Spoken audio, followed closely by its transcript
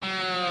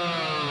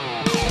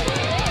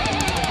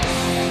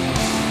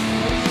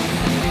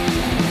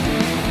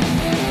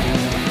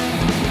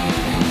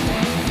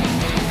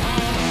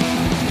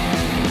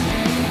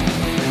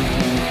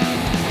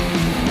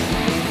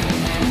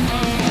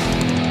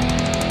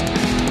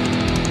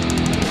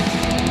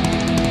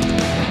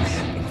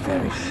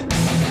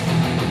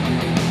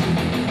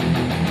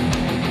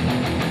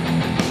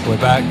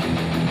back,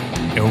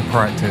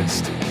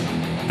 ill-practiced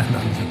and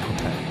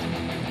underprepared.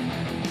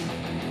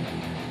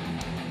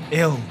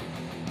 Ill.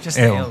 Just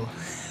Ill. ill.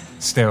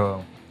 Still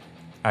ill.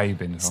 How you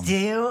been, Tom?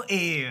 Still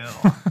ill.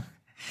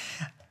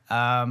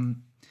 I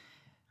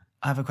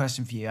have a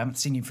question for you. I haven't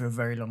seen you for a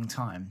very long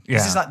time. Yeah.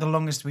 This is like the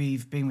longest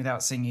we've been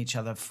without seeing each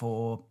other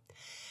for,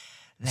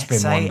 let's been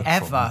say,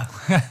 wonderful.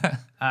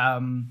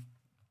 ever.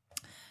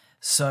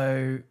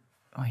 So,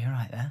 oh, you're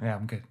right there. Yeah,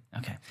 I'm good.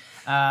 Okay.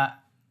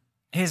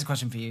 Here's a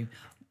question for you.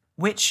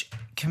 Which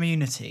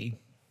community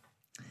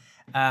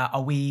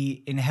are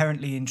we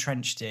inherently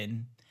entrenched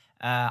in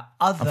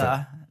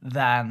other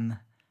than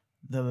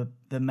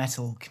the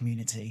metal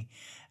community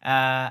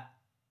that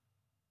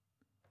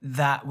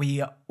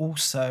we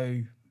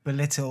also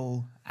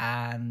belittle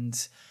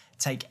and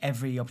take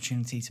every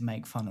opportunity to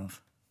make fun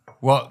of?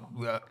 What?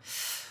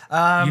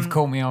 You've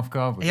caught me off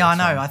guard with Yeah, I this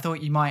know. one. I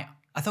thought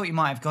you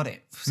might have got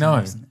it for some No.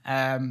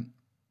 reason.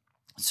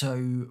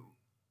 So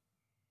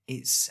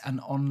it's an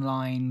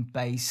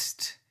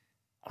online-based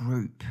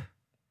group,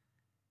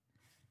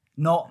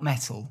 not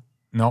metal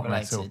Not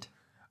related. metal.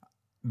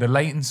 The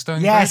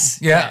Leytonstone Yes.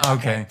 group? Yeah, Yeah,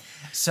 okay.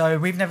 So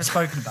we've never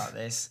spoken about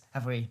this,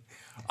 have we?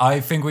 I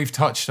think we've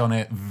touched on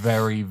it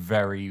very,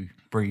 very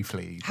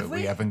briefly, but Have we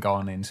we? haven't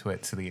gone into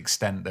it to the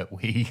extent that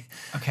we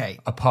Okay.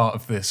 are part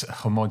of this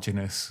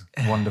homogenous,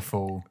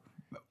 wonderful,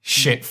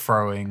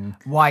 shit-throwing...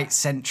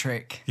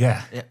 White-centric.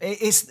 Yeah.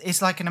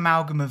 It's like an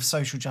amalgam of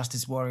social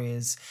justice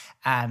warriors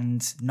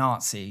and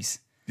Nazis,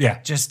 Yeah.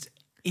 just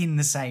in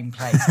the same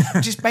place,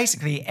 which is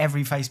basically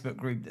every Facebook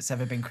group that's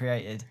ever been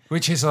created.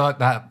 Which is like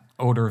that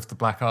Order of the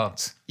Black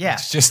Arts. Yeah.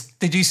 It's just,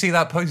 did you see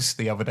that post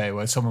the other day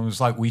where someone was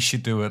like, we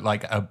should do it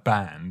like a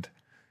band?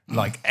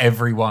 Like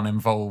everyone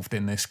involved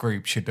in this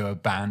group should do a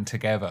band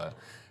together.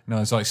 And I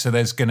was like, so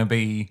there's going to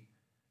be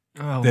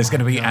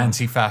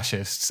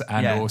anti-fascists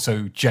and Yeah.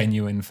 also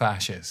genuine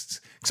fascists.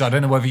 Because I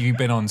don't know whether you've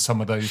been on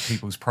some of those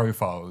people's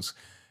profiles,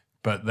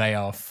 but they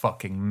are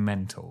fucking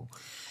mental.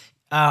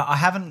 I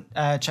haven't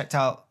checked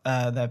out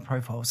their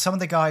profiles. Some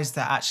of the guys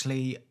that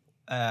actually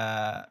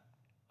are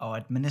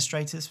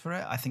administrators for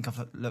it, I think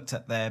I've looked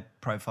at their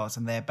profiles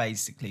and they're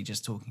basically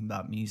just talking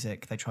about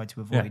music. They try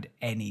to avoid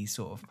any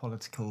sort of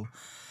political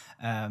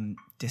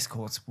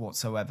discourse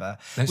whatsoever,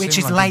 They which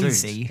seem is like the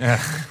lazy. dudes.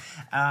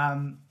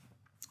 Yeah.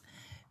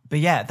 But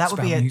yeah, that It's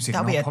would be about music,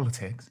 that'd be not a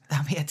politics.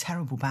 that'd be a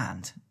terrible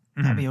band.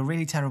 That'd be a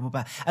really terrible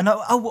band. And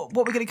what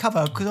we're going to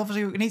cover, because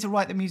obviously we need to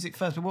write the music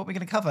first, but what we're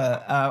going to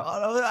cover,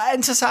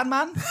 Enter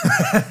Sandman.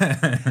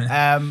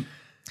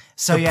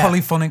 So The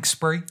polyphonic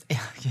spree.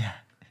 yeah,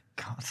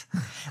 God,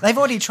 they've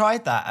already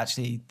tried that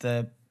actually.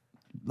 The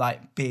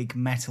like big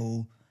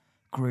metal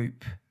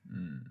group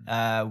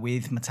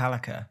with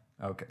Metallica.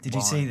 Okay. Did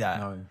you see that?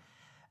 No.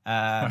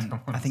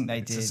 I think they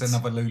It's did. just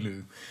another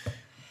Lulu.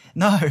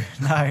 No,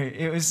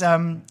 it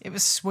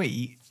was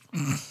sweet.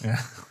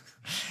 Yeah.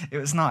 It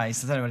was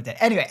nice. I don't know what it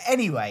did.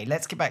 Anyway,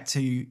 let's get back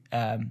to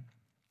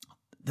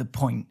the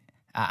point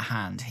at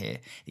hand here,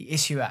 the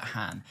issue at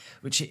hand,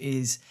 which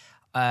is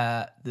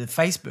the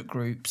Facebook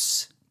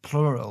groups,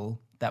 plural,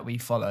 that we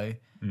follow,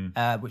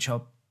 which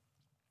are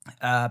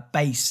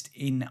based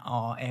in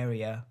our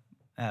area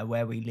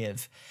where we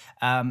live.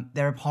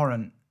 They're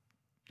abhorrent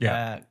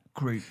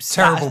groups.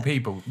 Terrible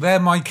people. They're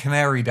my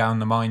canary down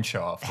the mine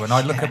shaft. When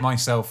I look at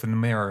myself in the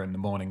mirror in the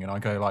morning and I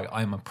go like,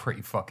 I'm a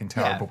pretty fucking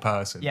terrible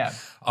person. Yeah.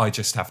 I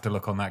just have to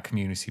look on that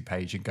community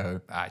page and go,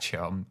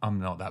 actually, I'm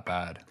not that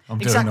bad. I'm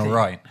Exactly. doing all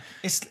right.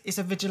 It's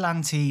a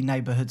vigilante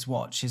neighbourhoods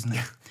watch, isn't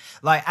it?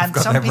 Like, and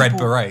Got some their people, red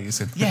berets.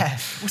 And yeah.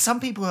 Well,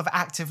 some people have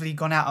actively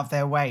gone out of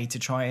their way to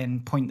try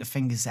and point the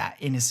fingers at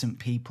innocent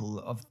people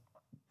of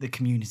the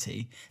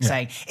community,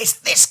 saying, it's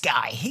this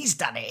guy, he's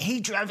done it. He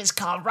drove his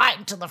car right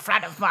into the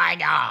front of my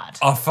yard.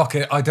 Oh, fuck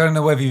it. I don't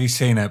know whether you've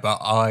seen it, but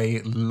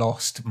I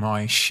lost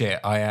my shit.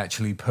 I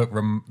actually put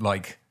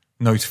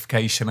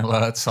notification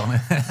alerts on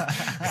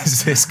it.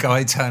 Is this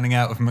guy turning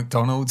out of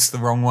McDonald's the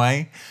wrong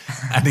way?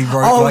 And he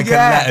wrote a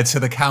letter to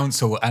the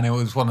council, and it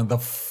was one of the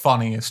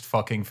funniest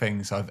fucking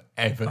things I've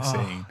ever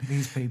seen.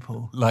 These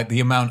people. Like the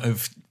amount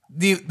of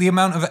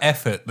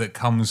effort that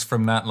comes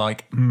from that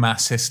like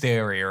mass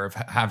hysteria of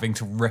having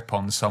to rip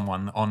on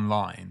someone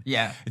online.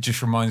 Yeah. It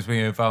just reminds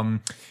me of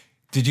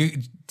did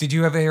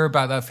you ever hear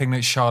about that thing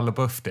that Shia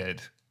LaBeouf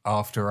did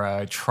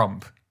after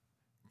Trump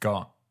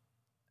got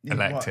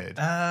elected?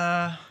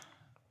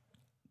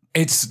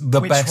 It's the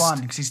Which best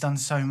one? Because he's done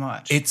so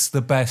much. It's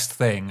the best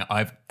thing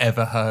I've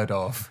ever heard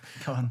of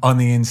Go on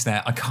the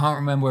internet. I can't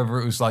remember whether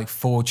it was like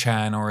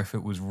 4chan or if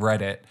it was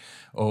Reddit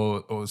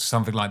or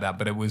something like that,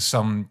 but it was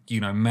some,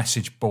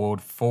 message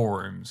board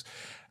forums.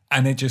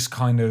 And it just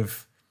kind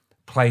of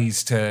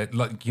plays to,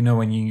 like,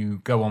 when you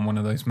go on one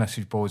of those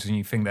message boards and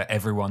you think that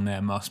everyone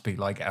there must be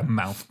like a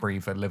mouth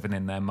breather living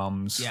in their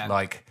mum's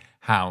like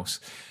house.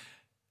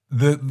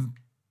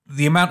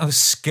 The amount of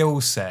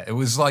skill set, it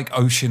was like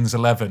Ocean's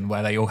 11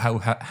 where they all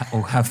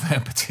have their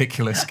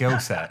particular skill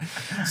set.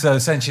 So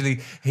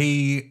essentially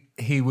he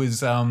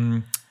was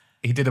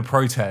he did a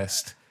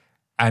protest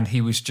and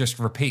he was just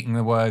repeating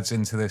the words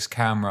into this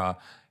camera.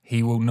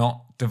 he will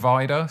not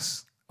divide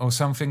us, or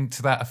something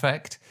to that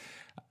effect.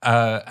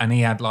 And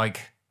he had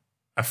like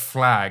a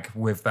flag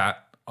with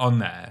that on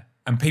there.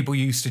 And people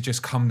used to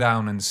just come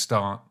down and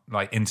start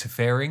like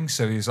interfering.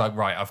 So he was like,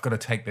 right, I've got to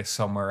take this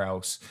somewhere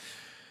else.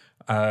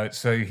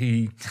 So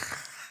he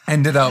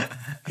ended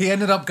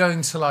up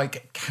going to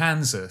like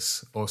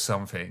Kansas or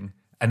something,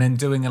 and then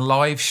doing a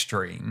live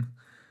stream,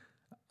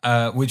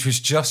 which was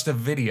just a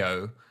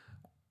video,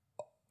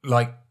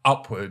 like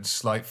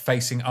upwards, like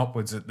facing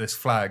upwards at this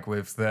flag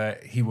with the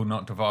 "He will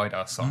not divide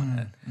us" on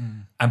it.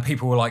 And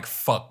people were like,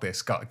 "Fuck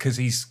this guy," because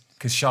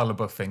Shia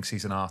LaBeouf thinks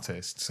he's an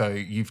artist, so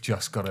you've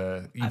just got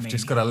to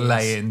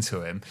lay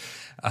into him.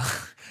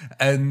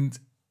 And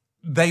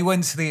they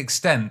went to the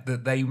extent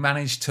that they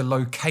managed to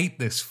locate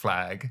this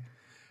flag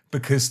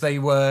because they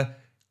were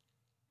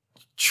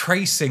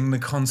tracing the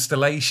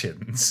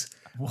constellations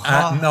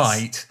at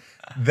night,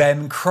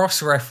 then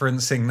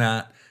cross-referencing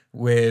that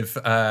with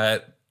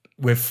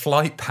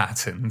flight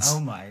patterns. Oh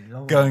my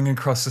Lord. Going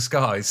across the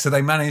skies. So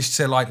they managed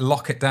to like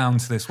lock it down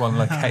to this one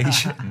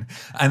location.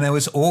 And there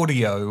was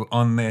audio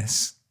on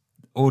this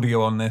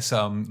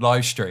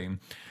live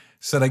stream.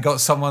 So they got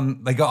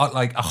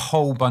like a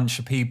whole bunch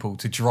of people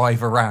to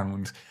drive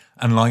around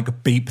and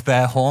like beep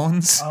their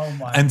horns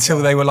until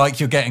they were like,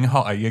 you're getting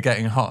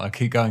hotter,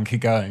 keep going.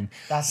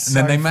 And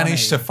then they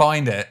managed to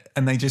find it,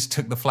 and they just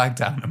took the flag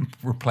down and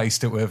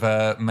replaced it with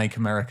Make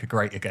America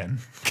Great Again.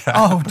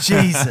 Oh,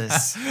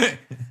 Jesus.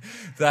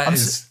 That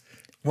is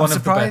one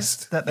of the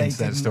best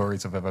internet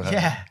stories I've ever heard.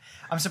 Yeah.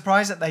 I'm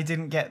surprised that they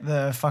didn't get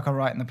the fucker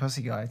right in the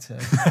pussy guy too.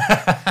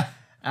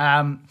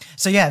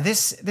 So yeah,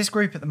 this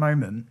group at the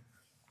moment,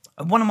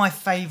 one of my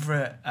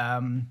favourite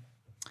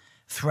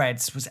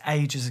threads was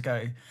ages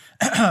ago.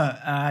 Do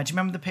you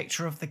remember the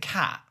picture of the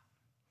cat?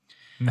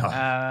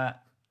 No.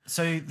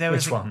 So there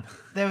was Which one?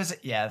 There was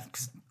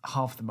because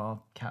half of them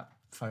are cat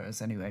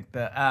photos anyway.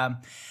 But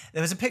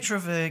there was a picture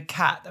of a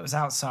cat that was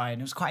outside,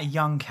 and it was quite a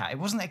young cat. It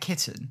wasn't a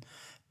kitten,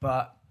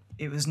 but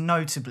it was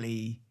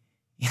notably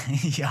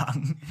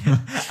young,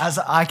 as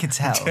I could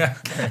tell. Yeah,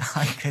 okay.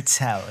 I could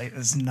tell it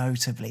was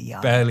notably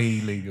young. Barely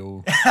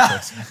legal.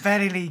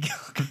 Barely legal.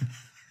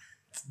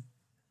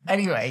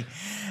 Anyway,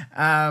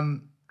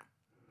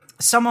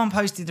 someone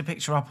posted a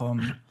picture up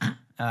on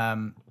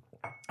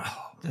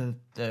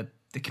the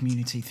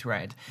community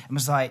thread and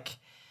was like,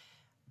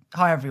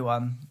 "Hi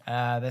everyone,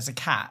 there's a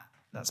cat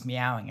that's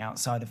meowing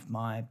outside of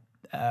my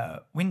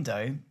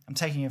window. I'm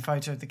taking a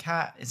photo of the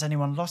cat. Has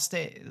anyone lost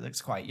it? It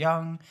looks quite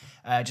young.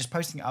 Just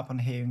posting it up on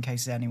here in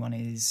case anyone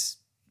is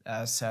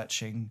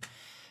searching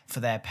for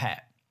their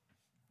pet."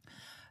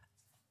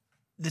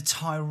 The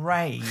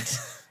tirade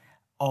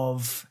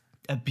of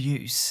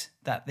abuse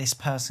that this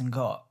person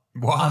got.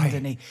 Why?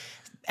 Underneath.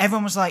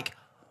 Everyone was like,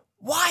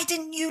 "Why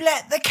didn't you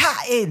let the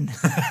cat in?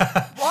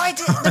 Why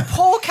did the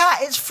poor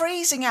cat is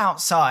freezing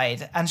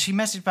outside?" And she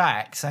messaged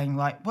back saying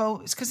like,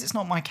 "Well, it's because it's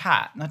not my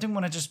cat, and I didn't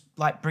want to just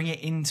like bring it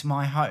into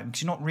my home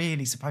because you're not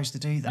really supposed to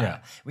do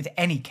that with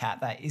any cat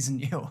that isn't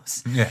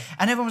yours." Yeah.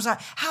 And everyone was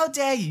like, "How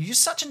dare you? You're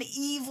such an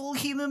evil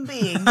human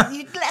being.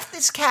 You left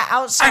this cat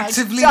outside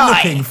Actively to die."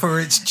 looking for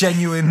its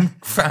genuine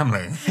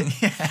family.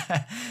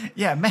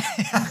 Yeah, man.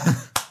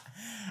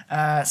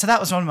 So that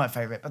was one of my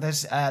favourite, but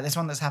there's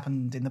one that's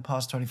happened in the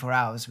past 24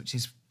 hours, which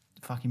is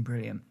fucking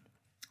brilliant.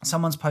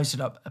 Someone's posted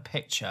up a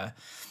picture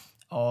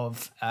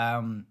of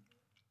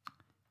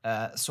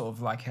sort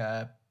of like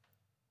a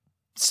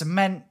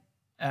cement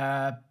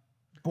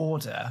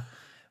border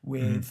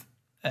with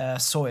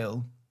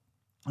soil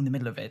in the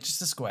middle of it,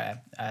 just a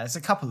square. There's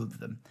a couple of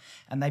them,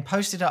 and they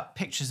posted up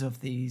pictures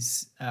of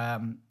these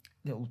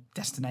little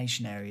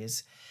destination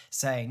areas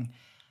saying,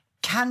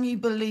 "Can you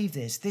believe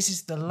this? This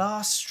is the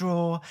last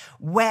straw.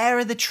 Where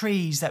are the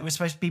trees that we're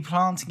supposed to be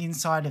planting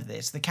inside of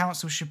this? The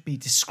council should be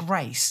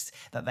disgraced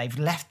that they've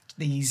left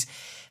these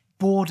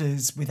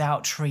borders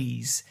without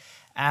trees."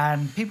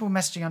 And people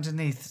messaging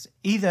underneath,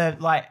 either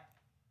like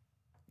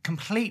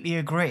completely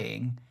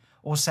agreeing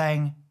or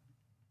saying,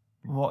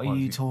 what are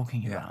you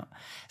talking about?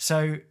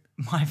 So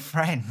my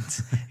friend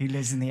who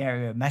lives in the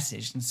area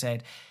messaged and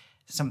said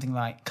something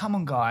like, "Come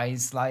on,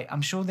 guys, like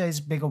I'm sure there's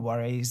bigger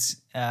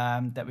worries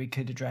that we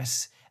could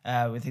address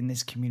within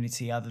this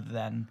community other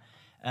than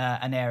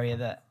an area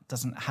that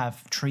doesn't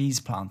have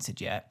trees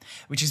planted yet,"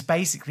 which is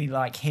basically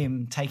like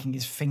him taking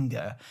his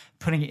finger,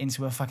 putting it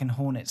into a fucking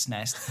hornet's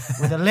nest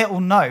with a little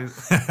note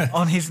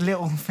on his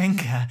little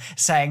finger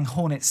saying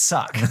 "hornets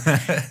suck,"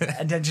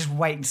 and then just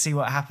waiting to see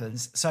what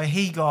happens. So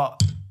he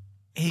got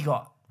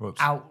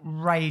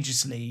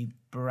outrageously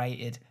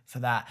berated for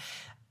that.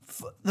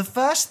 The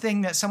first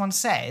thing that someone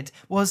said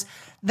was,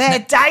 "They're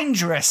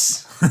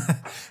dangerous."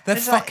 They're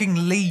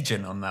fucking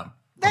legion on that.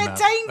 They're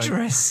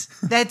dangerous.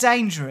 They're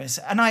dangerous.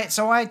 And I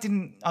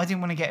didn't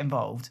want to get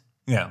involved.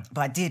 Yeah.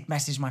 But I did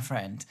message my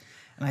friend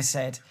and I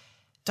said,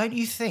 "Don't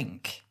you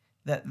think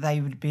that they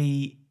would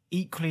be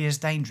equally as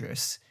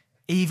dangerous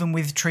even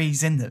with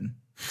trees in them?"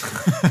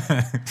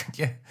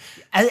 Yeah.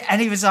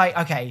 And he was like,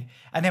 "Okay."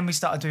 And then we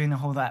started doing the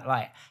whole that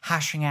like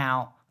hashing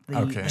out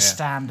the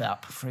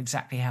stand-up for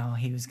exactly how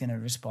he was going to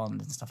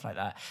respond and stuff like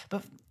that.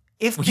 But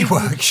if you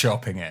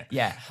workshopping it,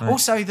 yeah. Right.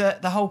 Also,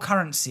 the whole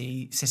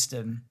currency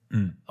system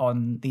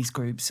on these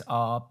groups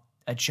are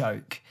a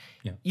joke.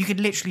 Yeah. You could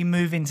literally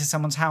move into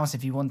someone's house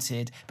if you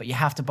wanted, but you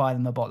have to buy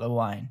them a bottle of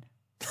wine.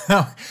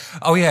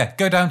 Oh yeah,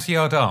 go down to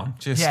Yard Arm.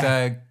 Just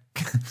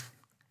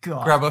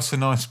grab us a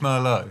nice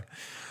Merlot.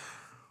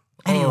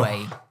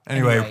 Anyway,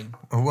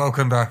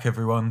 welcome back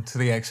everyone to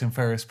the X and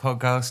Ferris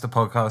podcast, a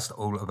podcast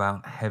all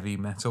about heavy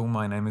metal.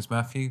 My name is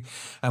Matthew,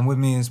 and with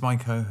me is my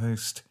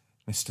co-host,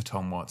 Mr.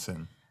 Tom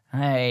Watson.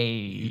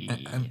 Hey,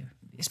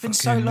 it's been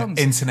so long.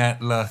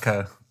 Internet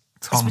lurker,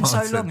 Tom Watson. It's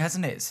been so long,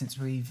 hasn't it, since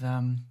we've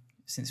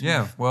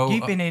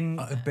you've been in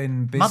I've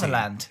been busy.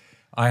 Motherland.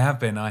 I have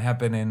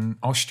been in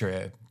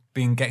Austria.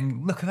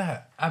 Look at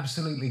that,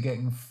 absolutely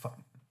getting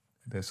fucked.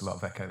 There's a lot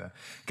of echo there.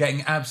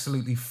 Getting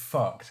absolutely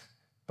fucked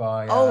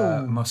by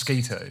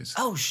mosquitoes.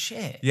 Oh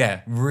shit!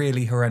 Yeah,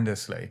 really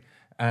horrendously,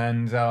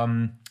 and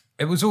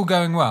it was all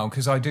going well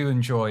because I do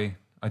enjoy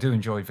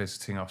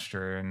visiting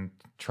Austria and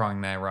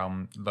trying their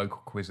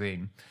local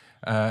cuisine.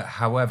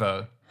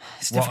 However,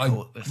 it's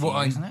what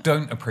I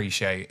don't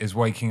appreciate is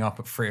waking up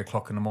at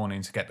 3:00 in the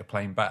morning to get the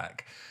plane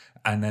back,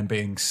 and then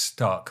being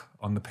stuck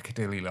on the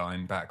Piccadilly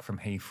line back from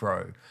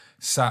Heathrow,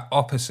 sat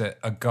opposite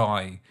a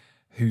guy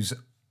who's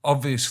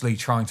obviously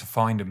trying to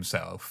found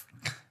himself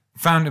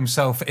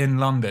in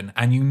London,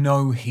 and you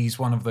know he's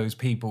one of those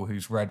people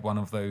who's read one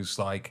of those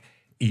like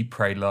Eat,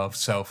 Pray, Love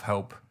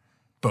self-help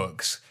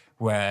books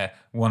where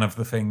one of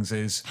the things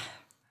is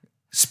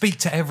speak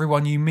to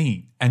everyone you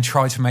meet and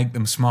try to make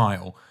them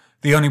smile.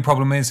 The only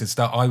problem is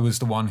that I was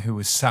the one who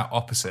was sat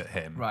opposite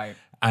him, right?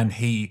 And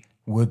he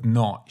would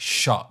not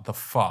shut the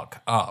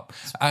fuck up.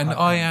 And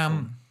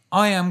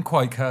I am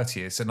quite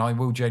courteous, and I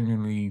will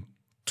genuinely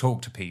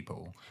talk to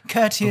people.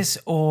 Courteous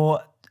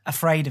or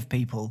afraid of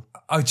people?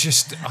 I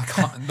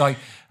can't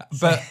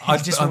but I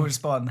just will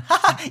respond.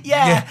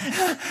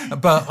 Yeah.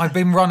 But I've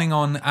been running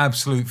on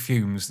absolute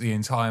fumes the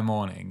entire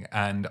morning,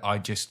 and I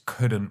just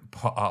couldn't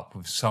put up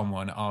with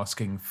someone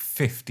asking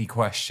 50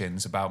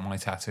 questions about my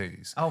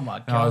tattoos. Oh my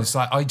god! And I was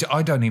like,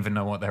 I don't even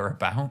know what they're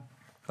about.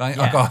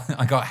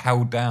 I got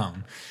held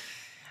down.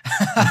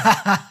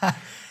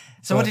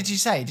 So what did you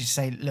say? Did you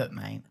say, look,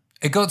 mate?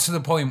 It got to the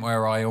point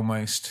where I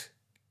almost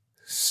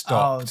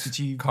stopped. Oh, did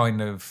you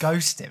kind of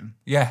ghost him?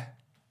 Yeah.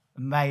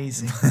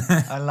 Amazing.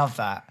 I love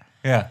that.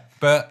 Yeah.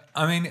 But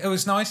I mean, it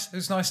was nice. It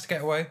was nice to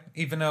get away,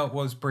 even though it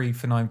was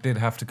brief and I did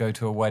have to go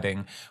to a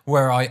wedding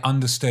where I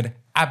understood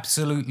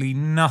absolutely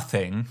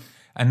nothing,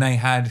 and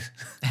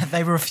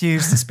they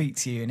refused to speak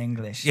to you in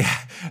English. Yeah.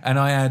 And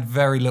I had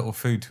very little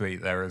food to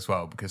eat there as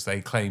well because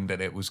they claimed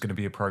that it was going to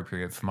be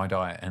appropriate for my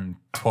diet, and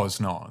 'twas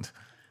not.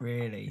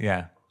 Really?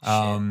 Yeah.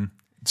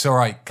 It's all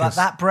right. But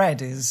that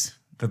bread is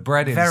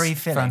very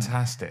filling.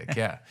 Fantastic.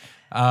 Yeah.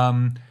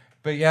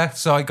 But yeah,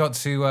 so I got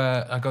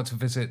to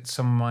visit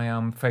some of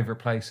my favorite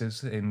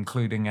places,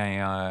 including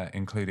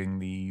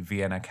the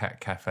Vienna Cat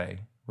Cafe,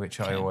 which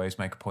I always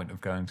make a point of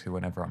going to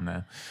whenever I'm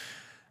there.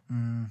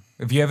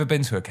 Have you ever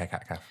been to a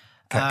cat cafe?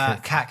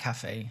 Cat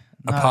cafe.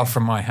 No. Apart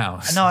from my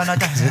house. No, and I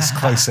don't. It's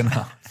close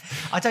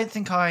enough. I don't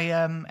think I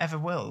ever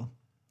will.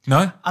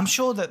 No? I'm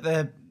sure that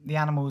the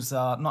animals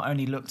are not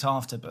only looked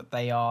after, but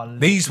they are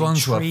these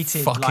ones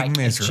treated were fucking like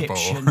miserable.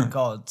 Egyptian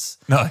gods.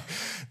 No,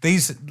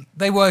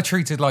 they were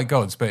treated like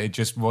gods, but it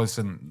just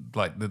wasn't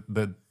like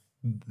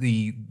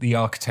the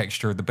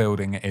architecture of the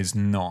building is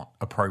not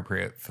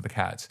appropriate for the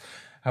cats.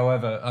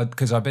 However,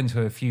 because I've been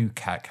to a few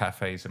cat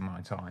cafes in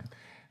my time,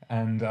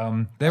 and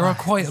there are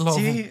quite a lot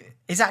of...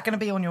 Is that going to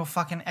be on your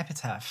fucking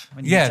epitaph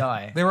when you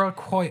die? There are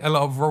quite a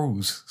lot of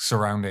rules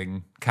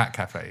surrounding cat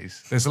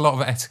cafes. There's a lot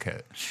of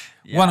etiquette.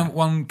 Yeah.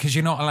 One, because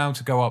you're not allowed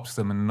to go up to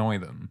them and annoy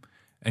them,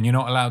 and you're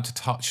not allowed to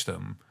touch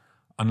them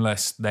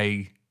unless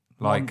they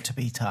want to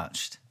be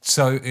touched.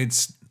 So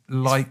it's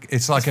like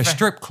a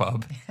strip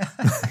club.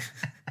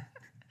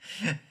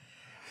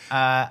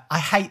 I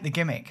hate the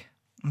gimmick.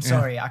 I'm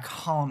sorry, I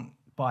can't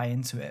buy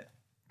into it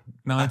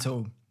at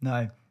all.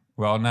 No.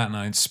 Well, on that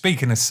note,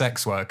 speaking of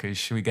sex workers,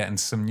 should we get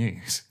into some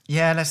news?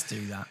 Yeah, let's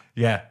do that.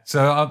 Yeah,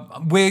 so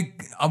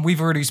we've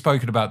already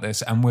spoken about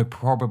this, and we're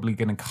probably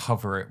going to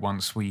cover it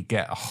once we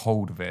get a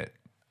hold of it.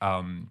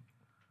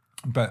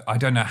 But I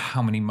don't know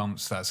how many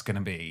months that's going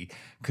to be,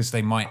 because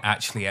they might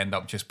actually end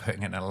up just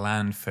putting it in a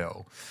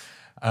landfill.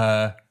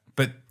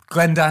 But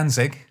Glenn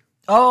Danzig.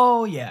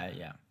 Oh,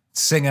 yeah.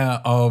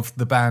 Singer of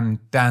the band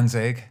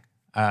Danzig.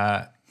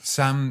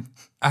 Sam,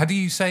 how do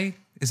you say?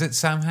 Is it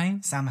Sam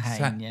Hain? Sam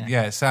Hain, yeah.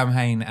 Yeah, Sam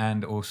Hain,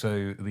 and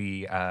also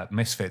the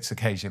Misfits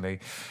occasionally.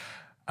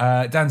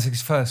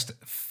 Danzig's first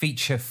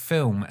feature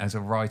film as a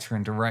writer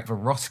and director,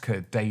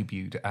 Erotica,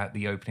 debuted at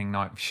the opening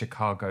night of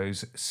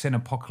Chicago's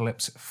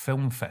Cinepocalypse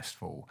Film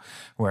Festival,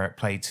 where it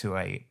played to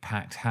a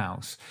packed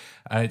house.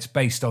 It's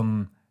based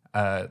on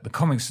the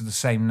comics of the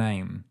same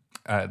name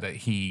that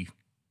he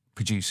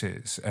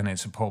produces, and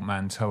it's a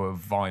portmanteau of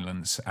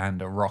violence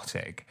and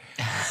erotic.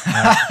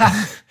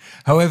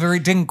 However,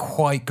 it didn't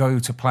quite go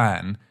to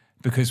plan,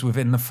 because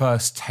within the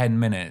first 10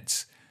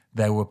 minutes,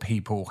 there were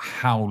people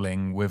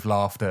howling with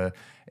laughter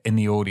in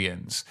the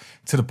audience,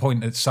 to the point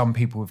that some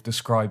people have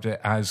described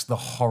it as the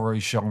horror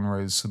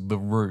genre's The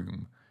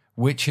Room,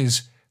 which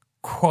is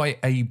quite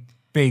a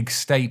big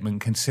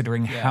statement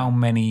considering how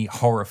many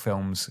horror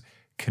films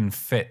can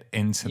fit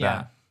into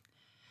that.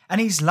 And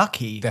he's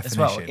lucky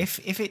definition. as well.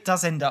 If it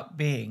does end up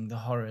being the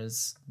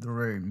horror's The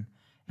Room,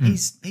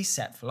 he's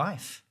set for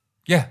life.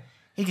 Yeah.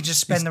 He could just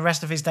spend the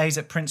rest of his days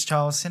at Prince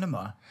Charles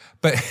Cinema.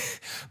 But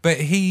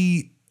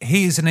he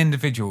is an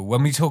individual.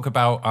 When we talk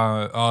about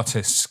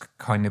artists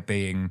kind of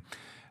being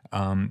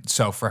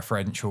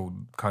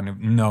self-referential, kind of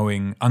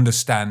knowing,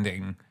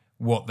 understanding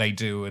what they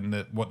do, and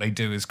that what they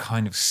do is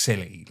kind of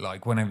silly.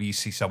 Like whenever you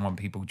see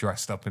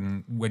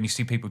when you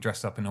see people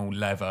dressed up in all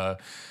leather,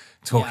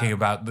 talking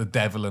about the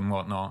devil and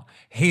whatnot,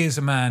 he is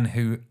a man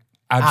who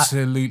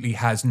absolutely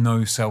has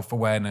no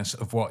self-awareness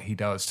of what he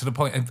does. To the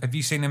point, have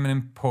you seen him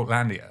in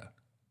Portlandia?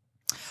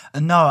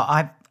 No,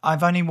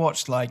 I've only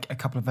watched like a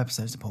couple of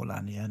episodes of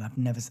Portlandia, and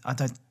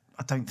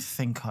I don't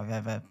think I've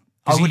ever.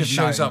 I would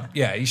have known.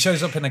 He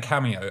shows up in a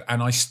cameo,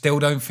 and I still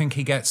don't think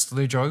he gets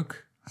the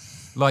joke.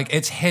 Like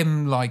it's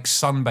him like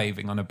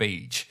sunbathing on a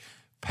beach,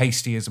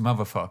 pasty as a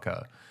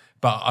motherfucker,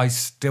 but I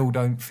still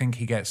don't think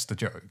he gets the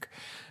joke.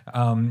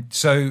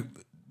 So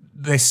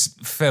this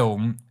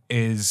film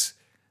is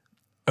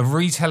a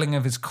retelling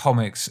of his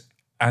comics,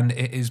 and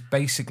it is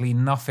basically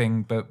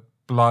nothing but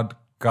blood,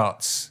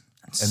 guts,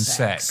 and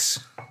sex.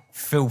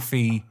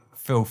 Filthy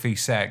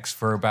sex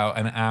for about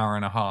an hour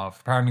and a half.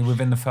 Apparently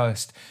within the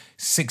first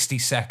 60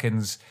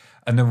 seconds,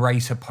 a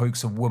narrator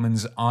pokes a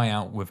woman's eye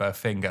out with her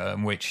finger,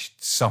 in which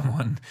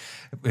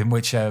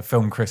a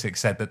film critic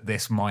said that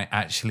this might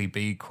actually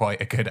be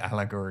quite a good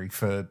allegory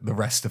for the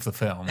rest of the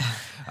film.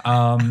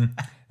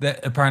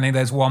 Apparently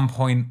there's one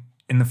point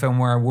in the film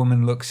where a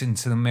woman looks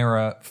into the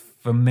mirror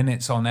for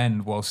minutes on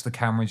end whilst the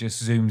camera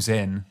just zooms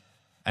in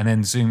and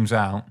then zooms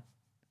out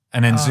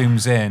and then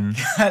zooms in.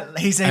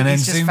 He's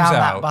just found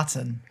that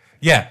button.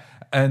 Yeah,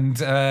 and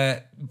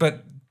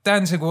but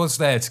Danzig was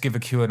there to give a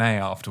Q&A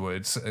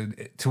afterwards,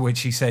 to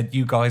which he said,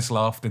 "You guys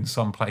laughed in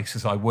some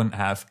places I wouldn't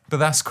have, but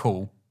that's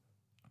cool."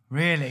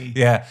 Really?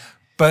 Yeah,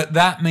 but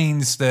that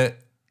means that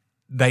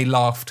they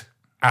laughed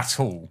at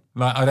all.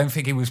 Like, I don't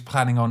think he was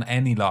planning on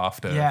any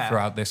laughter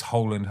throughout this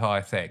whole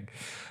entire thing.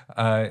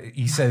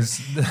 He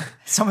says...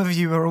 Some of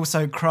you were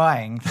also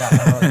crying throughout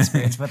the whole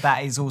experience, but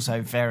that is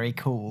also very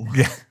cool.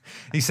 Yeah.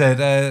 He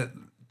said...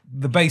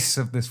 the basis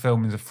of this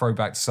film is a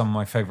throwback to some of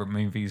my favourite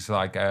movies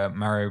like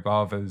Mario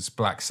Bava's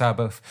Black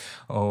Sabbath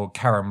or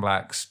Karen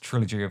Black's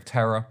Trilogy of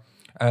Terror.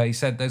 He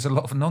said there's a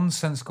lot of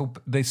nonsensical...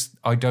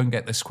 I don't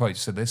get this quote,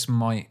 so this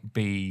might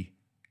be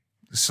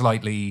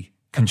slightly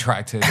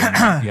contracted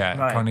and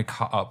kind of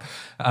cut up.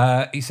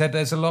 He said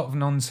there's a lot of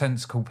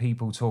nonsensical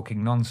people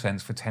talking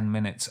nonsense for 10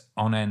 minutes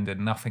on end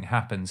and nothing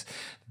happens.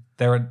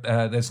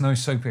 There's no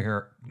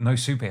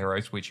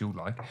superheroes, which you'll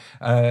like.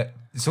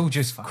 It's all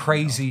just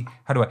crazy.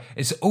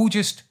 It's all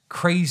just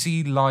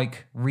crazy,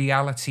 like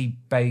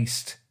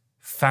reality-based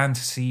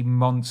fantasy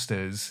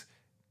monsters,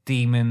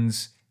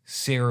 demons,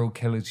 serial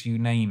killers, you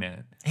name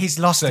it. He's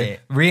lost it.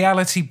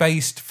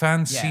 Reality-based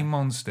fantasy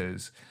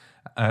monsters.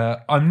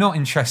 I'm not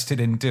interested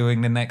in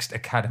doing the next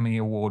Academy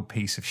Award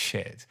piece of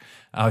shit.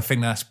 I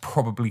think that's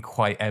probably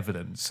quite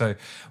evident. So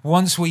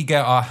once we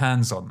get our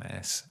hands on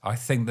this, I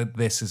think that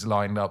this is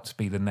lined up to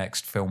be the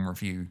next film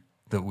review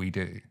that we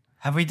do.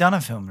 Have we done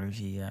a film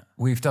review yet?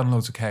 We've done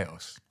Lords of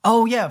Chaos.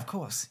 Oh, yeah, of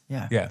course.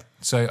 Yeah. Yeah.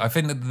 So I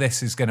think that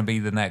this is going to be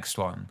the next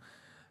one.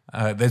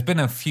 There's been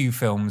a few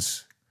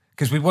films...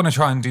 Because we want to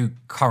try and do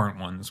current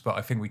ones, but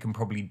I think we can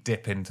probably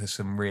dip into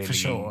some really... For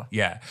sure.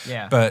 Yeah.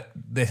 But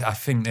I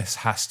think this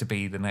has to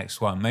be the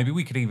next one. Maybe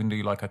we could even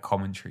do like a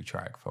commentary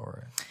track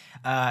for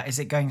it. Is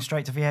it going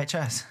straight to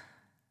VHS?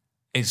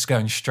 It's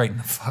going straight in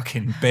the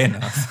fucking bin,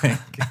 I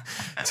think,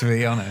 to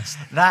be honest.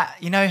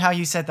 You know how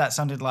you said that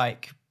sounded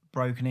like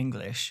broken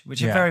English,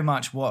 which it very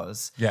much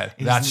was. Yeah,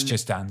 that's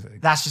just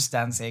Danzig. That's just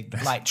Danzig,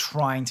 like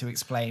trying to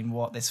explain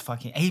what this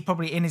fucking... He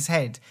probably in his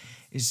head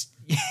is...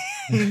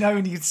 You know,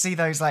 when you see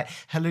those like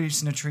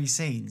hallucinatory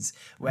scenes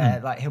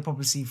where like he'll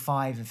probably see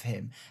 5 of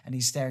him and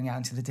he's staring out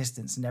into the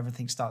distance and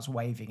everything starts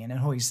waving and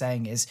all he's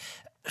saying is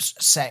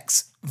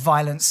sex,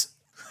 violence,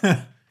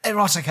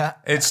 erotica.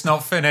 It's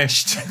not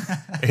finished.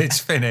 It's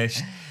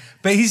finished.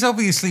 But he's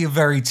obviously a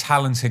very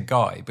talented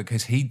guy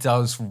because he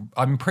does...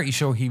 I'm pretty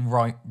sure he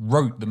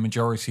wrote the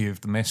majority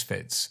of the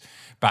Misfits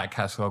back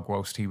catalogue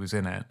whilst he was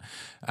in it.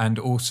 And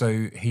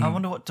also he... I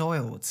wonder what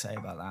Doyle would say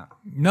about that.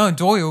 No,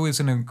 Doyle is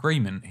in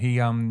agreement.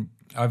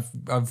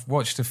 I've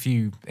watched a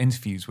few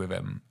interviews with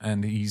him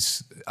and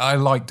I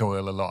like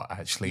Doyle a lot,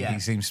 actually. Yeah. He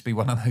seems to be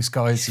one of those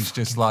guys who's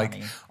just like,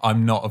 funny.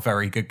 I'm not a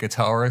very good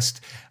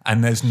guitarist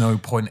and there's no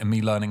point in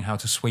me learning how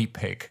to sweep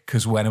pick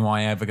because when am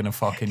I ever going to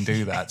fucking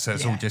do that? So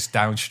it's all just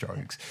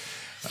downstrokes.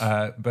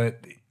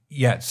 But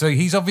yeah, so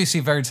he's obviously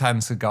a very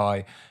talented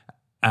guy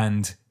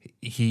and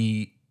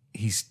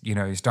he's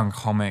done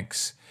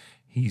comics.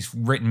 He's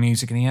written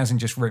music, and he hasn't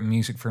just written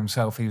music for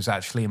himself. He was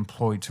actually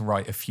employed to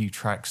write a few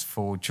tracks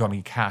for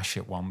Johnny Cash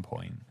at one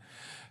point.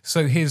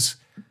 So his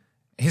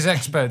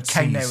expertise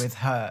came there with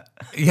hurt.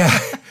 Yeah,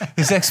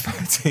 his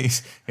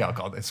expertise. Yeah, I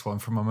got this one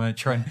from my mate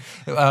train.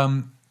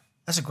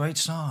 That's a great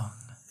song.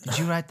 Did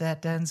you write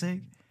that,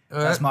 Danzig?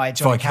 That's my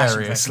Johnny Cash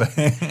impression.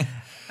 Vicariously.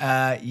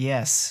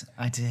 Yes,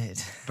 I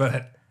did.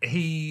 But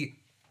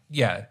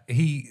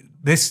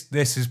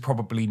this is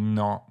probably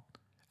not.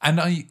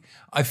 And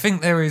I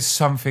think there is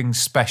something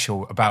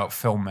special about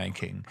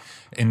filmmaking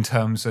in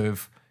terms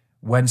of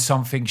when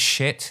something's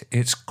shit,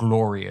 it's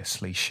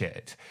gloriously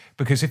shit.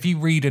 Because if you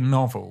read a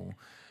novel,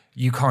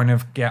 you kind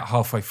of get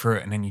halfway through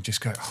it and then you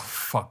just go, oh,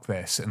 fuck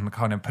this, and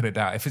kind of put it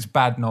down. If it's a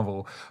bad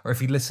novel or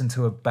if you listen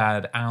to a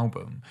bad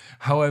album.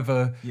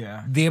 However,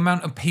 the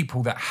amount of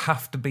people that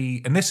have to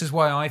be, and this is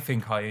why I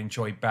think I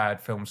enjoy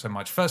bad films so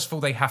much. First of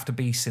all, they have to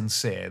be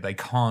sincere. They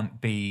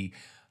can't be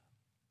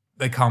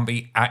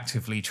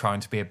actively trying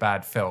to be a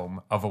bad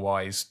film.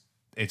 Otherwise,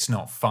 it's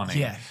not funny.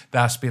 Yeah.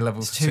 There has to be a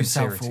level of too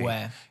sincerity.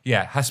 self-aware.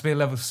 Yeah, has to be a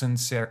level of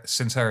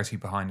sincerity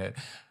behind it.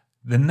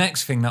 The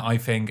next thing that I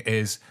think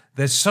is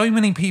there's so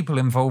many people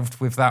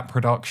involved with that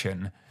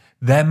production.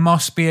 There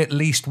must be at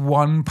least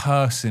one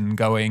person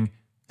going,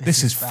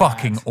 this is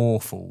fucking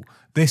awful.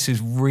 This is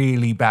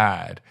really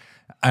bad.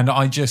 And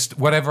I just,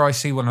 whenever I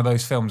see one of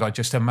those films, I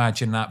just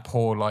imagine that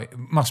poor, like, it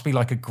must be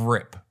like a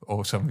grip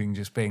or something,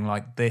 just being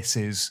like, this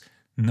is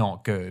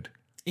not good.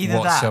 Either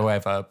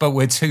whatsoever. That. But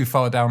we're too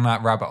far down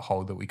that rabbit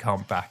hole that we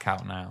can't back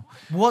out now.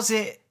 Was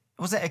it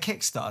a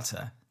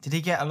Kickstarter? Did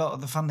he get a lot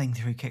of the funding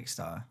through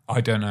Kickstarter?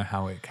 I don't know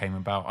how it came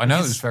about. I know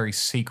it was very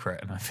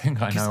secret, and I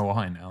think I know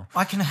why now.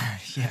 I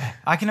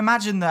can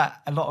imagine that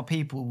a lot of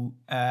people,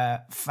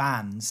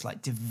 fans,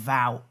 like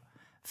devout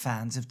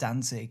fans of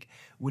Danzig,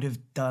 would have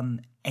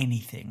done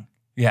anything,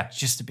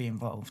 just to be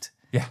involved.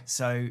 Yeah.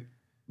 So,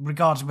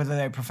 regardless of whether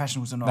they're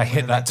professionals or not, they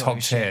hit that top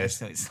tier.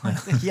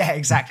 Yeah,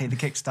 exactly. The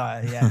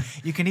Kickstarter. Yeah,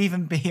 you can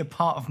even be a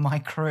part of my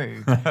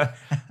crew.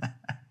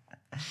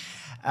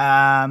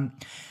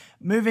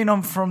 Moving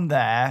on from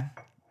there,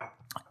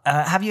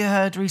 have you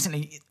heard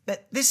recently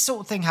that this sort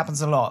of thing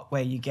happens a lot,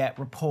 where you get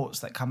reports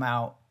that come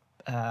out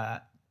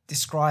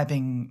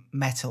describing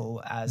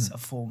metal as a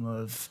form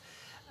of,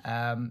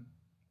 I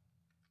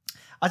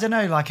don't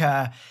know, like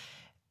a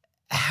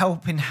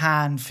helping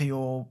hand for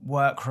your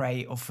work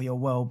rate or for your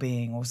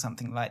well-being or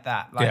something like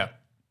that. Like,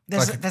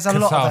 there's a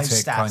lot of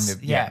those stats.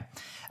 Kind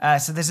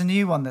of, so there's a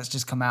new one that's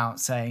just come out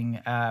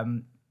saying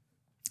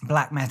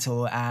black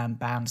metal and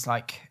bands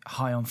like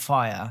High on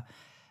Fire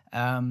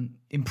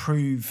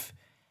improve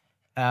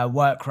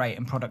work rate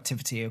and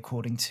productivity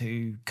according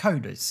to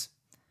coders.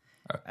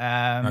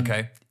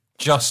 Okay.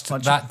 Just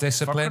that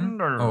discipline?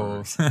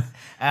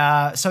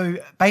 So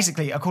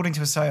basically, according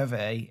to a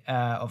survey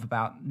of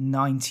about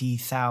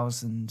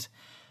 90,000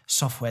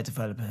 software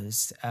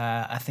developers,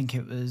 I think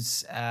it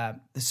was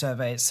the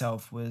survey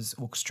itself was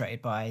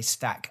orchestrated by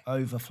Stack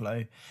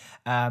Overflow.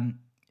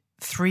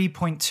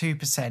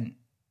 3.2%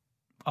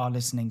 are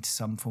listening to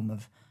some form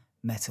of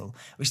metal,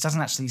 which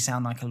doesn't actually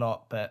sound like a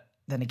lot, but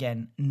then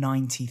again,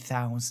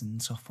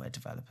 90,000 software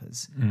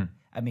developers.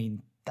 I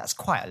mean, that's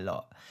quite a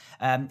lot.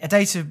 A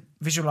data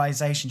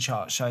visualization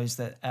chart shows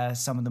that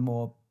some of the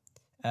more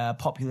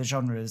popular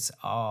genres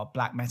are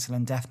black metal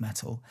and death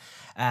metal,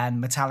 and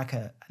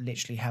Metallica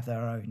literally have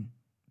their own.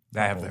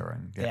 They have their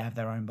own. Yeah. They have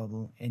their own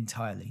bubble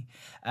entirely.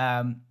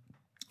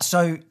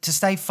 So to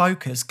stay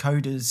focused,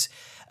 coders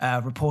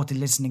reported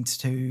listening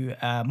to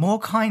more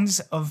kinds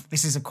of,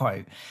 this is a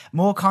quote,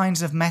 more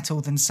kinds of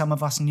metal than some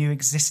of us knew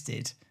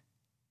existed.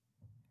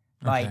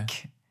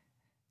 Like,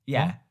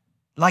 what?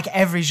 Like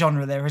every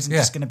genre, there isn't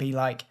just going to be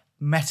like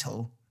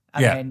metal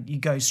and then you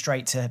go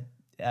straight to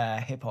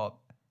hip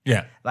hop.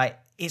 Yeah. Like,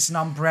 it's an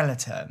umbrella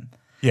term.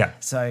 Yeah.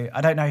 So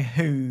I don't know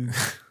who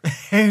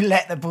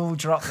let the ball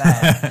drop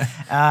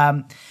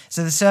there.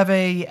 So the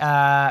survey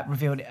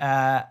revealed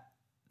that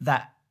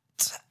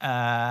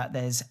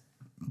there's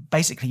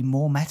basically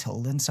more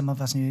metal than some of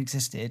us knew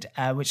existed,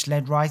 which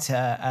led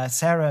writer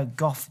Sarah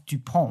Goff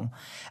Dupont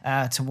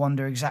to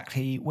wonder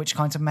exactly which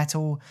kinds of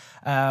metal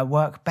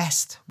work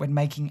best when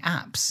making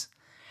apps.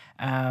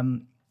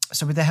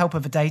 So with the help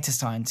of a data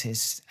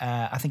scientist,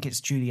 I think it's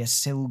Julia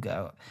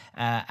Silger,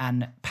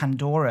 and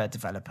Pandora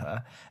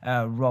developer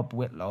Rob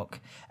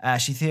Whitlock,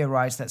 she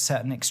theorized that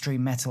certain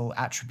extreme metal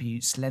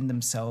attributes lend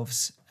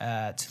themselves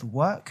to the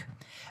work.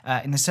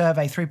 In the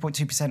survey,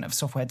 3.2% of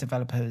software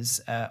developers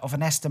of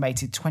an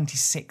estimated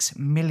 26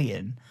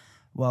 million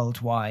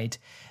worldwide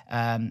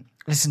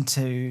listen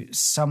to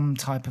some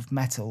type of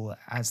metal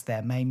as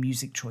their main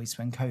music choice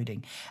when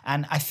coding.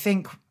 And I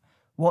think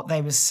what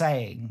they were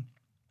saying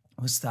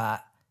was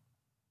that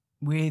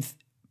with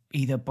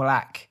either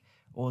black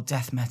or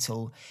death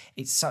metal,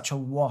 it's such a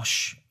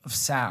wash of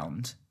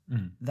sound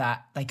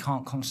that they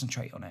can't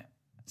concentrate on it.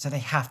 So they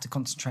have to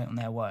concentrate on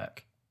their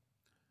work.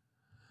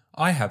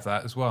 I have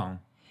that as well.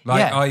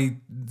 Like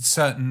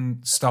certain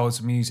styles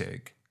of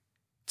music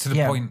to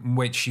the point in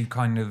which you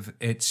kind of,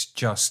 it's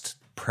just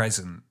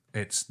present.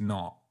 It's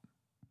not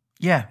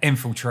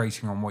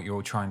infiltrating on what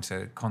you're trying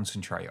to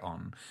concentrate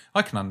on.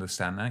 I can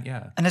understand that,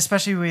 yeah. And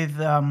especially with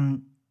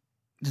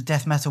the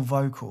death metal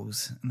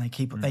vocals, and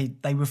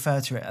they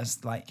refer to it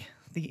as like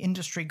the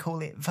industry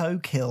call it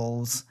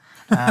vocals.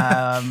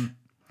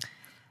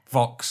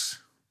 Vox.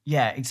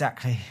 Yeah,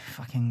 exactly.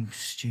 Fucking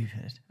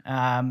stupid.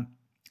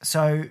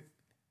 So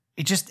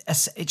it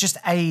just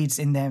aids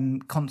in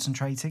them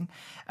concentrating.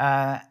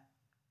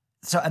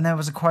 And there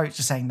was a quote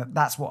just saying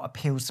that's what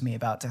appeals to me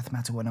about death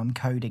metal when I'm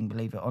coding,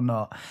 believe it or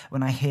not.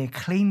 When I hear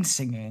clean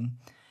singing,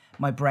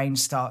 my brain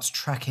starts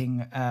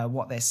tracking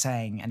what they're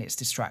saying and it's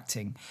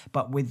distracting.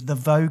 But with the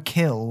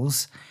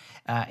vocals,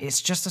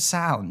 it's just a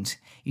sound.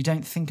 You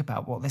don't think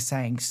about what they're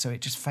saying, so it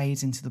just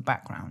fades into the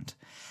background.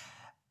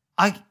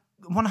 I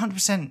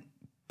 100%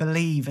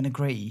 believe and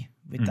agree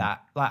with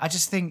that. Like, I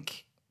just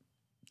think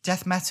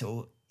death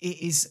metal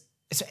is,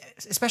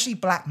 especially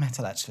black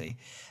metal actually,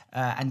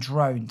 and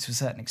drone to a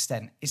certain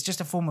extent, it's just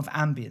a form of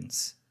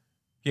ambience.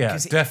 Yeah,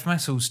 death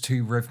metal's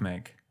too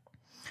rhythmic.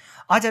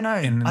 I don't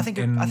know. I think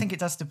it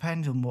does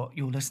depend on what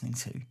you're listening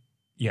to.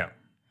 Yeah,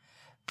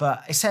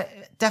 but it's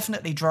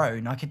definitely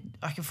drone. I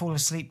could fall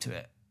asleep to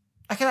it.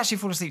 I could actually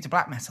fall asleep to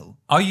black metal.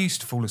 I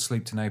used to fall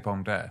asleep to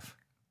Napalm Death.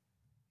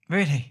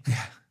 Really?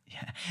 Yeah.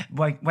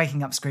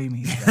 Waking up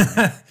screaming.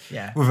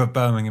 Yeah. With a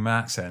Birmingham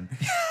accent.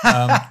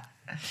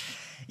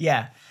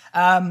 Yeah.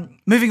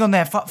 Moving on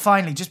there,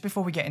 finally, just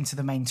before we get into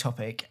the main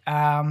topic,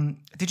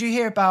 did you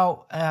hear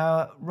about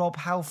Rob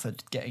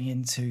Halford getting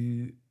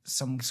into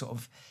some sort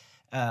of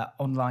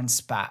online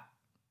spat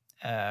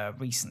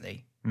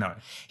recently? No.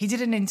 He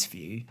did an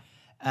interview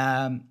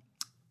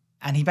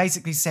and he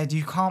basically said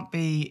you can't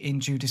be in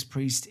Judas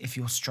Priest if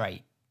you're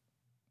straight.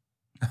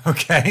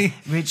 Okay.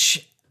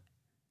 Which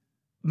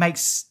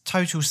makes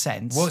total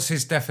sense. What's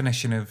his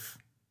definition of...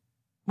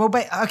 Well,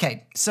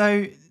 okay,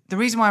 so... The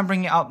reason why I'm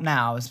bringing it up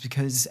now is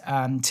because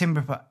Tim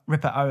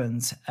Ripper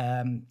Owens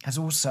has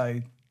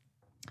also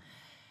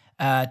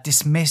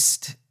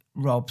dismissed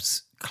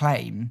Rob's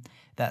claim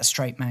that a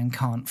straight man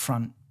can't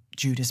front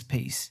Judas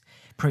Priest.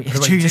 Did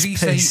he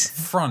say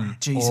front?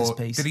 Jesus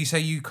Priest. Did he say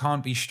you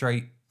can't be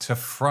straight to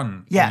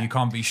front? Yeah. Or you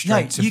can't be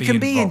straight to be you can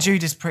be in involved?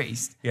 Judas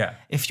Priest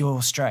if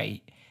you're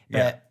straight.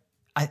 But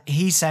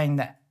he's saying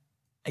that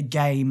a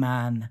gay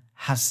man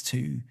has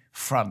to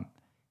front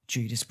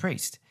Judas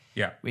Priest.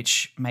 Yeah.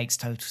 Which makes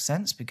total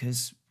sense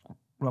because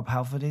Rob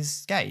Halford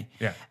is gay.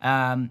 Yeah.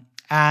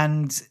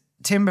 And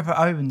Tim Ripper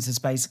Owens has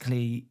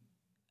basically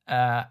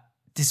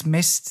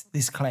dismissed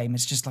this claim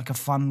as just like a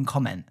fun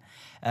comment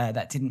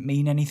that didn't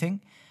mean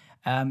anything.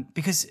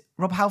 Because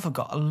Rob Halford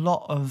got a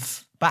lot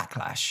of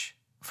backlash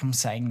from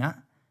saying that.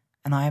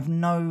 And I have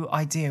no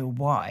idea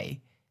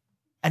why.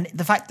 And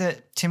the fact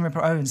that Tim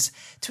Ripper Owens,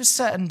 to a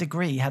certain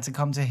degree, had to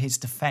come to his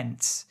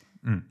defense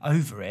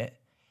over it.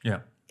 Yeah.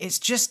 It's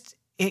just...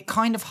 It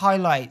kind of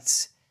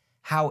highlights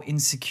how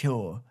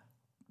insecure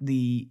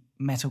the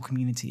metal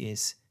community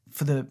is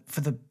for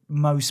the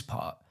most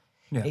part.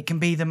 Yeah. It can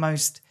be the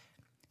most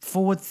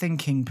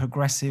forward-thinking,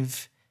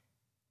 progressive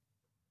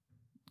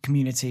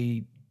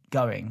community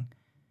going,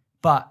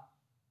 but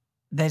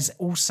there's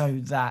also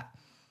that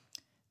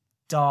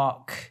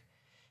dark,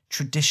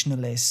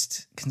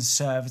 traditionalist,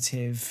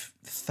 conservative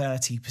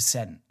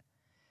 30%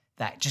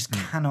 that just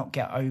cannot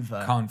get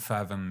over. Can't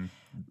fathom...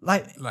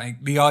 Like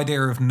the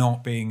idea of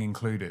not being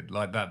included,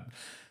 like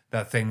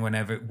that thing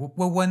whenever...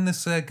 Well, when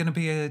there's going to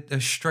be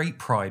a straight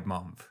pride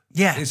month?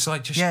 Yeah. It's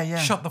like, just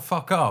shut the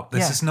fuck up.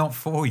 This is not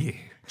for you.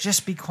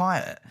 Just be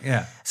quiet.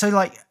 Yeah. So,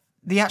 like,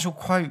 the actual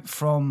quote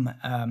from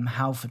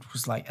Halford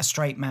was like, a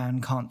straight man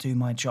can't do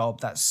my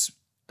job. That's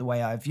the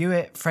way I view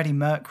it. Freddie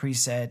Mercury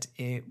said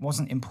it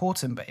wasn't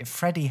important, but if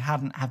Freddie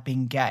hadn't have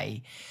been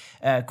gay,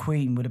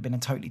 Queen would have been a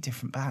totally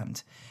different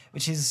band.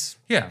 Which is,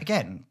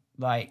 again...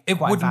 Like it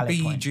quite wouldn't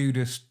be point.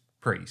 Judas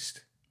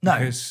Priest, no,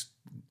 because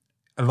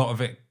a lot of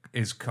it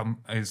is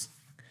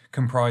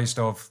comprised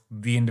of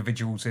the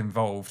individuals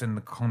involved and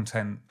the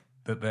content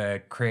that they're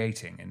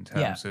creating in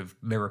terms of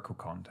lyrical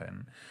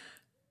content,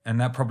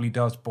 and that probably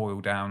does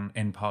boil down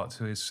in part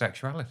to his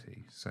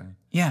sexuality. So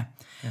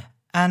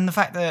and the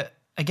fact that,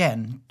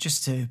 again,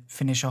 just to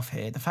finish off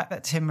here, the fact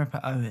that Tim Ripper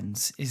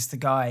Owens is the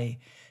guy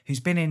who's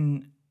been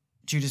in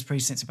Judas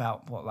Priest since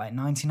about,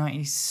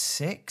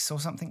 1996 or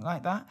something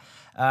like that.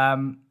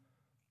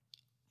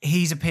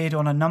 He's appeared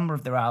on a number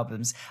of their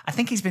albums. I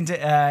think he's been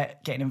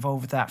getting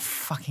involved with that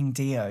fucking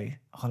Dio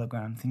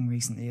hologram thing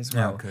recently as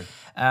well. Okay.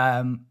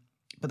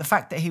 But the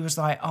fact that he was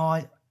like,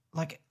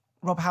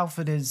 Rob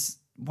Halford is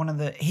one of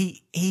the...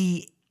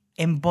 He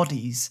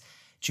embodies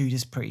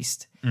Judas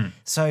Priest.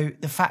 So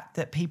the fact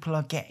that people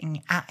are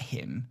getting at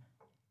him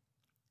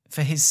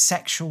for his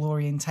sexual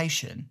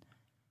orientation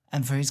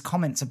and for his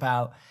comments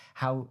about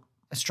how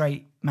a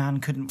straight man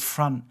couldn't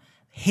front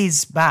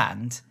his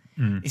band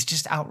is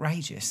just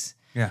outrageous.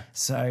 Yeah.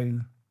 So,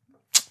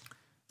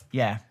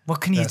 what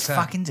can you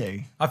fucking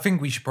do? I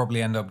think we should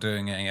probably end up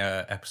doing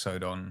a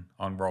episode on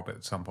Rob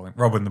at some point.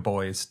 Rob and the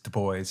boys.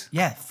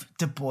 Yeah,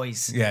 the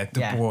boys. Yeah,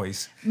 the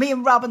boys. Me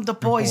and Rob and the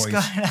boys going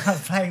out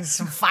playing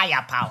some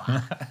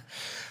firepower.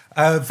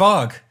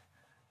 Varg.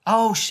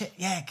 Oh, shit,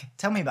 yeah.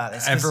 Tell me about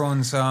this.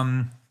 Everyone's...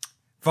 Varg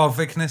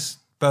Vikernes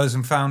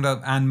Burzum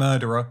founder and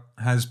murderer,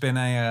 has been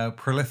a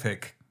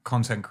prolific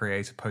content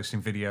creator,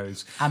 posting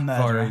videos And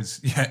murderer. via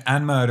his,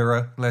 and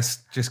murderer.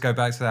 Let's just go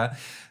back to that,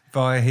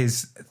 via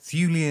his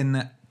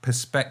Thulian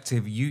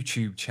Perspective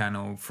YouTube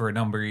channel for a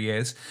number of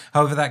years.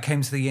 However, that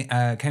came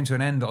to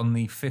an end on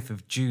the 5th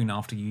of June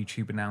after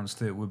YouTube announced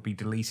that it would be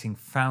deleting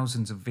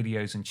thousands of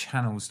videos and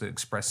channels that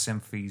express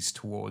sympathies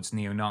towards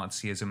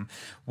neo-Nazism,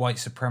 white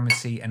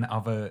supremacy, and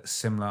other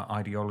similar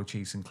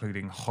ideologies,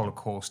 including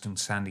Holocaust and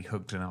Sandy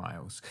Hook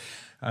denials.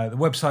 The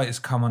website has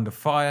come under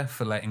fire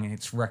for letting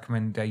its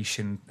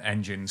recommendation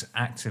engines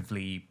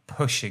actively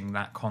pushing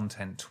that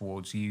content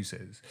towards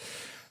users.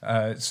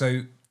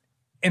 So,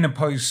 in a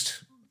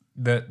post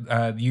that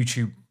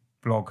YouTube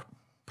blog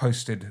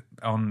posted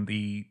on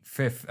the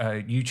 5th,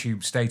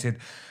 YouTube stated,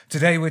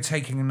 "Today we're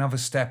taking another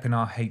step in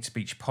our hate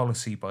speech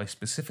policy by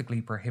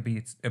specifically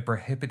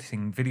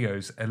prohibiting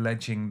videos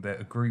alleging that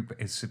a group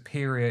is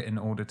superior in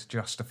order to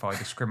justify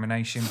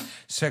discrimination,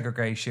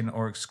 segregation,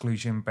 or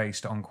exclusion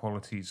based on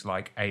qualities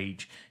like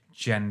age,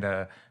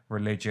 gender,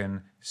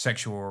 religion,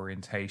 sexual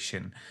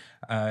orientation.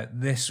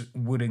 This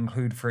would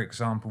include, for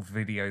example,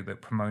 video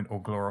that promote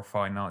or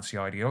glorify Nazi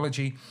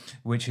ideology,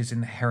 which is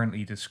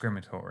inherently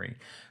discriminatory.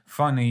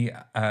 Finally,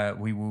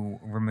 we will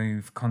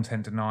remove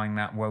content denying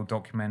that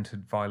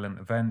well-documented violent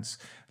events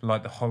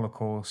like the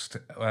Holocaust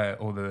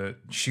or the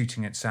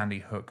shooting at Sandy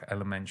Hook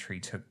Elementary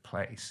took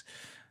place."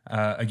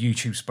 A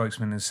YouTube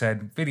spokesman has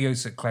said,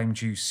 "Videos that claim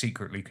Jews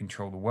secretly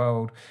control the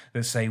world,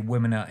 that say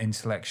women are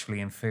intellectually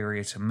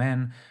inferior to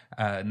men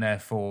and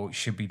therefore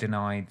should be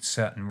denied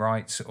certain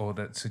rights, or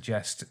that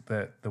suggest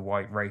that the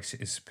white race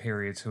is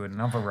superior to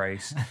another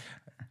race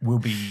will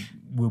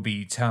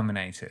be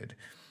terminated."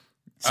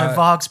 So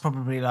Varg's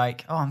probably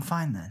like, "Oh, I'm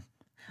fine then."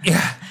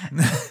 Yeah,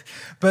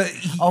 but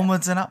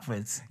Onwards and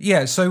upwards.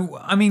 Yeah, so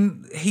I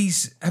mean,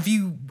 have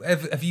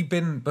you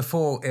been,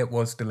 before it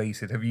was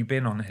deleted? Have you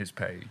been on his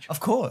page? Of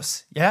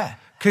course, yeah.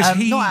 'Cause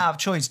not out of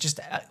choice, just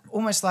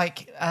almost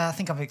like I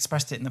think I've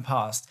expressed it in the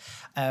past.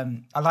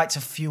 I like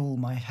to fuel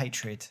my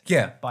hatred,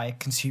 by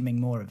consuming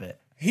more of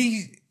it.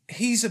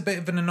 He's a bit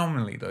of an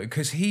anomaly though,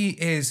 because he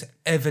is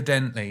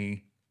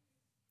evidently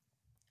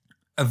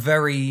a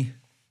very,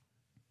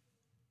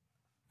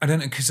 I don't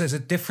know, because there's a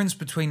difference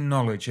between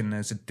knowledge and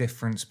there's a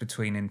difference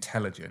between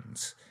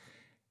intelligence.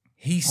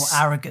 Or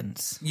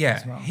arrogance. Yeah,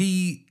 as well.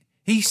 he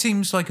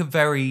seems like a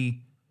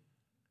very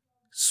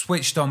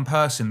switched on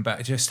person,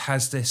 but just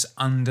has this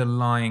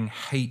underlying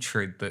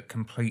hatred that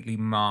completely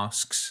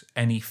masks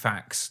any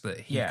facts that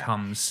he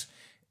comes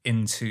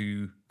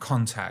into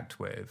contact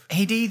with.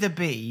 He'd either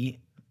be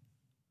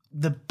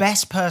the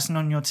best person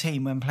on your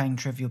team when playing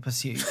Trivial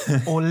Pursuit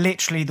or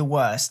literally the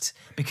worst,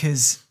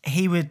 because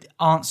he would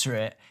answer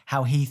it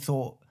how he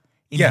thought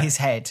in his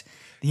head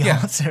the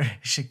answer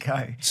should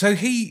go. So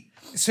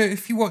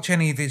if you watch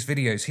any of his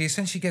videos, he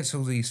essentially gets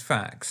all these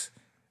facts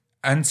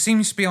and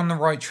seems to be on the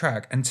right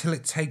track until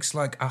it takes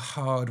like a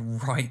hard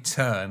right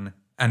turn,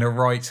 and a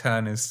right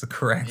turn is the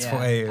correct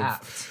way of...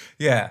 apt.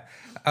 Yeah.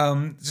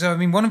 So, I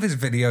mean, one of his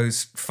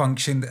videos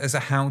functioned as a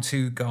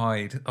how-to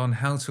guide on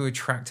how to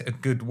attract a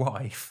good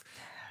wife,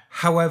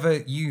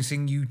 however,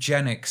 using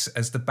eugenics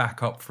as the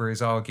backup for his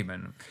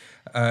argument.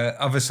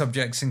 Other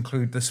subjects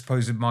include the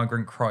supposed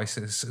migrant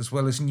crisis, as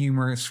well as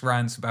numerous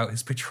rants about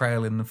his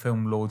portrayal in the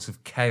film Lords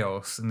of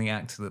Chaos and the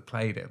actor that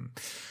played him.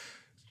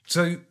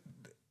 So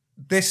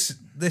this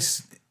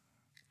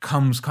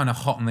comes kind of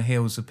hot on the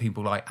heels of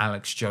people like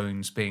Alex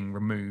Jones being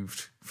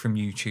removed from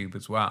YouTube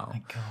as well.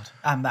 Thank God.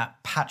 And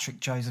that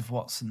Patrick Joseph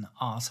Watson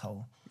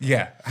arsehole.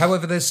 Yeah.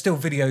 However, there's still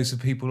videos of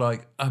people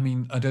like, I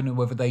mean, I don't know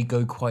whether they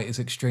go quite as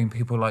extreme.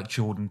 People like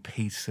Jordan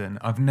Peterson.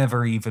 I've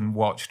never even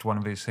watched one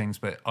of his things,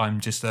 but I'm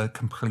just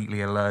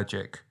completely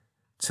allergic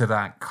to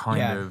that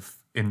kind of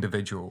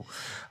individual.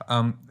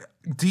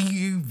 Do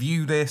you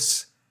view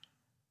this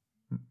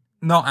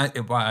not?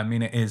 Well, I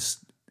mean,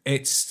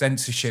 it's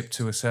censorship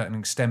to a certain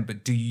extent,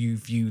 but do you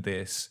view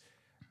this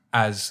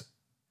as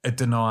a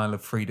denial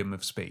of freedom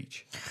of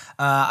speech?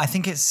 I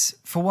think it's,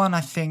 for one, I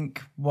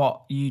think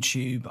what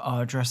YouTube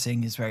are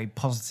addressing is very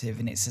positive,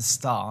 and it's a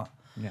start.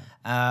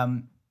 Yeah.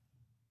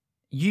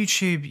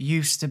 YouTube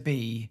used to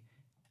be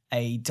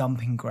a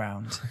dumping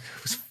ground.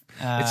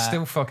 It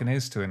still fucking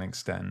is to an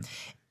extent.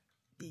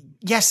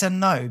 Yes and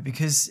no,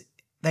 because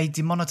they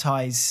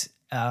demonetize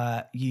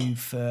you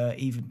for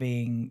either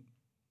being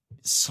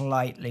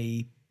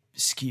slightly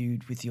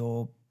skewed with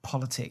your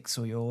politics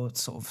or your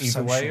sort of Either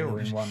social way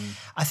or in one?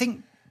 I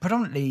think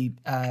predominantly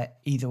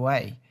either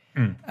way.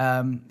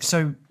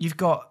 So you've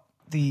got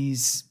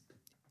these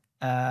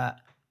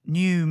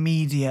new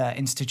media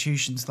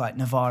institutions like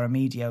Novara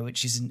Media,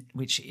 which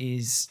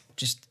is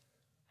just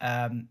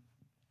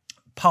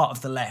part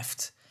of the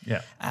left.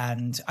 Yeah.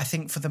 And I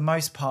think for the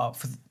most part,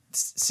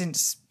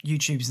 since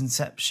YouTube's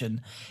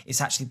inception, it's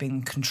actually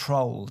been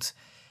controlled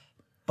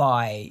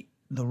by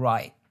the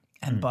right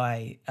and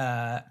by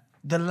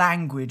the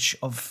language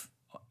of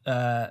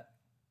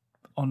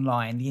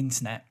online, the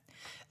internet.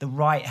 The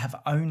right have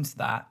owned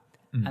that,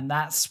 and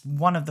that's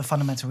one of the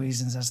fundamental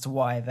reasons as to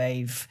why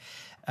they've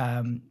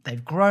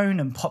they've grown,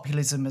 and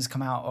populism has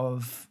come out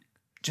of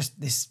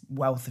just this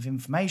wealth of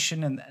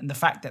information, and the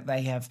fact that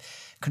they have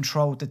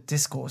controlled the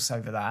discourse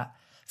over that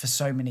for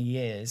so many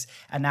years,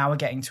 and now we're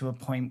getting to a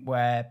point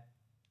where,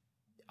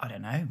 I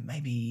don't know,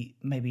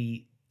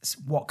 maybe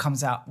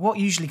what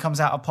usually comes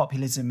out of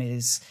populism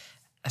is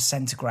a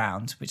centre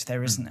ground, which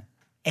there isn't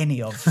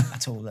any of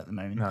at all at the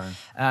moment.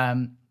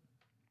 No.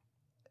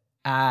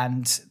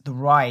 And the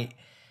right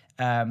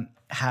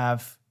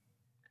have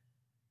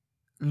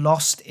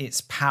lost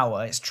its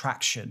power, its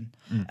traction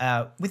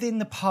within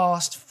the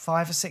past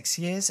 5 or 6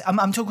 years.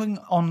 I'm talking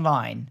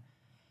online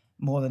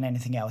more than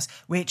anything else,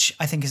 which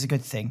I think is a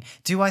good thing.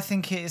 Do I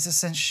think it is a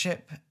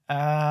censorship?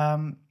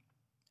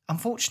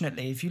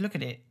 Unfortunately, if you look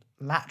at it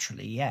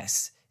laterally,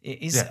 yes,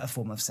 it is a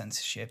form of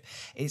censorship.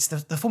 It's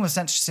the form of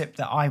censorship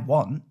that I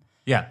want.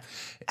 Yeah.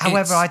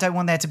 However, I don't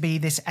want there to be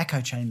this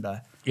echo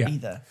chamber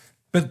either.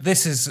 But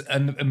this is,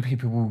 and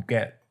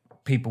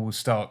people will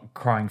start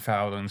crying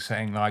foul and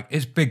saying, like,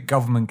 it's big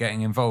government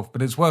getting involved.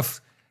 But it's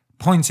worth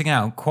pointing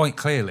out quite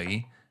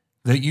clearly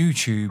that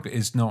YouTube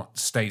is not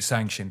state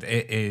sanctioned.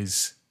 It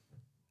is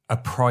a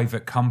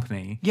private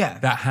company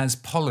that has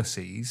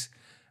policies,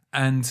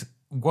 and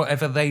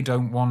whatever they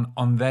don't want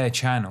on their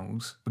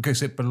channels,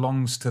 because it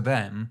belongs to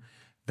them,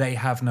 they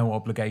have no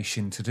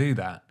obligation to do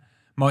that.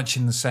 Much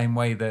in the same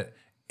way that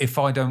if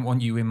I don't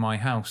want you in my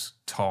house,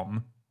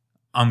 Tom,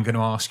 I'm going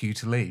to ask you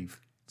to leave.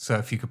 So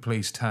if you could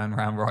please turn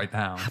around right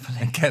now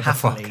and get the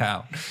fuck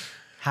out.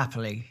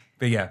 Happily.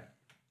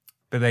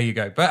 But there you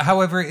go. But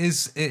however, it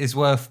is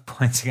worth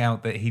pointing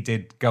out that he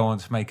did go on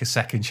to make a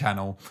second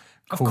channel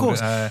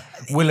called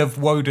Will of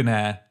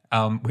Wodenair,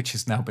 which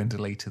has now been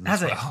deleted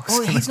as well.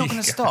 Well, he's not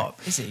going to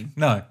stop, is he?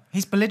 No.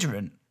 He's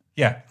belligerent.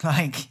 Yeah.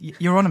 Like,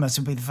 Euronymous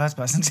would be the first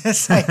person to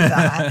say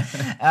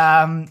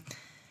that.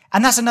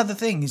 And that's another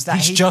thing, is that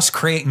he's just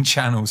creating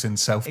channels in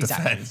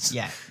self-defense. Exactly,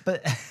 yeah.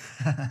 But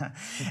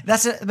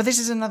but this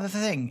is another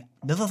thing.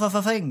 The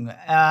other thing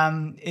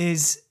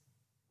is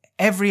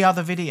every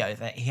other video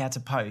that he had to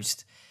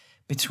post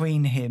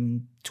between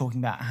him talking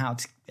about how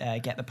to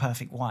get the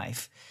perfect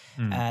wife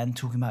and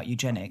talking about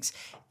eugenics,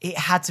 it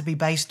had to be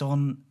based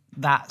on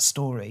that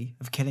story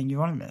of killing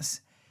Euronymous.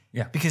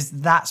 Yeah. Because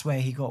that's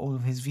where he got all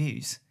of his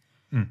views.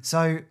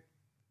 So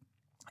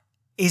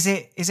is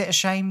it a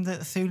shame that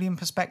the Thulian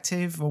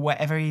perspective, or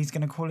whatever he's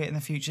going to call it in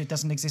the future,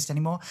 doesn't exist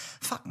anymore?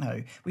 Fuck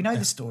no. We know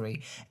the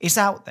story. It's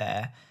out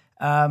there.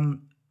 I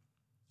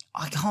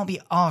can't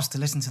be asked to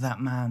listen to that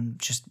man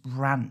just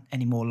rant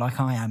anymore like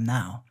I am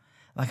now.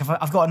 Like,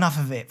 I've got enough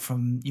of it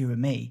from you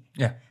and me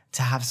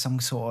to have some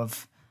sort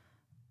of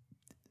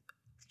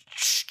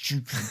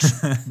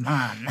stupid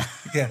man.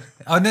 Yeah,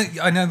 I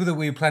know that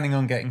we're planning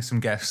on getting some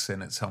guests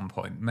in at some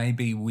point.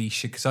 Maybe we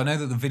should, because I know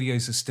that the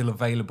videos are still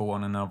available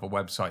on another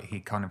website. He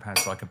kind of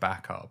has like a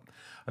backup.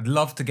 I'd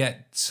love to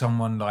get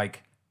someone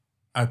like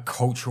a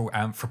cultural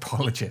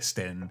anthropologist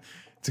in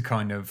to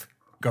kind of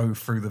go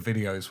through the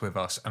videos with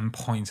us and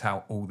point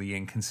out all the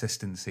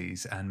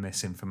inconsistencies and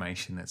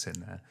misinformation that's in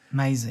there.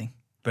 Amazing.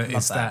 But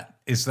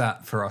is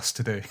that for us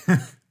to do?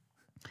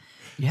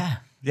 Yeah.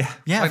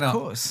 Yeah, of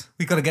course.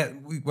 We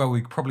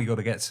probably got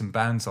to get some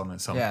bands on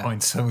at some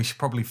point, so we should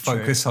probably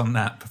focus on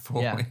that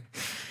before we...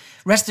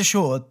 Rest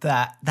assured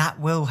that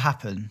will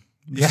happen.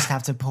 We just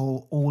have to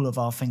pull all of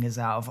our fingers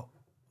out of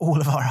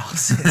all of our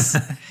asses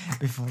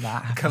before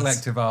that happens.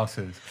 Collective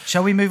asses.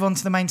 Shall we move on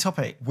to the main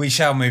topic? We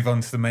shall move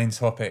on to the main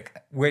topic,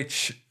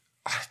 which...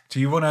 Do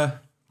you want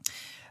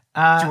to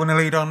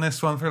lead on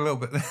this one for a little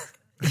bit?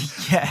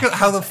 Yeah.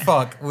 How the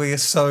fuck we are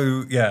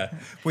so... Yeah.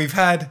 We've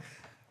had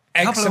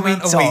X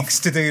amount of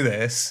weeks to do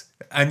this,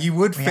 and you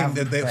would think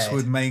that this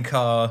would make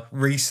our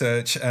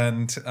research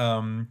and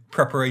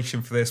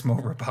preparation for this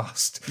more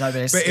robust. No,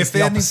 but if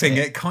anything,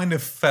 it kind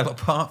of fell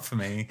apart for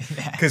me,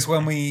 because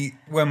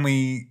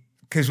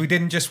because we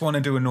didn't just want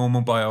to do a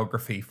normal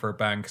biography for a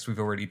band, because we've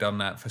already done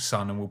that for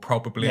Sun, and we'll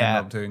probably end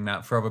up doing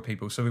that for other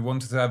people. So we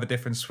wanted to have a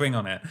different swing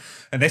on it.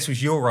 And this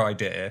was your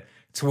idea,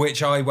 to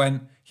which I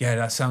went, yeah,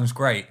 that sounds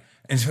great.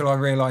 Until I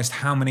realised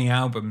how many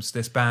albums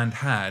this band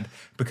had,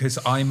 because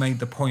I made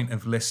the point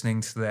of listening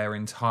to their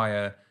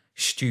entire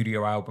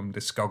studio album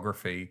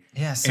discography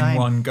in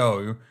one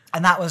go.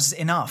 And that was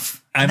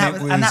enough. And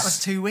that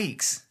was 2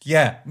 weeks.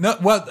 Yeah. No,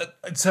 well,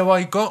 so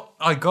I got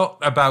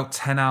about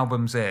 10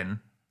 albums in.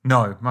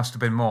 No, must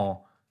have been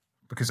more,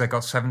 because they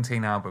got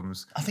 17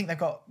 albums. I think they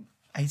got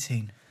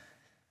 18.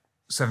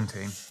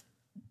 17.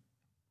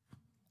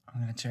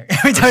 I'm going to check.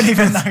 We don't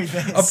even know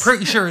this. I'm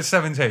pretty sure it's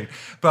 17.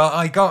 But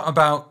I got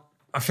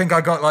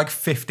like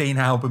 15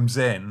 albums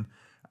in.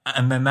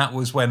 And then that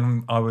was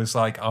when I was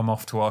like, I'm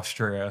off to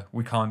Austria.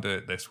 We can't do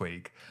it this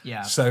week.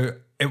 Yeah. So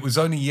it was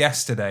only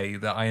yesterday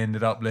that I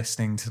ended up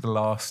listening to the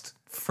last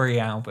 3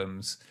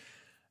 albums.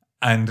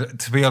 And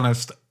to be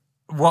honest,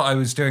 what I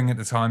was doing at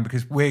the time,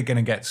 because we're going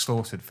to get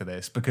slaughtered for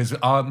this, because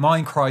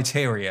my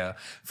criteria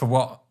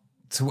for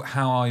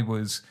how I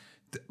was...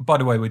 By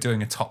the way, we're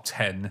doing a top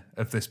 10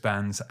 of this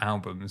band's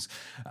albums.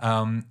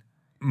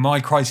 My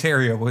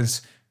criteria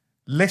was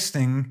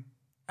listening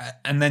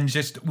and then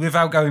just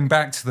without going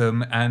back to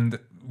them and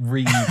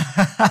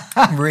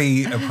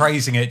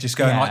reappraising it, just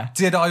going like,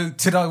 did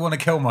I want to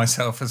kill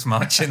myself as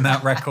much in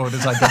that record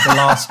as I did the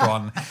last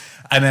one,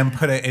 and then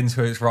put it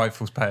into its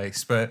rightful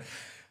place. But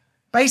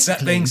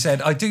basically, that being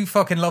said, I do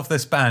fucking love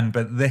this band,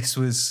 but this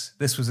was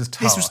a task.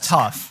 This was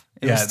tough.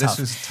 This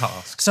was a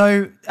task.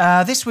 So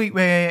this week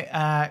we're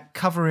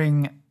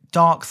covering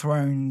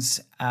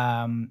Darkthrone's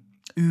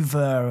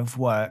oeuvre of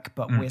work,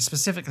 but we're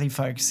specifically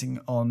focusing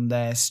on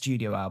their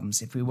studio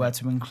albums. If we were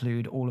to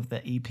include all of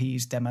the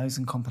EPs, demos,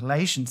 and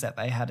compilations that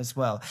they had as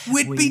well,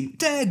 we'd be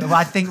dead. Well,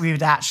 I think we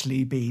would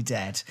actually be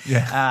dead.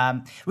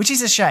 Yeah. Which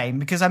is a shame,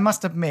 because I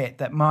must admit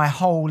that my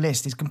whole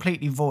list is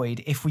completely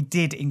void. If we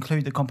did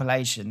include the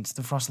compilations,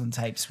 the Frostland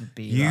tapes would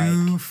be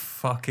you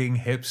fucking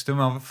hipster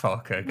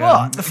motherfucker.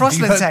 What? The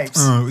Frostland tapes?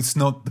 Oh, it's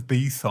not the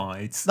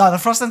B-sides. No, the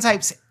Frostland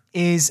tapes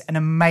is an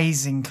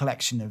amazing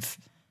collection of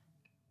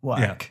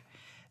work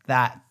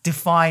that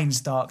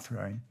defines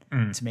Darkthrone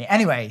to me.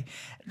 Anyway,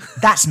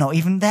 that's not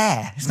even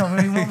there. It's not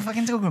really what we're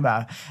fucking talking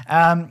about.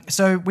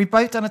 So we've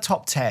both done a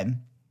top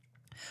 10,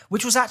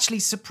 which was actually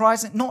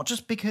surprising, not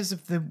just because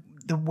of the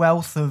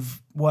wealth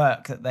of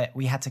work that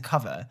we had to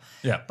cover,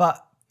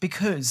 but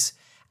because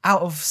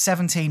out of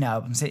 17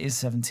 albums, it is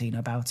 17,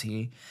 I bow to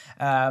you.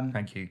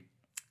 Thank you.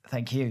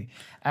 Thank you.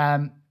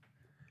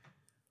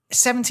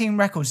 17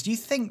 records, do you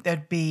think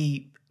there'd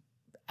be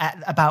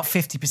at about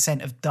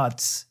 50% of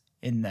duds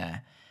in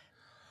there?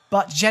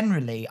 But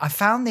generally, I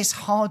found this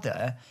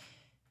harder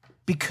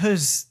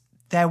because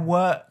their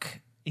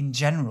work in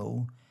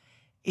general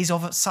is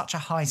of such a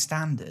high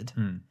standard.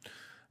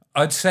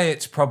 I'd say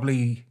it's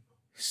probably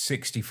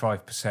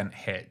 65%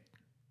 hit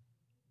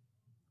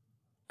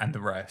and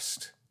the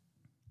rest.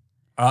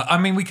 I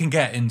mean, we can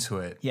get into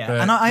it. Yeah,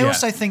 but, and I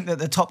also think that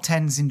the top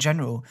 10s in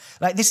general,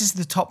 like this is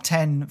the top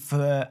 10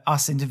 for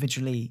us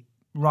individually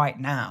right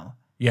now.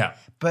 Yeah.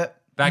 But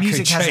that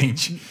music could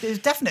change. It's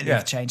definitely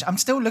a change. I'm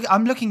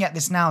looking at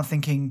this now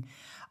thinking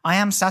I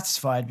am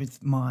satisfied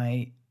with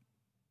my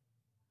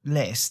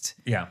list.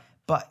 Yeah.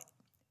 But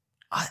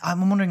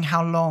I'm wondering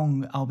how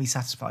long I'll be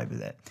satisfied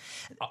with it.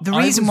 The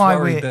I reason was why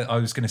worried that I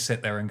was going to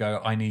sit there and go,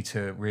 I need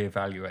to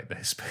reevaluate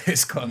this, but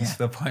it's gotten to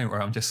the point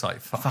where I'm just like,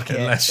 fuck it,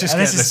 let's just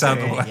get this out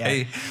of the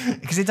way.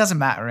 Because it doesn't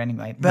matter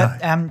anyway.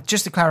 But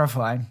just to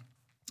clarify,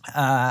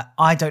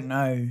 I don't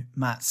know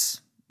Matt's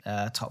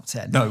top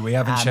 10. No, we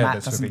haven't shared Matt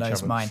this doesn't with each know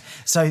other. mine.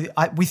 So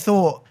we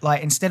thought,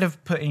 like, instead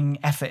of putting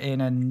effort in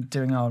and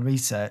doing our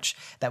research,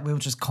 that we'll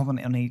just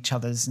comment on each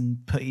other's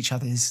and put each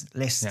other's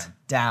list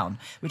down,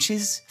 which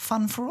is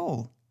fun for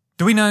all.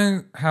 Do we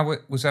know how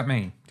it was? That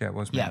me? Yeah, it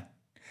was me. Yeah.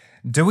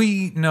 Do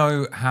we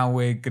know how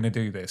we're going to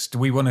do this? Do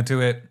we want to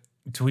do it?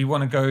 Do we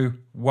want to go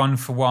one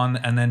for one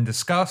and then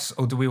discuss,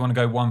 or do we want to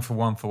go one for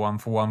one for one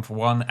for one for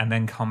one and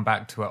then come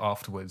back to it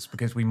afterwards?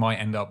 Because we might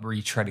end up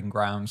retreading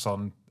grounds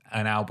on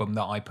an album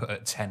that I put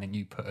at 10 and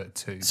you put at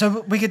 2.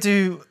 So we could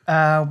do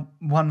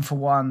one for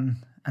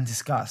one and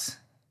discuss.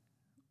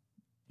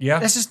 Yeah.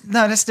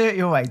 Let's do it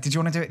your way. Did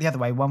you want to do it the other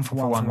way? One for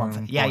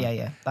one.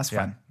 Yeah. That's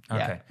fine. Okay.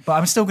 Yeah. But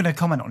I'm still going to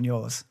comment on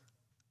yours.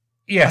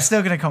 Yeah. I'm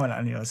still going to comment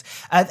on yours.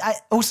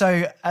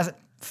 Also, as a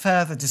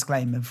further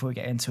disclaimer before we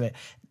get into it,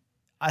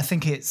 I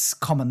think it's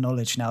common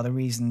knowledge now the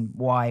reason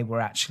why we're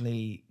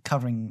actually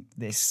covering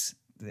this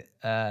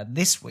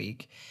this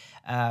week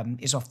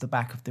is off the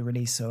back of the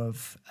release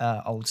of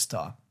Old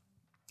Star,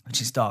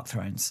 which is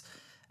Darkthrone's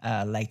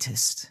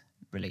latest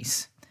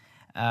release.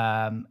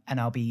 And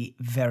I'll be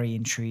very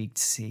intrigued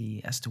to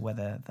see as to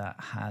whether that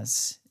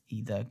has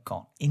either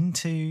got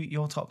into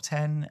your top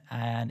 10,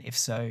 and if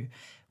so,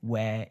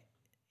 where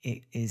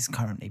it is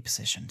currently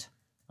positioned.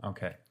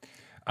 Okay.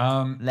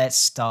 Let's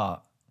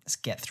start. Let's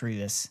get through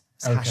this.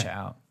 Let's hash it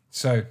out.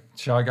 So,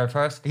 shall I go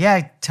first?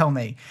 Yeah, tell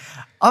me.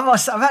 I'm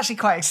actually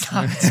quite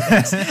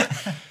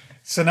excited.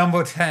 So,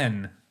 number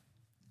 10,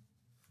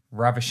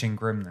 Ravishing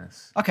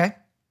Grimness. Okay.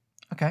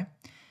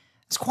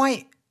 It's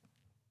quite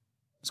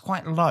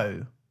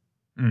low.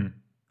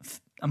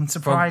 I'm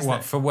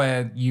surprised. For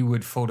where you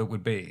would thought it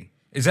would be.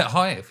 Is it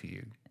higher for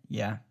you?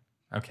 Yeah.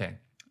 Okay.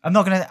 I'm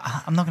not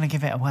gonna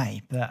give it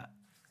away, but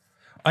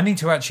I need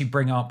to actually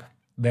bring up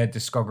their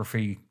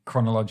discography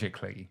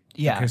chronologically.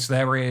 Yeah. Because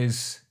there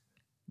is,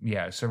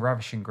 so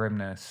Ravishing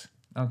Grimness.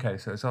 Okay,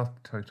 so it's after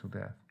Total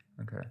Death.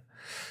 Okay.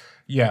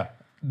 Yeah,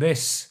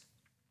 this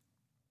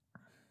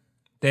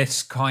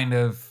kind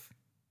of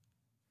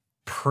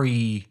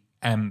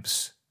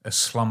preempts a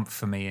slump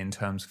for me in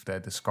terms of their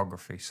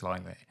discography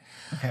slightly.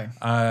 okay.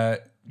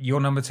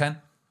 Your number 10?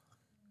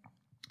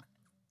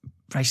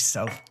 Brace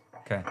yourself.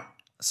 Okay.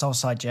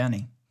 Soulside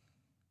Journey.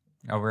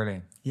 Oh,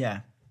 really?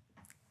 Yeah.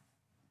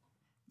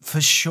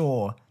 For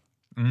sure.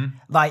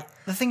 Like,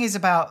 the thing is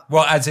about...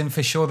 Well, as in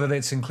for sure that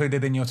it's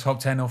included in your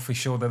top 10, or for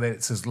sure that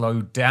it's as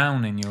low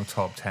down in your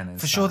top 10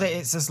 as For sure that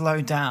it's as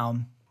low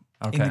down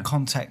in the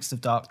context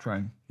of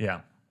Darkthrone.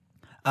 Yeah.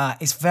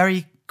 It's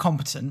very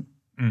competent.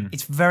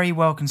 It's very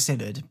well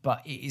considered,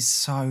 but it is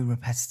so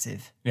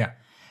repetitive. Yeah.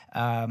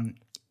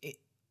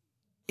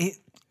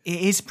 it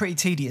is pretty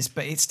tedious,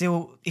 but it's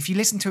still, if you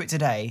listen to it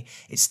today,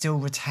 it still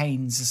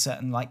retains a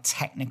certain like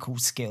technical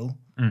skill,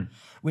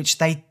 which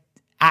they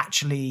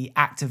actually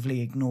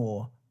actively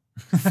ignore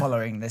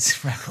following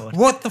this record.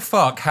 What the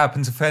fuck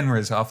happened to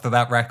Fenriz after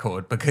that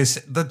record? Because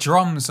the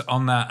drums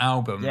on that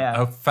album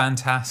are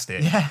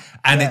fantastic. Yeah.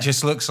 And it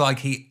just looks like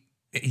he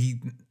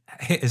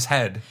hit his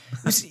head.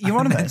 It was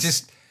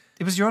Euronymous.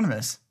 It was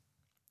Euronymous.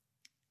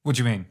 What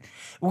do you mean?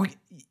 Well,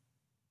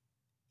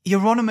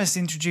 Euronymous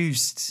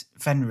introduced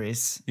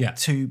Fenriz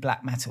to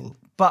black metal.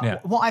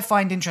 But what I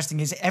find interesting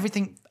is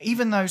everything,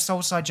 even though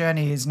Soulside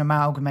Journey is an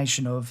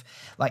amalgamation of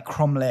like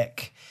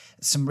Cromlech,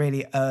 some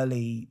really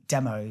early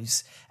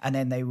demos, and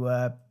then they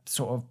were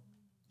sort of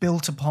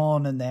built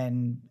upon, and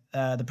then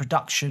the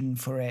production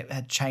for it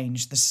had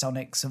changed the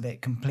sonics of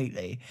it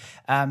completely.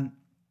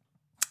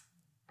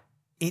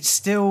 It's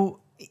still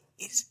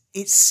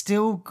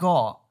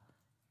got.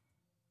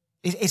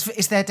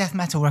 It's their death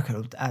metal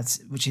record,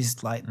 which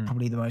is like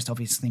probably the most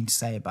obvious thing to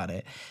say about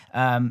it.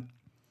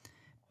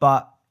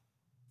 But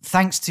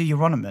thanks to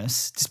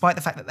Euronymous, despite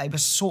the fact that they were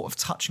sort of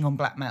touching on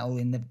black metal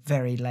in the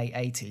very late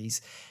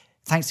 80s,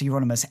 thanks to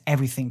Euronymous,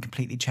 everything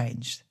completely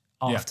changed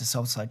after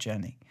Soulside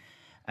Journey.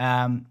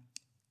 And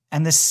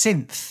the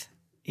synth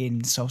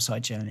in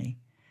Soulside Journey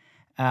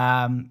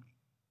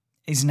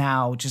is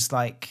now just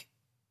like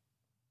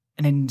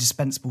an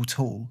indispensable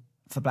tool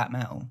for black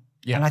metal.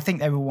 Yeah. And I think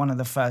they were one of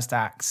the first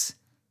acts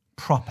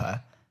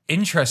proper.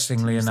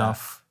 Interestingly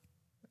enough,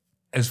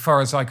 as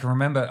far as I can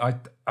remember,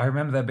 I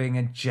remember there being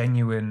a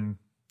genuine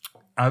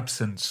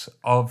absence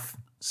of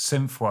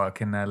synth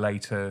work in their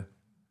later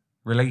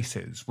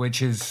releases,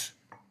 which is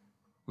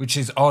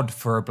odd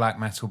for a black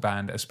metal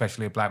band,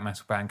 especially a black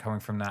metal band coming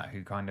from that,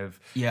 who kind of,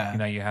 you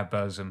have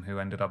Burzum, who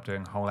ended up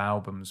doing whole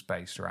albums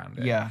based around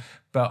it. Yeah.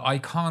 But I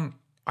can't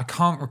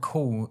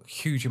recall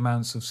huge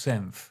amounts of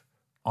synth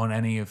on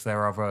any of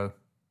their other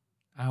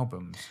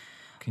albums.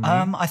 Can you?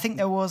 I think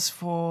there was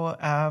for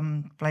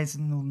Blades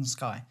in the Northern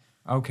Sky.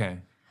 Okay.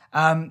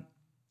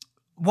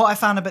 What I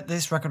found about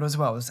this record as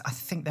well is I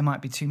think there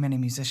might be too many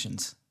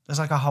musicians. There's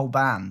like a whole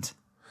band.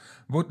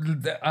 Well,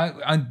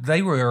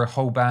 they were a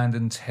whole band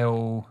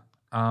until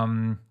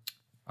I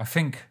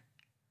think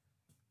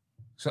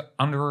so.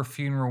 Under a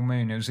Funeral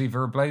Moon, it was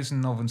either a Blaze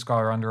in the Northern Sky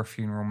or Under a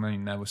Funeral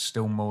Moon. There was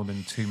still more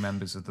than two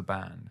members of the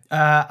band.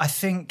 I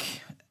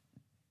think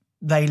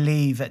they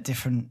leave at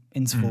different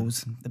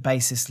intervals. The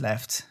bassist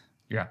left.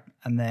 Yeah.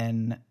 And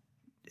then,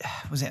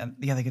 was it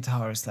the other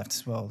guitarist left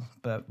as well?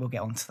 But we'll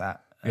get onto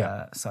that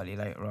slightly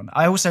later on.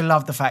 I also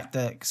love the fact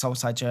that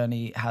Soulside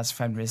Journey has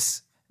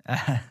Fenris's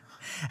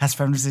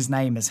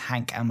name as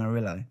Hank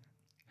Amarillo.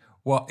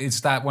 What,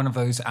 is that one of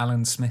those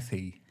Alan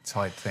Smithy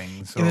type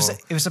things? Or?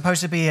 It was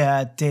supposed to be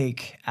a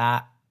dig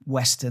at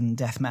Western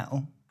death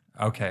metal.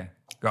 Okay.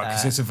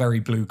 Because it's a very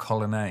blue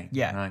collar name.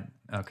 Yeah. Right.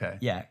 Okay.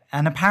 Yeah.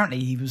 And apparently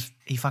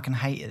he fucking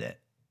hated it.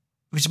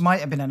 Which might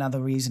have been another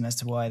reason as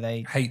to why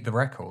they... Hate the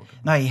record?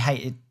 No, he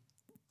hated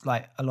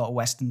like a lot of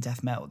Western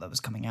death metal that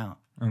was coming out.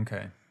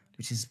 Okay.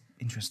 Which is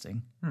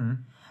interesting.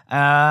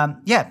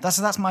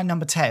 That's my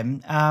number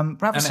 10. And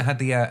it had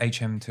the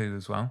HM2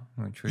 as well,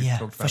 which we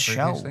talked about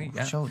previously.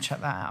 For sure,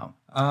 check that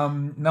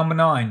out. Number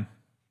 9,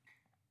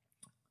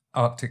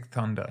 Arctic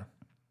Thunder.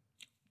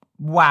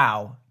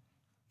 Wow.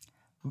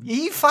 Are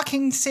you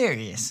fucking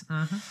serious?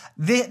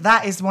 Mm-hmm.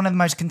 That is one of the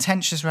most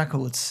contentious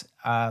records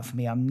for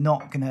me. I'm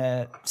not going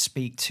to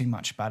speak too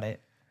much about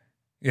it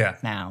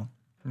now.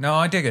 No,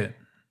 I dig it.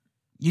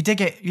 You dig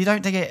it? You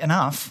don't dig it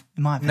enough,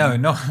 in my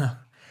opinion. No.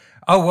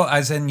 Oh, well,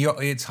 as in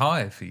it's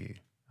higher for you.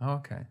 Oh,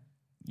 okay.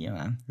 Yeah,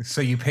 man.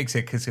 So you picked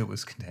it because it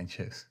was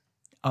contentious.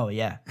 Oh,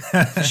 yeah,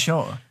 for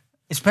sure.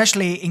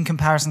 Especially in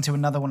comparison to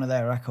another one of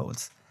their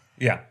records.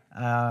 Yeah.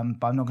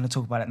 But I'm not going to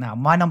talk about it now.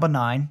 My number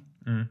 9,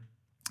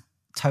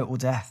 Total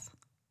Death.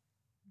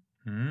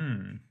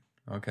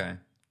 Okay.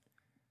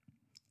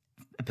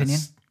 Opinion?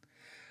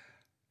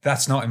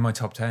 That's not in my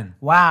top 10.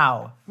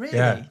 Wow. Really?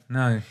 Yeah,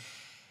 no.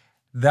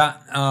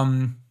 That,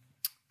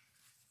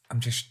 I'm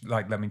just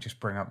like, let me just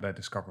bring up their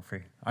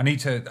discography. I need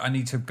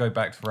to go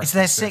back to reference.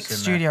 It's their 6th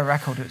studio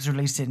record. It was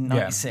released in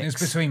 96. Yeah, it was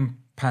between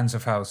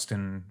Panzerfaust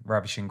and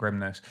Ravishing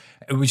Grimness.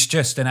 It was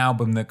just an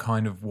album that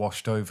kind of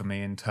washed over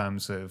me in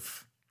terms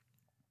of...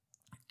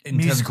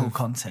 musical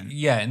content.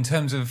 Yeah, in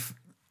terms of...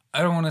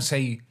 I don't want to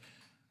say...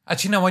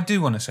 Actually, no, I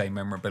do want to say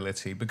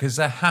memorability, because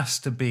there has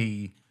to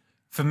be...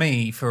 For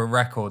me, for a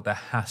record, there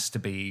has to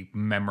be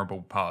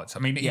memorable parts. I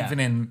mean, even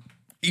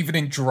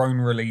in drone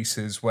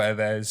releases where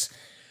there's...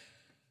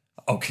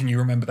 Oh, can you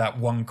remember that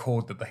one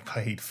chord that they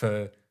played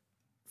for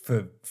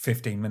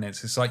 15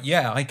 minutes? It's like,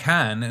 yeah, I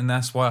can, and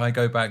that's why I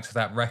go back to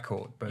that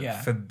record. But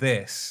for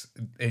this,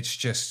 it's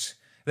just...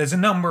 There's a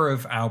number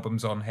of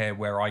albums on here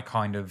where I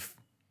kind of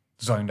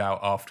zoned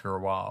out after a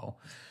while.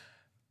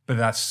 But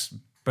that's...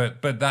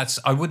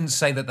 I wouldn't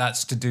say that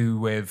that's to do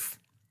with...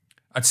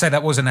 I'd say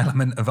that was an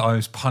element of I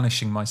was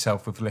punishing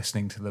myself with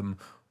listening to them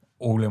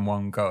all in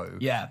one go.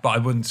 Yeah. But I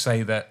wouldn't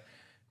say that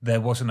there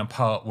wasn't a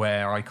part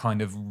where I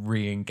kind of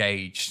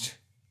re-engaged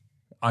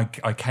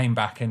I came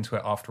back into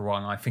it after a while,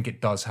 and I think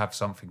it does have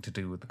something to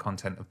do with the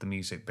content of the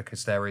music,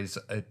 because there is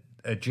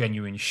a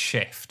genuine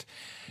shift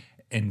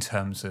in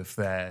terms of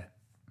their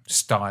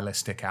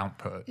stylistic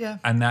output. Yeah.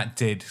 And that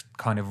did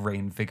kind of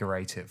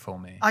reinvigorate it for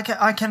me. I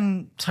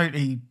can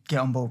totally get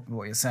on board with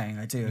what you're saying.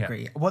 I do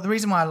agree. Well, the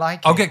reason why I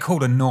like I'll it, get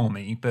called a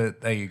normie,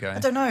 but there you go. I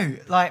don't know,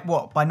 like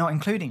what, by not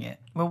including it?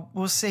 Well,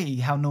 we'll see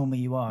how normal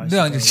you are.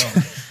 No, just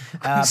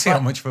see how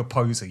much of a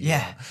poser you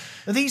are.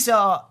 But these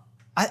are,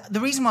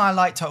 the reason why I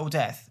like Total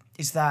Death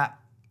is that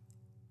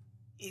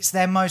it's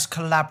their most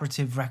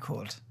collaborative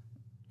record.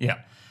 Yeah.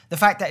 The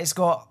fact that it's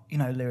got,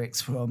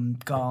 lyrics from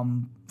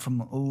Garm,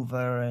 from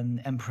Ulver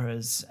and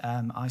Emperors,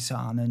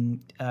 Isan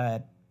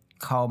and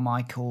Carl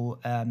Michael,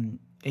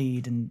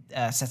 Eid and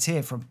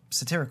Satir from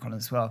Satyricon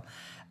as well.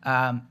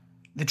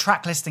 The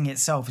track listing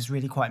itself is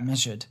really quite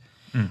measured.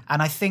 And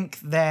I think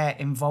their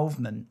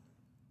involvement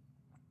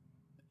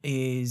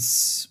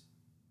is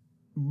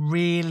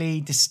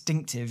really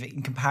distinctive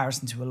in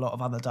comparison to a lot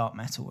of other dark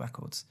metal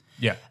records.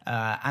 Yeah.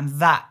 And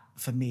that,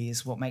 for me,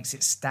 is what makes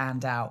it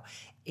stand out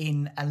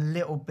in a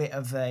little bit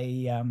of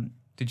a...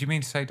 Did you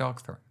mean to say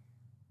Darkthrone?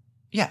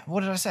 Yeah, what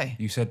did I say?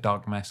 You said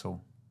dark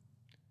metal.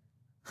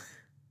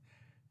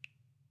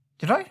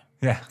 Did I?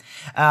 Yeah.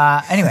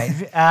 Anyway.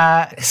 The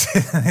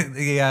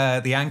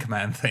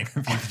Anchorman thing,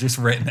 if you've just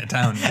written it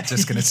down, you're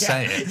just going to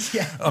say it.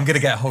 Yeah. I'm going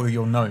to get a hold of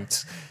your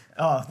notes.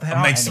 Oh,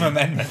 and make some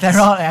amendments. There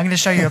aren't. I'm going to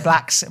show you a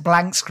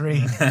blank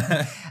screen.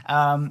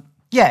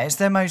 It's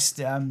their most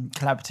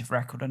collaborative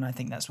record, and I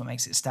think that's what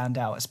makes it stand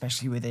out,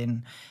 especially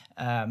within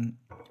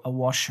a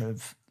wash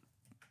of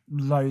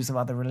loads of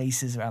other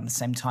releases around the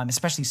same time,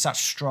 especially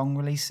such strong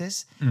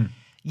releases.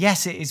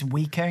 Yes, it is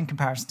weaker in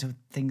comparison to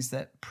things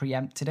that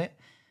preempted it,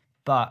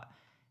 but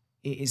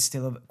it is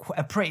still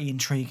a pretty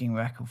intriguing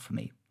record for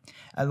me.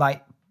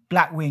 Like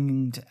Black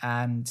Winged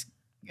and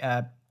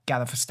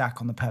Gather for Stack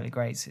on the Pearly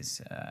Grades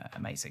is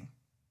amazing.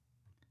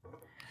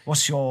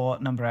 What's your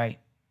number 8?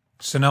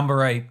 So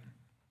number 8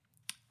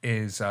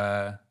 is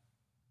Fuck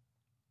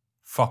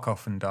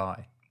Off and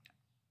Die.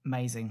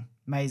 Amazing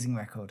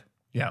record.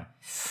 Yeah.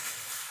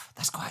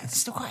 It's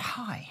still quite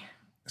high.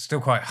 Still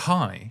quite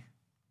high?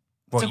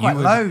 Still quite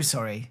low,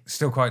 sorry.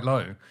 Still quite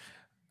low.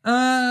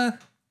 I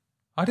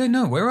don't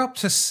know. We're up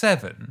to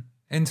 7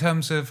 in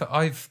terms of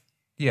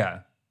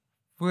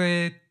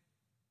we're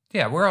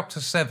up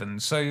to 7.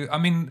 So, I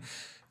mean,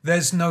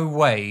 there's no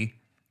way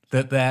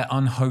that their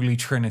Unholy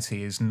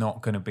Trinity is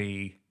not going to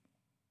be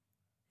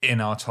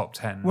in our top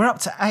 10. We're up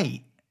to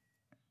 8.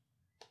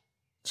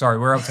 Sorry,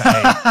 we're up to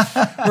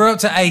 8. We're up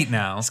to 8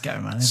 now. Let's go,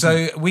 man.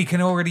 So we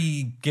can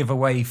already give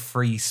away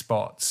 3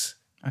 spots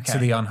to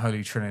the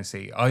Unholy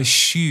Trinity. I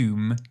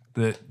assume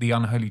that the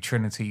Unholy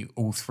Trinity,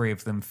 all 3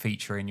 of them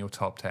feature in your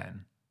top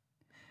 10.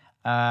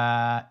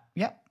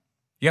 Yep.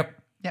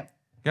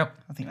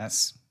 I think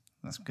that's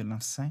good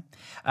enough to say.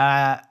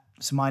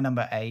 So my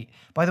number 8.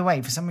 By the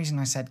way, for some reason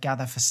I said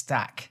Gather for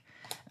Stack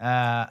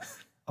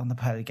on the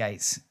Pearly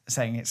Gates,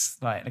 saying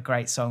it's like a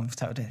great song for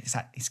Total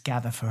Death. It's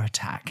Gather for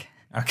Attack.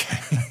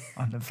 Okay.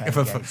 On the Pearly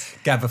Gates.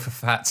 Gather for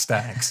Fat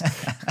Stacks.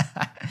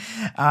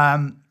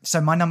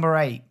 So my number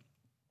 8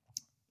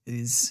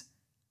 is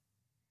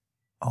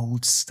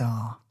Old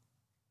Star.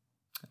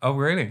 Oh,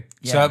 really?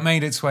 Yeah. So it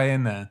made its way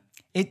in there.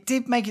 It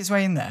did make its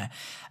way in there.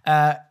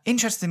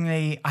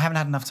 Interestingly, I haven't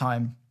had enough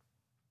time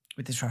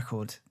with this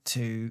record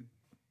to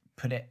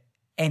put it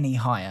any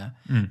higher,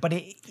 but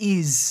it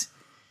is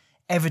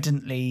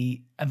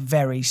evidently a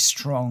very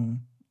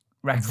strong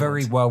record. A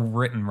very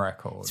well-written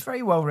record. It's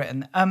very well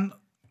written.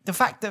 The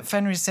fact that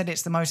Fenrir said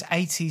it's the most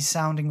 80s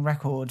sounding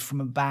record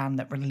from a band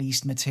that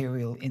released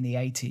material in the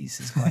 80s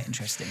is quite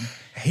interesting.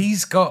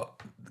 He's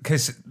got...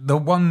 Because the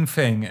one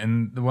thing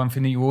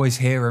that you always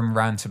hear him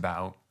rant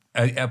about,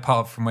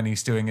 apart from when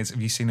he's doing his...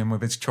 Have you seen him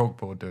with his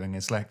chalkboard doing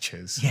his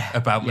lectures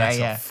about metal?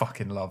 Yeah. I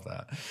fucking love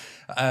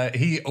that.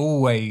 He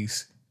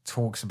always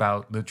talks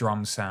about the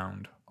drum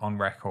sound on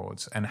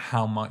records and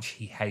how much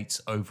he hates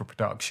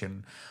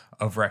overproduction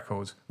of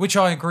records, which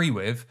I agree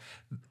with.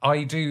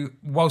 I do,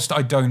 whilst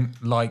I don't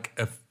like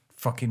a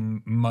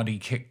fucking muddy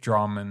kick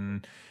drum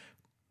and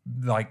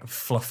like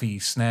fluffy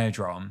snare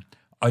drum,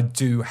 I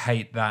do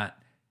hate that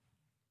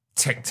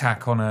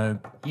tic-tac on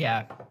a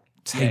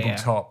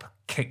tabletop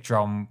kick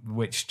drum,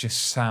 which just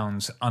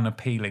sounds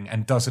unappealing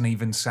and doesn't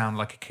even sound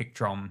like a kick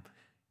drum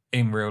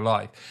in real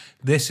life.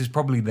 This is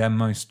probably their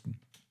most...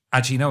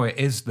 Actually, no, it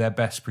is their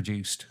best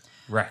produced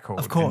record,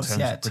 of course, in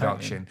terms of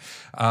production.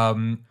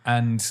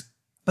 Totally.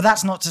 But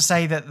that's not to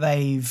say that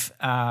they've...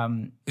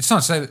 It's not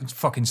to say that it's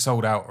fucking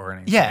sold out or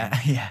anything.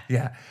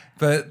 Yeah.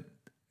 But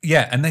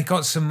yeah, and they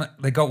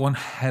got one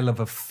hell of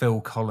a Phil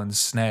Collins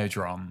snare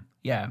drum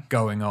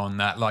going on,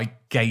 that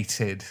like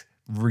gated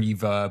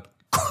reverb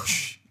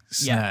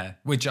snare,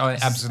 which I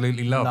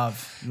absolutely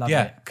love. Love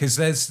it. Because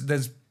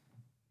there's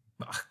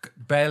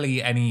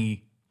barely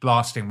any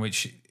blasting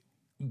which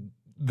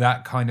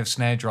that kind of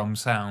snare drum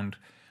sound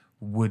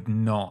would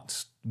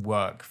not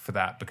work for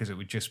that, because it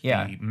would just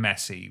be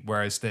messy.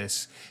 Whereas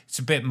this, it's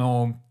a bit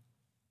more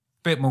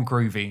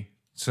groovy,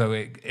 So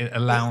it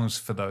allows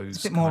for those.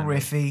 It's a bit more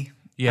riffy.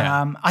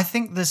 Yeah. I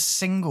think the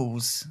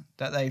singles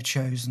that they've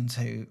chosen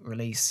to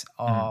release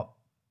are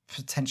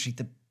potentially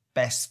the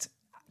best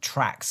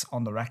tracks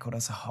on the record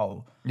as a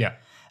whole. Yeah.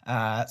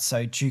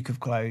 So Duke of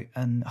Gloat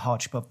and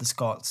Hardship of the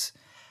Scots,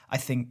 I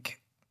think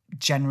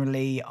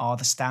generally are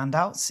the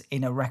standouts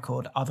in a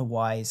record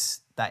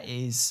otherwise that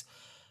is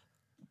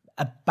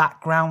a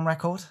background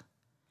record.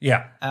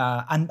 Yeah.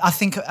 And I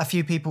think a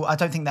few people, I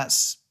don't think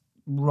that's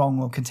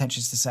wrong or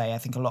contentious to say. I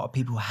think a lot of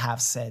people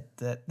have said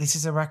that this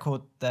is a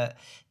record that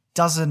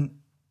doesn't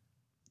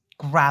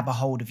grab a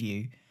hold of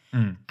you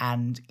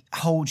and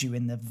hold you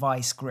in the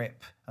vice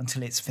grip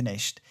until it's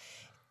finished.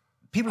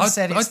 People have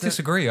said I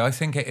disagree. I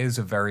think it is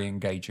a very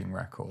engaging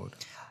record.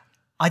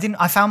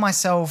 I found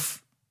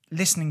myself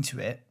listening to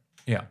it,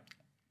 Yeah.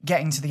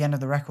 getting to the end of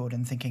the record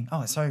and thinking,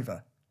 oh, it's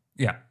over.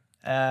 Yeah.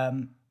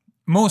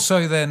 More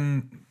so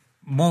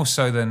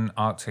than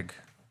Arctic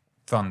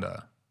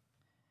Thunder,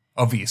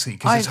 obviously,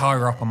 because it's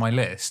higher up on my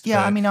list.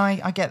 Yeah, but, I mean,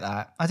 I get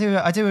that.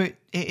 I do. It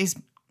is.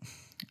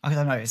 I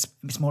don't know.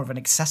 It's more of an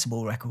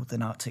accessible record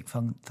than Arctic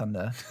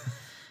Thunder.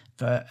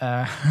 But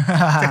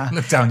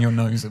look down your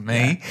nose at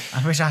me. Yeah.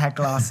 I wish I had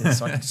glasses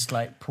so I could just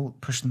like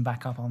push them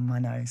back up on my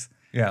nose.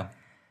 Yeah.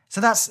 So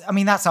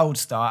that's Old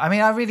Star. I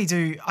mean,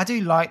 I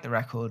do like the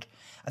record.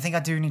 I think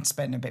I do need to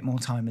spend a bit more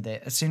time with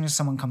it. As soon as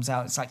someone comes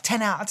out, it's like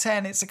 10 out of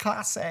 10. It's a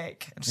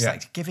classic. And just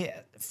like give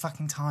it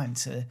fucking time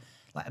to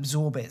like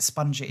absorb it,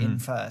 sponge it in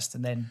first,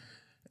 and then.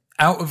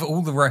 Out of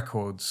all the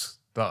records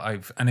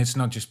that and it's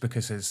not just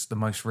because it's the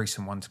most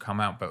recent one to come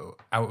out, but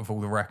out of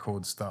all the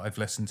records that I've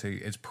listened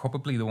to, it's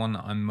probably the one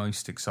that I'm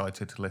most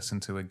excited to listen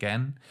to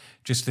again,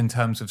 just in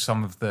terms of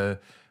some of the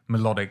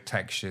melodic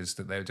textures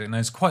that they're doing.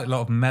 There's quite a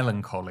lot of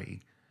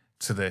melancholy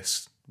to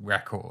this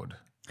record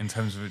in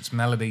terms of its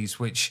melodies,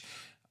 which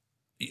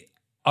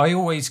I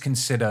always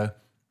consider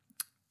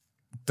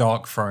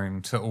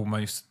Darkthrone to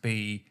almost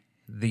be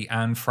the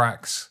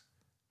Anthrax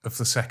of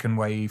the second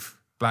wave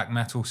black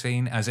metal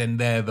scene, as in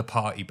they're the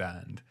party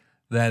band.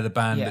 They're the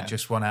band that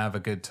just want to have a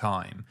good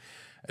time,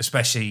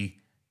 especially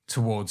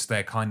towards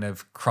their kind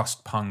of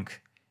crust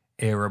punk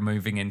era,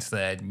 moving into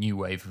their new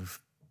wave of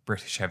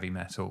British heavy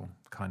metal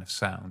kind of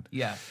sound.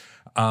 Yeah.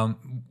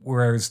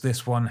 Whereas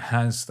this one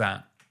has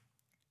that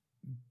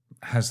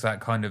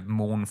kind of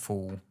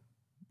mournful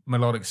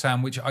melodic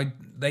sound, which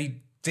they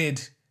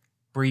did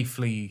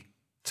briefly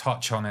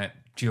touch on it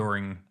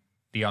during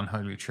the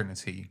Unholy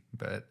Trinity,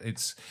 but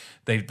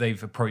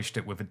they've approached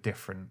it with a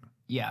different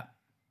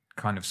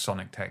kind of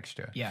sonic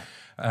texture. Yeah.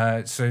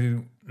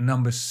 So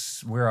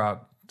we're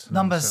up to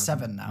number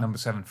 7 now. Number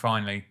 7,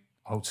 finally,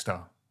 Old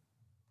Star.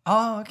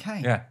 Oh,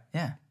 okay. Yeah.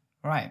 Yeah.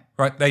 Right.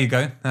 Right, there you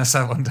go. That's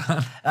that one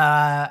done.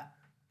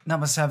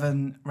 Number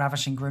 7,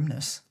 Ravishing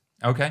Grimness.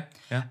 Okay.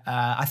 Yeah.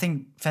 I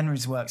think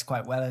Fenris works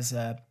quite well as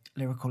a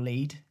lyrical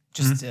lead.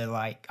 Just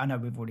to I know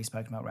we've already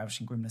spoken about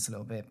Ravishing Grimness a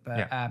little bit,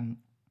 but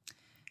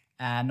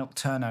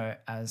Nocturno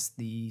as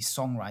the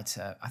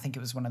songwriter, I think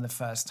it was one of the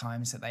first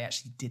times that they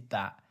actually did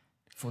that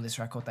for this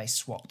record. They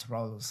swapped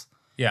roles.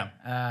 Yeah.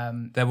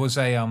 There was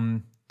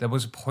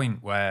a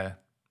point where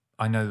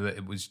I know that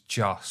it was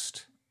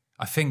just,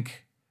 I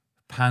think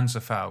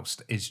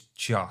Panzerfaust is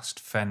just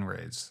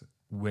Fenris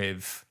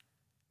with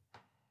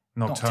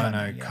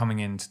Nocturno coming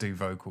in to do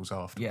vocals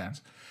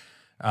afterwards.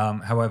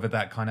 Yeah. However,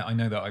 I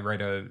know that I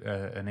read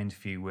an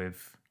interview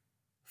with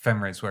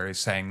Fenris where he's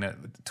saying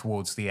that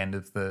towards the end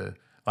of the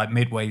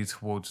midway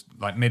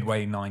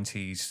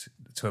 90s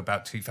to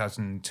about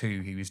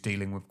 2002, he was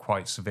dealing with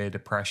quite severe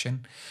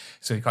depression,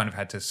 so he kind of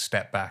had to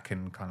step back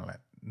and kind of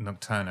let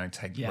Nocturno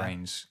take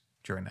reins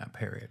during that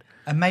period.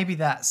 And maybe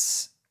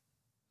that's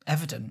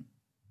evident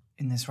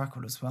in this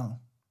record as well,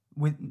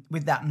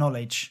 with that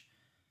knowledge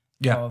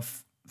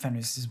of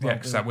Fenris's work. Yeah,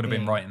 because that would have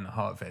been right in the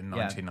heart of it in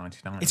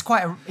 1999. It's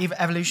quite an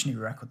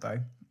evolutionary record, though,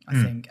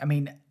 I think. I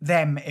mean,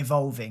 them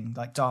evolving,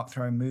 like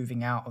Darkthrone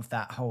moving out of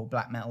that whole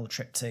black metal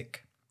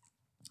triptych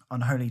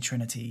Unholy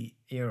Trinity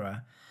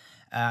era.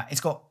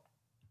 It's got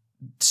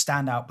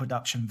standout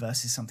production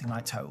versus something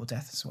like Total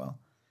Death as well.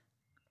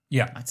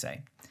 Yeah. I'd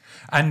say.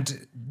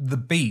 And The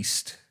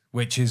Beast,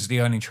 which is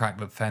the only track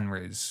that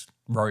Fenris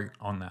wrote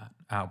on that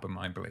album,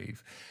 I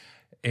believe,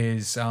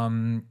 is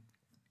kind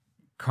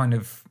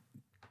of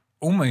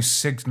almost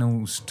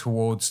signals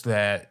towards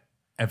their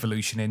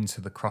evolution into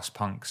the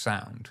cross-punk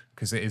sound,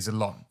 because it is a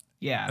lot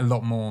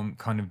more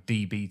kind of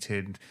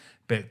debeated,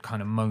 bit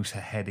kind of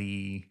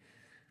Motorheady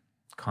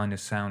kind of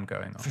sound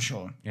going on. For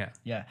sure. Yeah.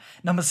 Yeah.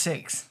 Number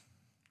 6.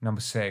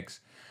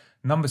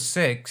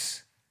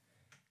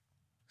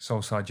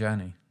 Soulside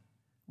Journey.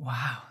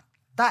 Wow.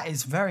 That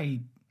is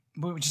very,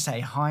 what would you say,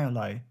 high or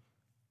low?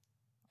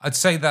 I'd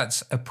say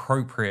that's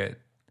appropriate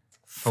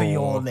for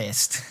your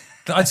list.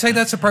 I'd say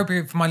that's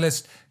appropriate for my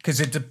list because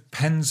it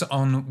depends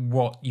on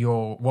what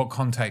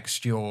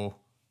context you're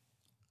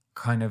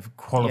kind of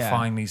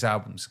qualifying these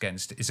albums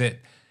against. Is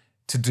it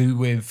to do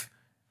with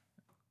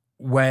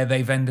where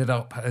they've ended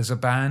up as a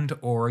band,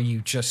 or are you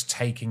just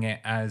taking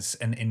it as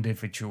an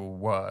individual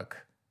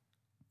work?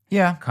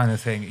 Yeah. Kind of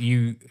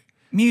thing.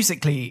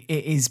 musically,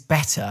 it is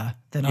better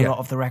than a Yeah. lot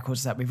of the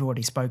records that we've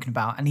already spoken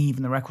about, and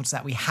even the records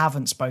that we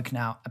haven't spoken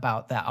out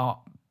about that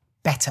are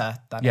better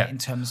than Yeah. it in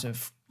terms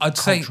of I'd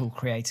say- cultural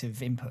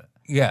creative input.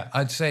 Yeah,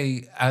 I'd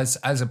say as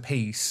a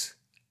piece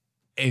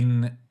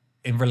in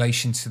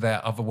relation to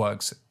their other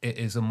works, it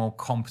is a more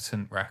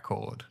competent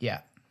record.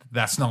 Yeah.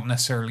 That's not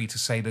necessarily to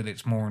say that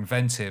it's more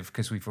inventive,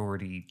 because we've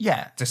already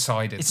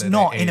decided It's that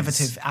not it is.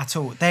 innovative at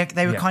all. They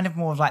were Yeah. kind of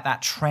more of like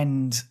that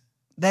trend.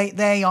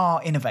 They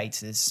are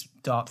innovators,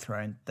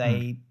 Darkthrone.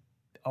 They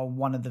are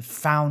one of the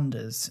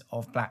founders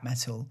of black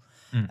metal.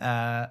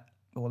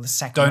 Or the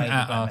second Don't wave of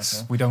at black us.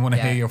 metal. We don't want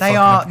to hear your They fucking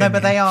are opinion.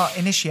 but they are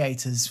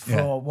initiators for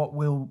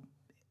Yeah.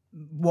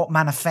 what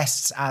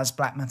manifests as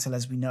black metal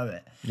as we know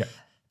it. Yeah.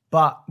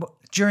 But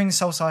during the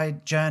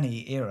Soulside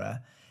Journey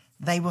era,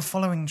 they were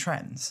following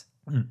trends.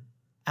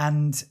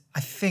 And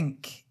I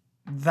think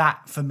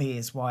that for me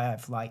is why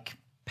I've like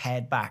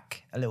pared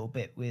back a little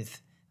bit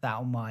with that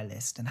on my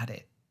list and had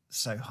it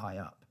so high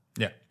up.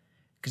 Yeah.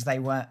 Because they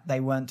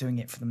weren't doing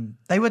it for them.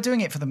 They were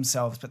doing it for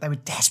themselves, but they were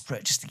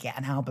desperate just to get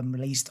an album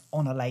released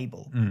on a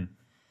label.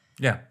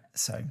 Yeah.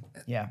 So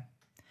yeah.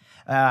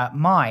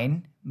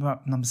 Mine, we're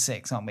up number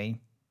 6, aren't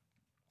we?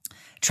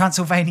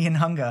 Transylvanian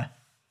Hunger.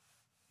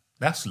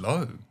 That's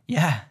low.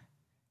 Yeah.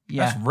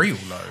 That's real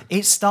low.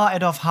 It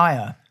started off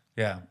higher.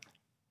 Yeah.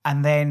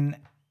 And then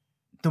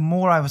the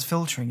more I was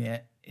filtering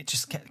it, it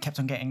just kept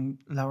on getting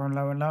lower and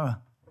lower and lower.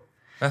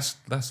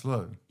 That's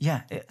low.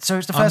 Yeah. So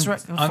it's the first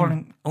record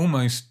following. I'm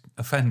almost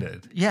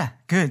offended. Yeah,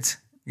 good.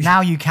 Now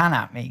you can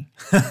at me.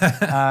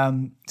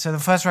 So the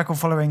first record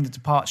following the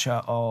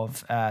departure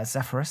of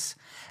Zephyrus,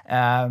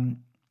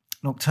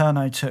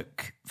 Nocturno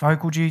took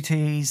vocal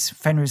duties,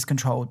 Fenris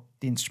controlled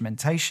the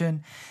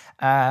instrumentation.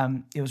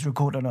 It was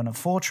recorded on a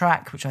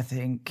 4-track, which I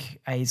think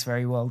aids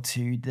very well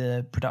to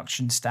the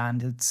production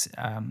standards.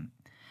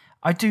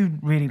 I do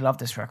really love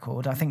this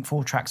record. I think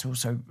 4 tracks were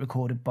also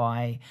recorded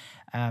by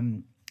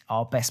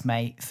our best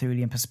mate,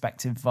 Thulian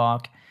Perspective,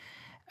 Varg.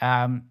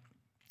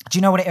 Do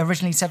you know what it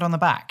originally said on the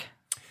back?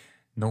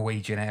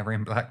 Norwegian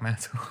Aryan black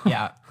metal.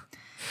 Yeah.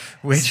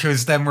 Which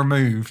was then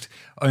removed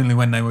only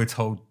when they were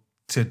told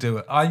to do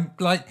it. I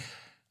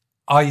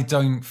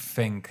don't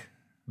think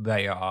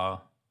they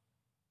are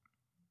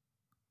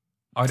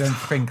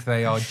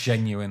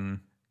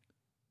genuine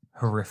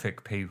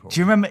horrific people.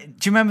 Do you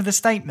remember the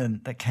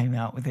statement that came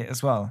out with it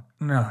as well?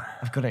 No.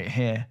 I've got it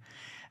here.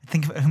 I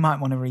think you might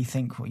want to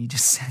rethink what you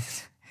just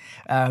said.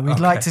 We'd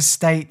like to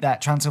state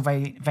that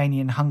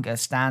Transylvanian Hunger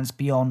stands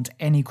beyond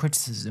any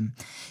criticism.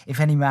 If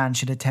any man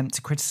should attempt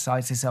to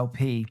criticize this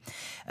LP,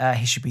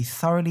 he should be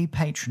thoroughly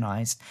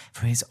patronized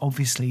for his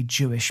obviously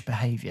Jewish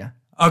behavior.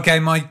 Okay,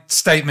 my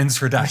statement's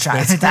redacted.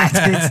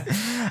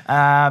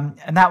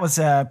 And that was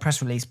a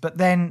press release. But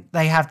then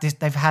they have this.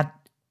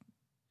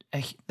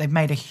 They've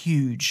made a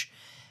huge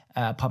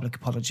public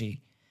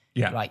apology.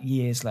 Yeah. Like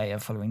years later,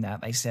 following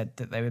that, they said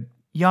that they were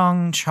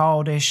young,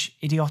 childish,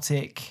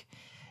 idiotic,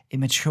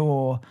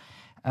 immature,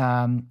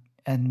 and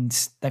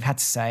they've had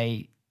to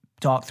say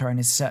Darkthrone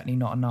is certainly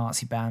not a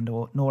Nazi band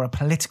nor a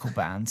political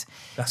band.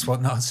 That's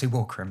what Nazi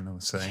war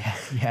criminals say.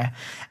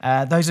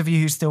 Yeah. Those of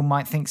you who still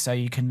might think so,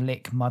 you can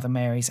lick Mother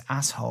Mary's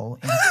asshole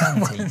in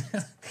eternity.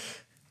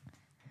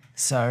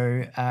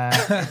 So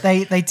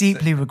they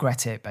deeply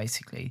regret it,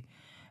 basically.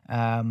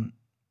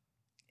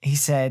 He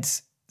said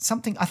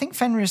something, I think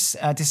Fenris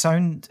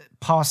disowned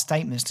past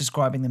statements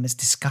describing them as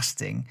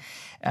disgusting.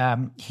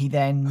 He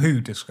then... Who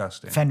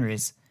disgusting?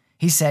 Fenris.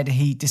 He said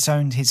he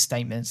disowned his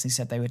statements. He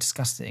said they were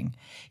disgusting.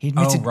 He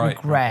admitted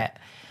regret,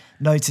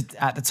 noted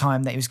at the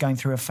time that he was going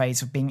through a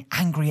phase of being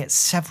angry at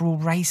several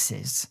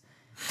races.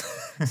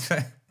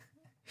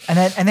 And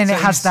then it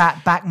has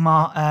that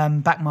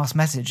backmask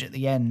message at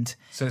the end.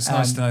 So it's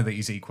nice to know that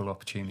he's equal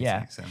opportunity.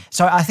 Yeah.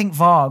 So I think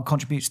Varg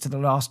contributes to the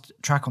last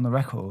track on the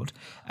record.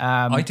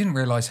 I didn't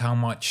realise how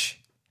much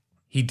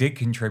he did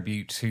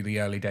contribute to the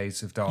early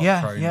days of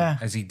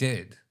Darkthrone as he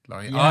did.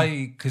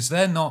 Because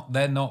they're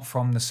not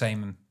from the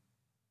same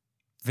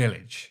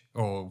village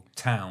or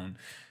town.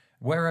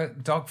 Where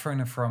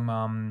Darkthrone are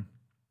from.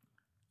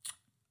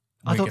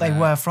 I thought they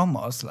were from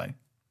Oslo.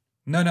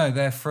 No,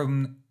 they're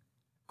from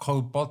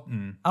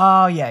Kolbotn.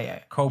 Oh, yeah.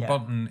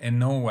 Kolbotn in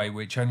Norway,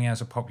 which only has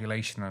a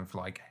population of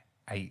like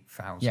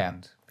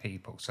 8,000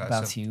 people. So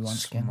it's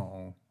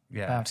small.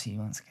 Yeah. Bow to you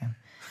once again.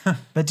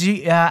 But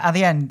at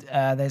the end,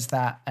 there's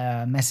that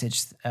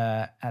message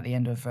at the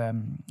end of A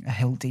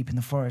Hill Deep in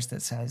the Forest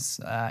that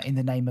says, in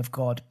the name of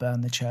God,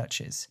 burn the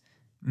churches,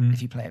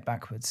 if you play it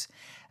backwards.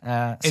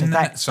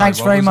 Thanks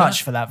very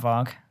much for that,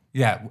 Varg.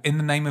 Yeah, in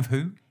the name of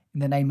who? In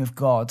the name of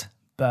God,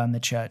 burn the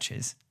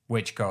churches.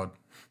 Which God?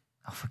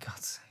 Oh, for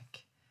God's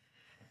sake.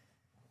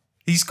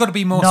 He's got to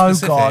be more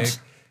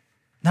specific.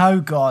 No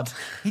God.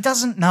 He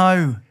doesn't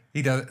know.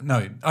 He does.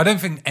 No, I don't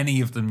think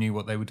any of them knew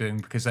what they were doing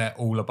because they're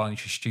all a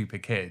bunch of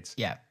stupid kids.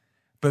 Yeah.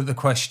 But the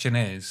question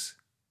is,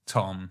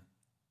 Tom,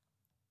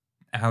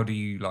 how do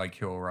you like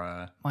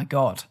your... My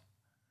God.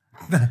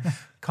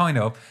 Kind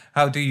of.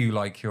 How do you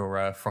like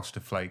your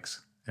Frosted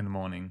Flakes in the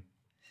morning?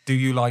 Do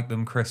you like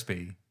them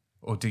crispy?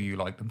 or do you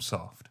like them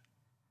soft?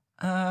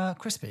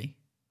 Crispy.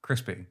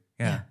 Crispy,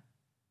 yeah.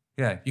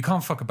 Yeah, you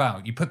can't fuck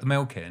about. You put the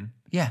milk in,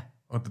 Yeah.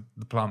 or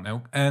the plant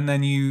milk, and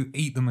then you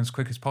eat them as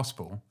quick as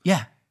possible.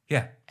 Yeah.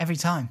 Yeah. Every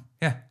time.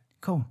 Yeah.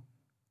 Cool.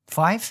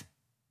 5?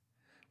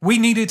 We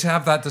needed to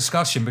have that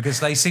discussion because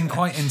they seem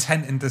quite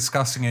intent in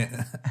discussing it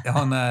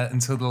on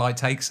Until the Light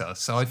Takes Us.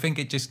 So I think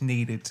it just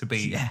needed to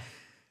be... Yeah,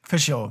 for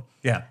sure.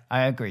 Yeah.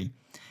 I agree.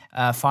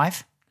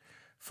 5?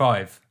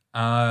 5.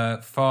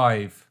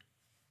 5.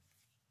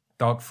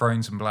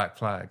 Darkthrones and Black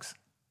Flags.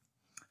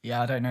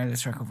 Yeah, I don't know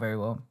this record very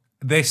well.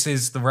 This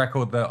is the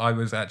record that I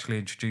was actually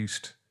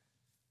introduced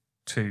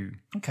to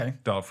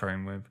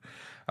Darkthrone with.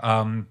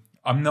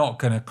 I'm not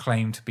going to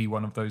claim to be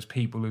one of those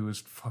people who was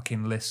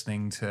fucking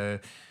listening to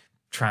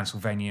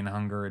Transylvanian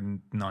Hunger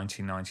in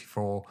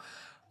 1994.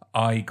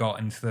 I got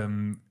into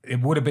them.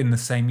 It would have been the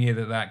same year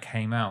that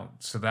came out.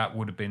 So that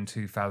would have been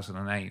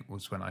 2008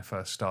 was when I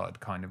first started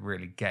kind of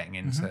really getting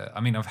into... I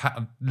mean,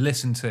 I've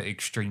listened to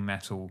extreme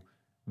metal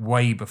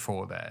way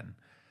before then.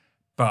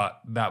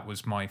 But that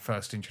was my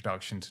first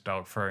introduction to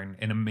Darkthrone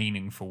in a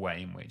meaningful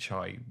way in which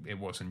it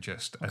wasn't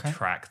just a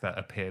track that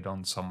appeared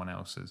on someone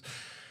else's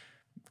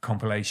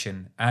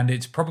compilation. And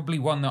it's probably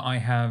one that I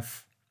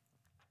have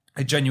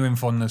a genuine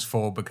fondness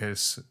for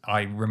because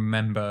I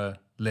remember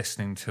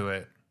listening to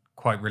it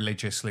quite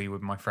religiously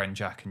with my friend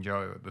Jack and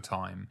Joe at the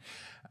time.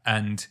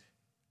 And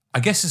I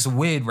guess it's a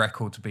weird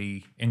record to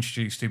be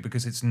introduced to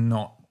because it's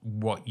not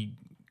what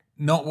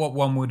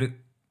one would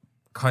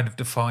kind of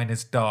define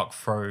as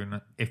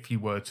Darkthrone if you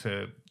were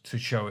to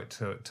show it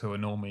to a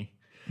normie.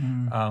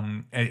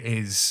 It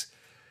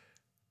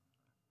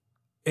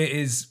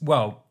is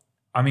well,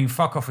 I mean,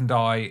 Fuck Off and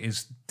Die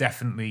is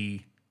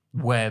definitely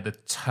where the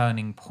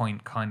turning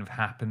point kind of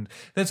happened.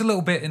 There's a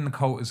little bit in The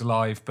Cult Is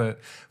Alive, but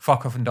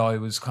Fuck Off and Die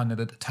was kind of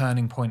the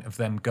turning point of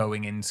them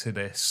going into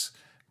this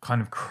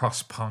kind of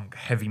cross-punk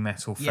heavy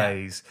metal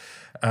phase.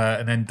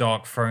 And then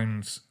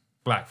Darkthrone's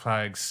Black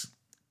Flags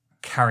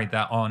carried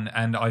that on,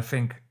 and I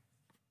think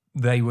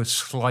they were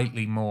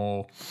slightly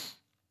more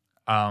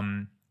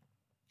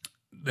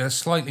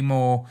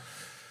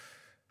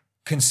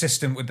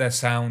consistent with their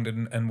sound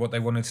and what they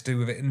wanted to do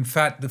with it. In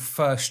fact, the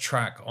first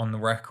track on the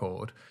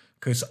record,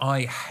 because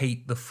I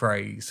hate the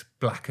phrase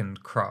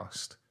blackened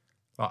crust.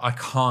 I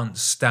can't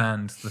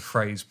stand the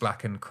phrase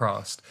blackened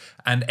crust.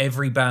 And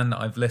every band that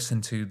I've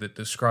listened to that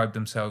describe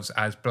themselves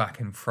as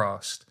blackened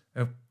frost,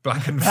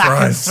 blackened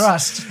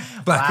frost.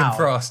 Blackened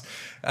frost.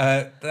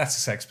 That's a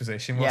sex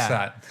position. What's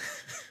that?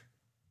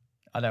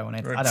 I don't want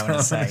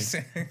to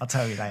say. I'll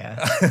tell you later.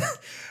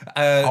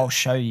 I'll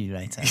show you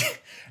later.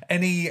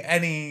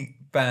 Any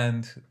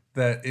band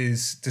that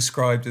is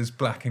described as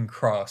black and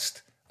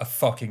crust are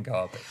fucking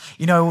garbage.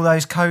 You know all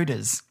those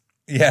coders.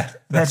 Yeah,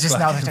 they're just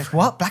now like,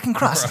 what? Black and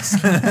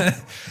crust.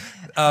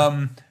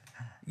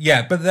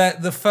 Yeah,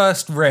 but the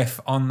first riff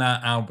on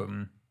that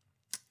album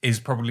is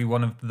probably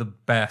one of the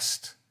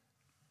best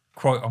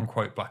quote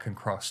unquote black and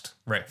crust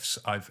riffs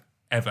I've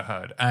ever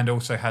heard, and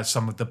also has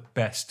some of the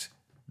best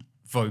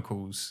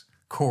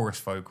chorus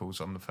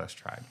vocals on the first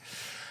track.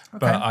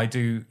 But I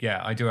do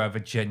have a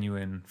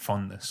genuine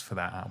fondness for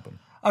that album.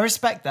 I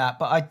respect that,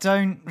 but I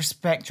don't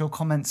respect your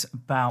comments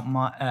about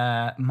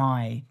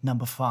my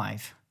number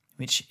 5,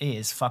 which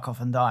is Fuck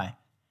Off and Die.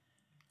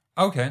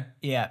 Okay.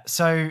 Yeah,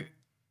 so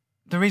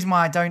the reason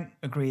why I don't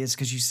agree is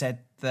because you said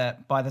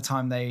that by the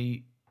time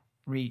they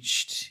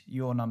reached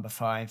your number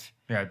 5,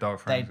 they'd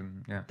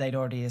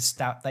already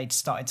they'd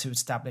started to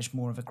establish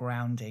more of a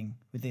grounding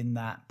within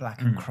that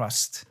black and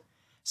crust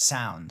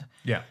sound.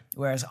 Yeah.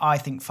 Whereas I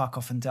think Fuck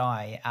Off and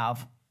Die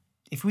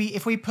if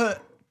we put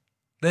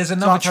there's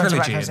another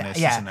trilogy in this,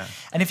 isn't there?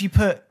 And if you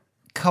put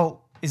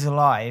Cult Is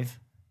Alive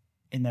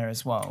in there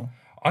as well,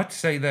 I'd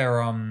say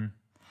they're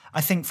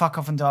I think Fuck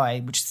Off and Die,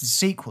 which is the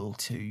sequel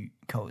to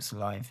Cult Is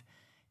Alive,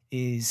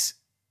 is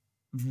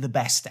the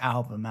best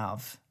album out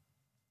of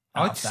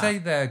I'd say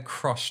their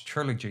cross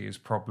trilogy is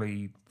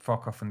probably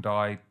Fuck Off and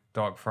Die,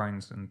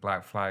 Darkthrones and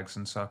Black Flags,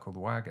 and Circle the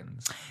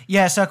Wagons.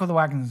 Yeah, Circle the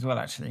Wagons as well,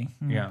 actually.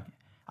 Yeah.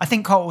 I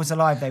think Cult Was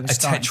Alive, they were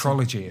starting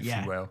tetralogy, if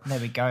you will. There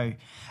we go.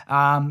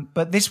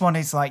 But this one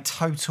is like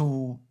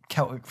total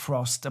Celtic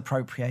Frost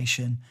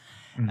appropriation.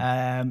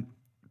 But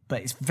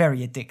it's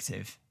very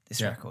addictive,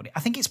 this record. I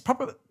think it's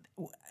probably...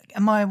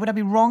 would I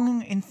be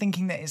wrong in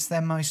thinking that it's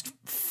their most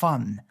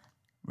fun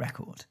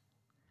record?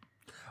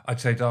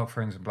 I'd say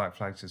Darkthrones and Black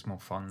Flags is more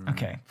fun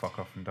than Fuck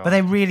Off and Die. But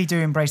they really do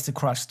embrace the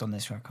crust on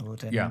this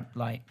record. And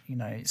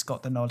it's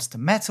got the nods to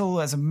metal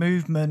as a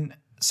movement.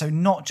 So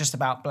not just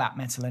about black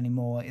metal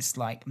anymore. It's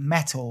like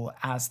metal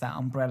as that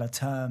umbrella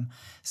term.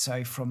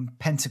 So from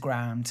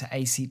Pentagram to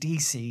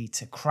AC/DC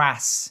to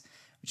Crass,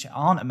 which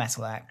aren't a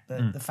metal act,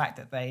 but the fact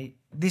that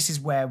this is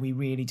where we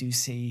really do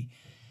see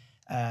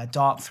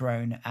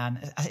Darkthrone,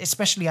 and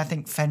especially I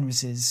think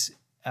Fenris's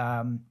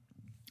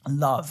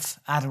love,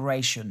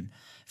 adoration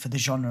for the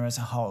genre as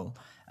a whole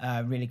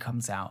really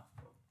comes out.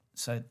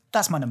 So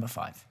that's my number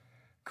 5.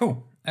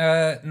 Cool.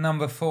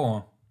 Number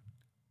 4,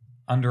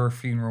 Under a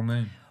Funeral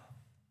Moon.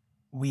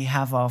 we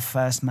have our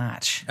first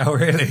match. Oh,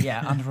 really?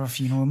 Yeah, Under a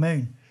Funeral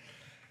Moon.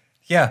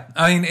 Yeah,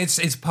 I mean,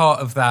 it's part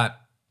of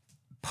that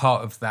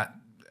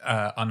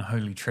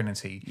unholy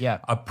trinity. Yeah.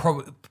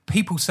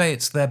 People say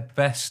it's their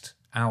best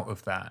out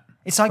of that.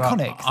 It's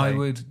iconic, though.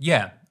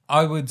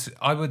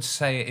 I would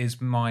say it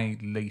is my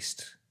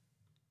least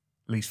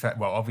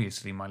well,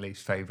 obviously my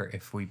least favorite,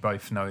 if we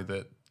both know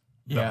that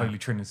the Holy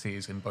Trinity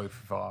is in both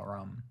of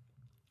our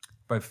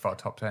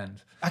top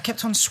 10s. I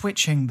kept on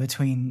switching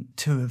between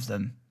two of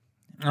them.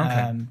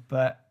 Okay.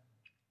 But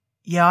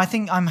yeah, I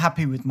think I'm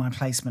happy with my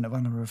placement of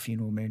Under a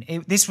Funeral Moon.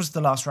 This was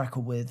the last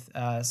record with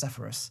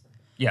Zephyrus.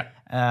 Yeah.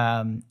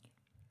 And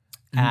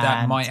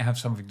that might have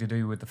something to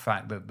do with the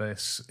fact that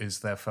this is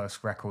their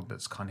first record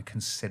that's kind of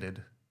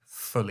considered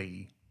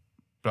fully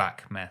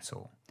black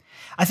metal.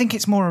 I think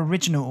it's more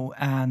original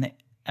and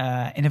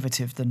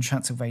innovative than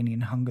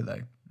Transylvanian Hunger,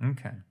 though.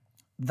 Okay.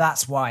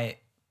 That's why it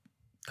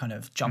kind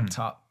of jumped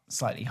up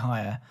slightly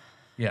higher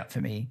for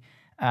me.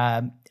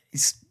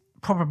 It's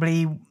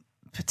probably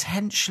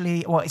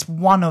potentially, it's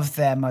one of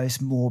their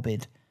most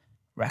morbid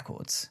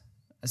records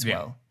as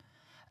well.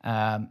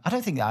 I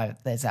don't think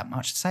there's that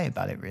much to say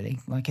about it, really.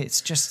 Like,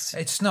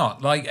 it's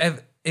not like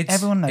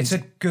everyone knows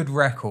it's a good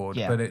record,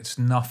 but it's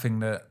nothing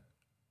that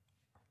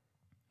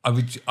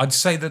I'd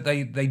say that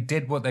they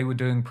did what they were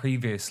doing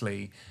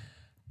previously,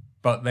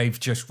 but they've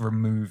just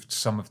removed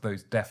some of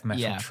those death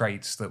metal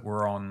traits that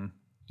were on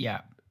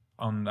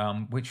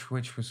which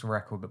was the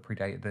record that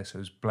predated this? It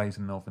was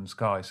Blazing Northern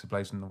Sky. So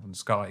Blazing Northern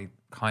Sky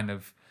kind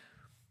of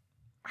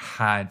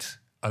had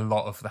a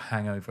lot of the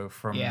hangover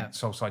from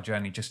Soulside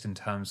Journey, just in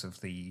terms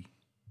of the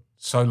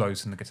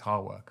solos and the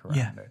guitar work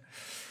around it.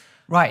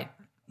 Right,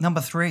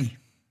 number 3,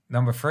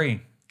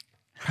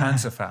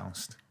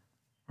 Panzerfaust.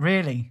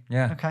 Really?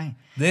 Yeah. Okay.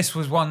 This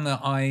was one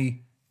that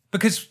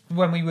because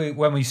when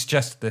we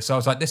suggested this, I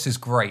was like, this is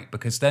great,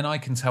 because then I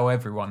can tell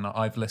everyone that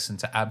I've listened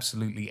to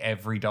absolutely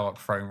every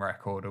Darkthrone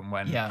record,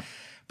 and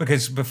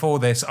because before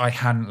this I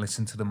hadn't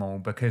listened to them all,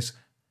 because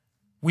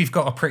we've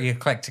got a pretty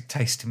eclectic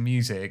taste in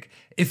music.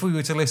 If we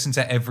were to listen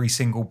to every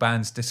single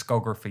band's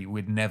discography,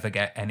 we'd never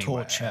get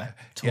anywhere. Torture.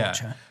 Yeah.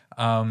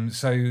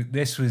 So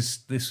this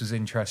was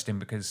interesting,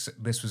 because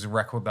this was a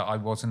record that I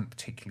wasn't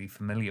particularly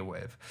familiar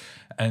with,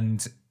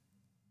 and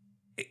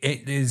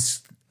it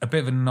is a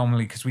bit of an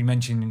anomaly, because we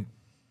mentioned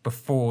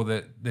before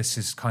that this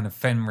is kind of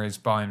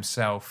Fenriz by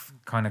himself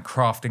kind of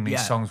crafting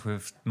these songs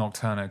with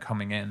Nocturno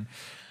coming in.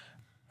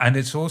 And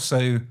it's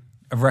also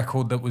a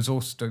record that was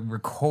also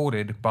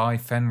recorded by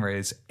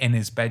Fenriz in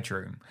his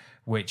bedroom,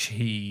 which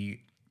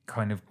he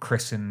kind of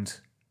christened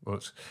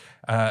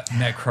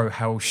Necro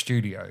Hell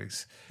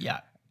Studios.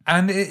 Yeah.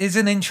 And it is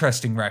an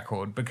interesting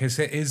record, because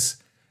it's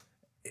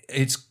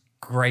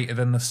greater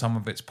than the sum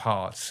of its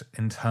parts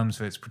in terms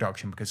of its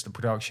production, because the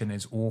production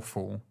is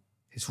awful.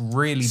 It's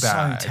really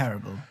bad. So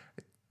terrible.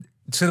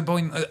 To the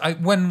point,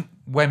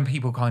 when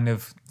people kind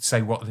of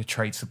say what are the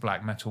traits of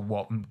black metal,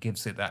 what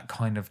gives it that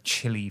kind of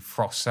chilly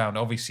frost sound,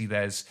 obviously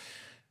there's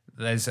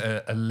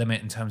a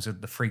limit in terms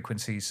of the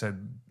frequencies, so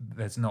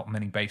there's not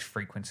many bass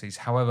frequencies.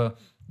 However,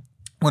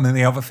 one of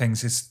the other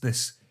things is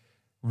this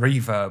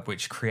reverb,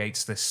 which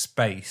creates this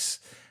space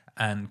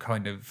and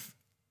kind of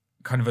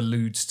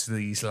alludes to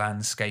these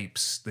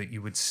landscapes that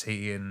you would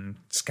see in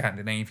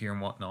Scandinavia and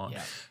whatnot.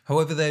 Yeah.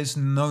 However, there's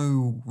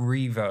no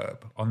reverb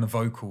on the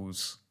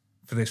vocals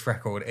for this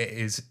record. It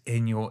is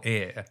in your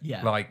ear.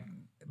 Yeah.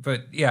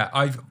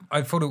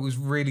 I thought it was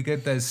really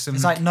good.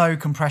 It's like no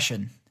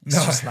compression.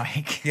 It's just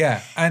like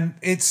and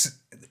it's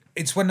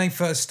when they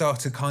first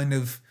started kind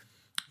of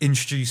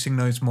introducing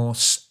those more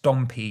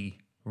stompy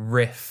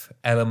riff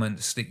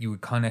elements that you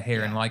would kind of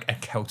hear in like a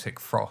Celtic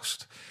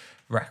Frost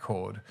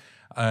record.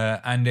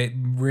 And it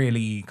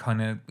really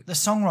kind of... The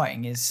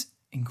songwriting is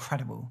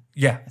incredible.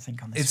 Yeah. I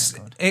think on this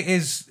record.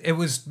 It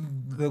was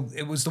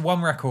the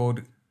one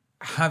record,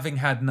 having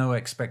had no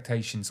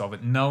expectations of it,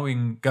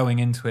 going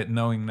into it,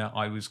 knowing that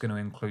I was going to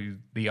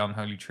include the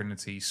Unholy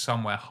Trinity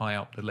somewhere high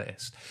up the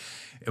list.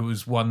 It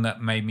was one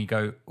that made me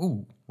go,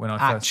 ooh, when I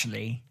first...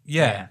 Actually.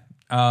 Yeah.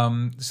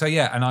 And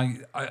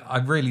I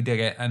really dig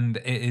it, and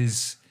it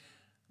is...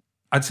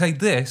 I'd say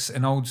this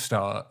and Old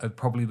Star are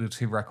probably the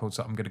two records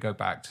that I'm going to go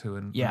back to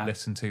and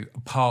listen to,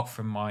 apart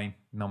from my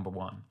number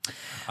 1.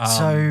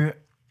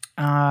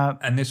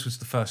 And this was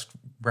the first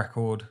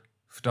record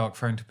for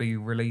Darkthrone to be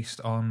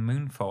released on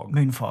Moonfog.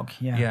 Moonfog,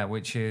 yeah. Yeah,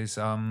 which is...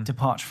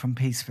 Departure from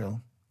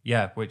Peaceville.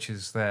 Yeah, which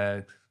is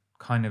their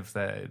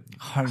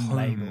home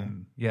label.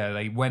 Yeah,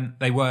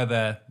 they were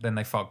there, then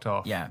they fucked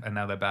off, and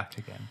now they're back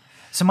again.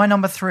 So my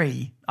number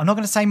 3, I'm not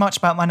going to say much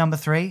about my number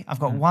 3. I've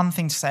got one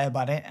thing to say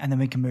about it, and then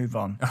we can move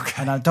on.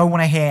 Okay. And I don't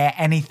want to hear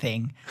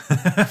anything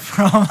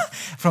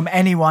from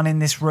anyone in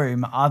this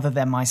room other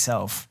than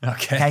myself.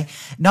 Okay.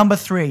 Number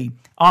 3,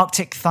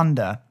 Arctic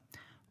Thunder.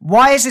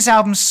 Why is this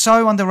album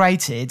so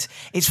underrated?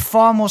 It's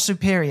far more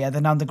superior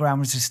than Underground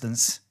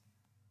Resistance.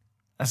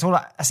 That's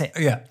it.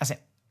 Yeah. That's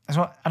it. That's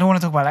what I don't want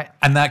to talk about it.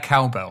 And that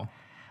cowbell.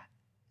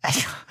 I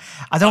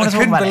don't want to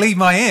talk about it. I couldn't believe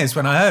my ears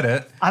when I heard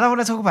it. I don't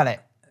want to talk about it.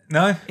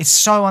 No? It's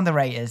so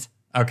underrated.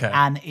 Okay.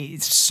 And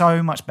it's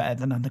so much better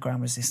than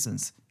Underground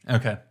Resistance.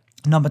 Okay.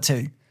 Number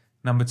 2.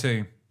 Number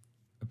 2,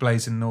 A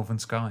Blaze in the Northern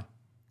Sky.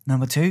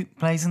 Number 2,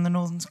 Blaze in the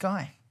Northern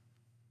Sky.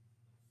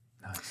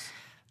 Nice.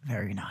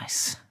 Very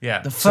nice.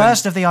 Yeah. The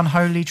first of the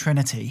unholy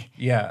trinity.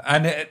 Yeah,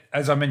 and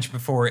as I mentioned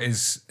before,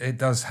 it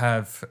does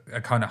have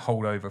a kind of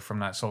holdover from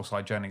that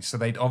Soulside Journey. So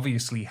they'd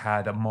obviously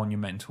had a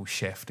monumental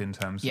shift in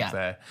terms of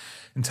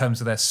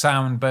their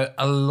sound, but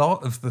a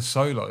lot of the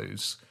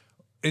solos,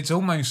 it's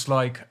almost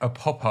like a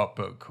pop-up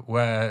book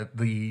where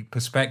the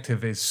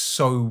perspective is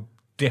so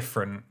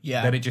different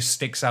that it just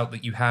sticks out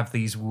that you have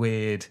these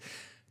weird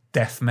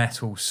death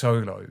metal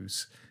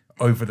solos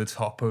over the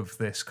top of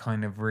this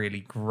kind of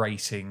really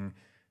grating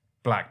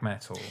black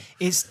metal.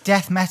 It's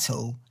death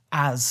metal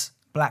as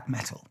black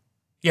metal.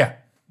 Yeah.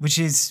 Which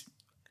is...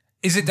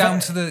 Is it down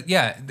to the...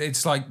 Yeah,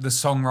 it's like the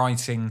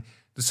songwriting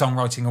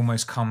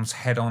almost comes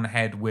head on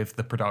head with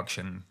the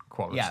production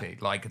quality. Yeah.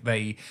 Like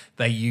they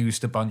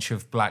used a bunch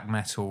of black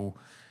metal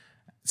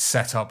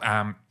setup,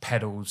 amp,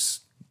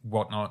 pedals,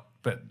 whatnot,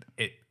 but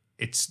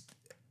it's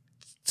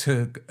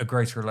to a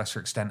greater or lesser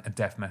extent a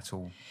death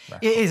metal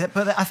record. It is,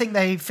 but I think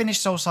they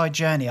finished Soulside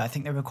Journey. I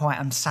think they were quite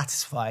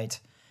unsatisfied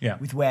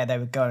with where they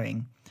were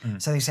going.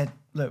 So they said,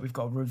 look, we've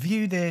got to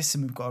review this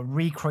and we've got to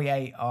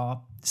recreate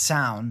our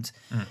sound.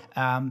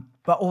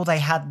 But all they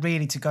had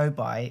really to go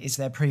by is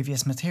their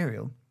previous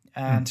material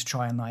and to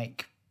try and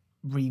like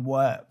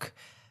rework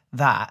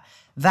that.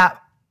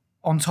 That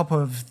on top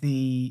of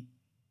the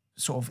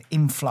sort of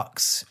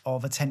influx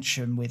of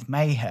attention with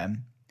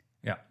Mayhem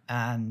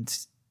and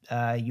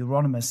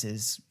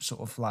Euronymous' sort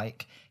of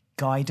like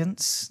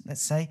guidance,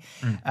 let's say.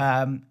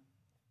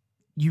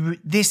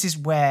 This is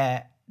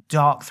where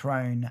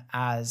Darkthrone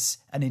as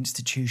an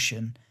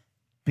institution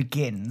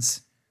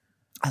begins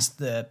as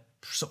the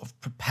sort of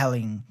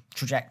propelling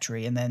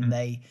trajectory, and then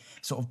they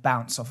sort of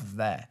bounce off of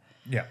there.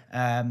 Yeah.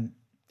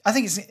 I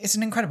think it's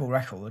an incredible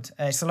record.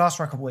 It's the last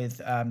record with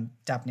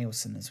Dab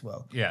Nielsen as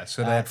well. Yeah,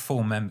 so they had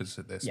 4 members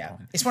at this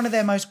point. It's one of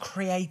their most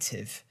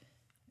creative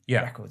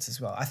records as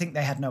well. I think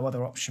they had no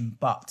other option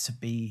but to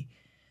be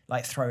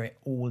like throw it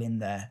all in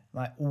there,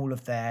 like all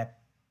of their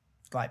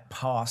like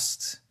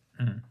past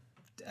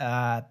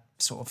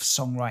sort of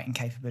songwriting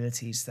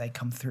capabilities, they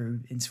come through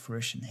into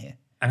fruition here.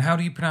 And how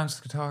do you pronounce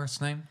the guitarist's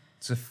name?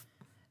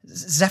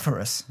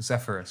 Zephyrus.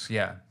 Zephyrus,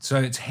 yeah. So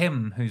it's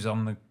him who's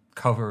on the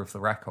cover of the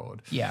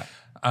record. Yeah.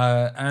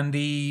 And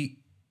the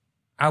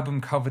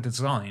album cover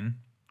design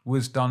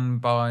was done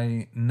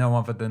by no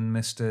other than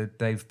Mr.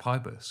 Dave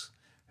Pybus,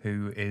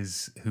 who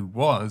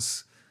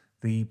was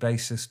the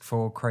bassist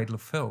for Cradle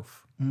of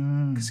Filth,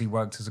 because he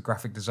worked as a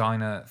graphic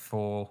designer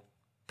for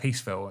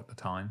Peaceville at the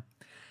time.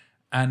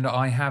 And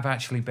I have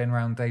actually been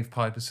around Dave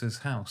Pybus's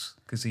house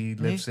because he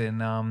lives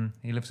in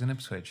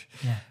Ipswich.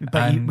 Yeah,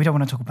 but we don't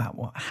want to talk about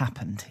what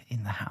happened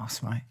in the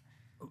house, right?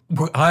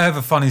 Well, I have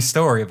a funny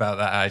story about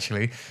that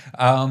actually.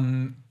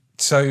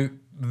 So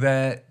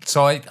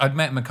I'd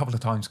met him a couple of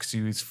times because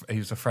he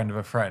was a friend of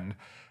a friend,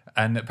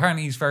 and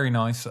apparently he's very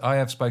nice. I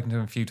have spoken to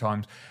him a few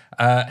times.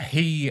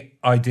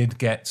 I did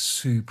get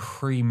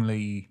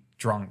supremely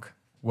drunk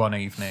one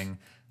evening,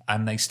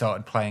 and they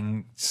started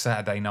playing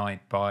Saturday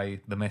Night by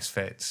the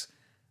Misfits,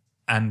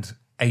 and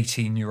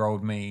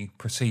 18-year-old me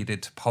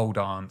proceeded to pole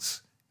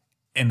dance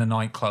in the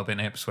nightclub in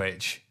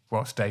Ipswich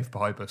whilst Dave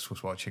Pybus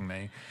was watching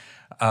me.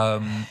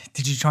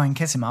 Did you try and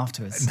kiss him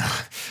afterwards? No.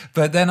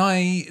 But then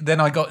I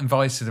got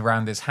invited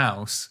around his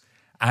house,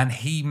 and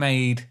he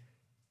made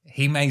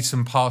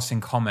some passing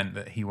comment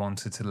that he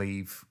wanted to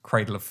leave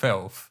Cradle of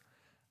Filth,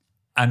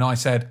 and I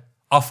said,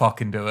 I'll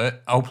fucking do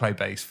it. I'll play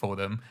bass for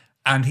them.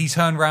 And he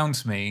turned round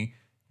to me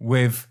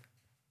with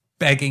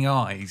begging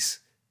eyes,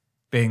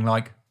 being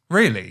like,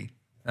 really?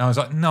 And I was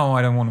like, no,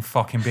 I don't want to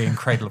fucking be in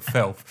Cradle of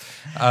Filth.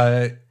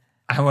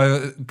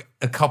 However,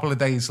 a couple of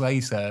days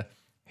later,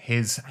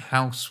 his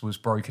house was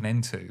broken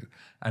into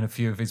and a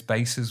few of his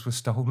basses were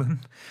stolen.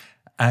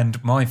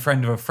 And my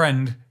friend who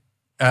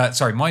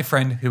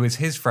is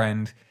his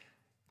friend,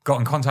 got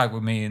in contact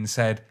with me and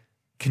said,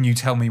 can you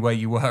tell me where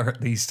you were at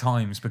these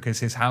times?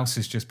 Because his house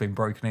has just been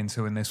broken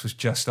into and this was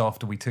just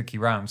after we took you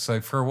round.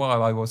 So for a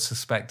while I was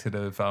suspected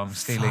of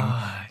stealing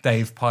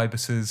Dave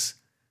Pybus's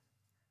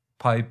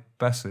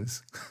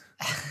Pybus's.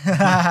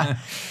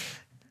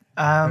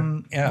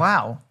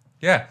 Wow.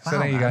 Yeah, so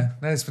there you go.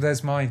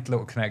 There's my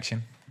little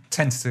connection.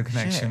 Tentative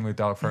connection with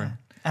Darkthrone. Yeah.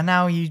 And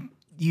now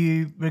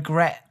you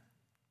regret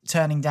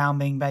turning down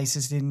being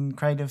bassist in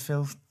Cradle of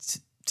Filth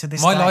to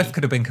this My day. life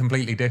could have been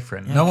completely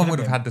different. No one would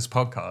have had this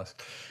podcast.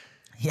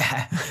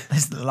 Yeah,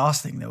 that's the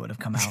last thing that would have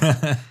come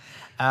out.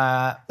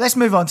 Let's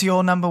move on to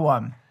your number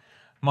one.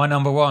 My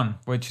number one,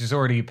 which has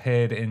already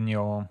appeared in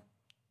your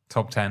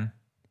top 10,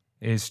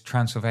 is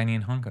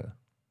Transylvanian Hunger.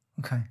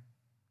 Okay.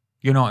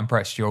 You're not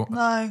impressed,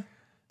 No.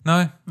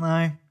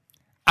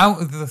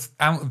 Out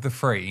of the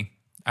three,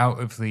 out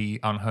of the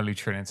Unholy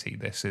Trinity,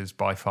 this is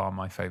by far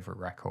my favourite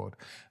record.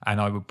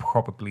 And I would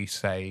probably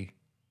say,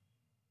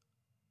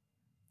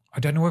 I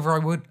don't know whether I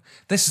would.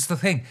 This is the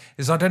thing,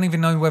 is I don't even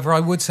know whether I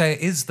would say it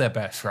is their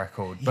best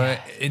record. But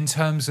in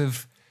terms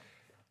of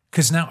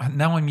Because now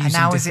I'm using. And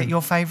now is different- it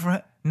your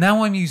favourite?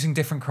 Now I'm using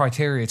different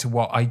criteria to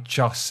what I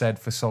just said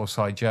for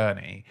Soulside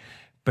Journey,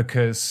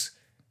 because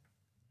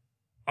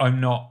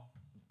I'm not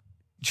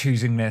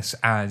choosing this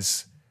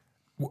as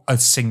a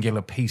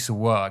singular piece of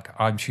work.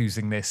 I'm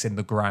choosing this in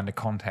the grander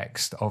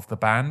context of the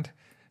band.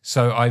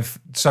 So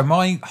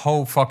my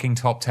whole fucking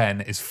top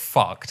 10 is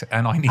fucked,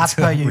 and I need As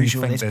to per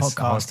usual, rethink this this whole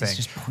podcast thing. is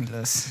just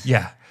pointless.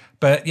 Yeah.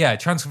 But yeah,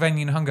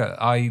 Transylvanian Hunger,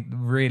 I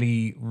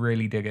really,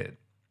 really dig it.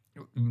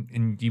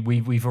 And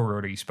we've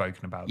already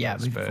spoken about Yeah,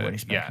 this. we've but already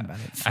spoken about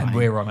it. And Fine.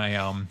 we're on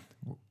a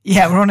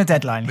Yeah, we're on a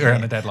deadline. We're here.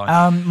 on a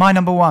deadline. My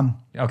number one,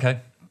 okay.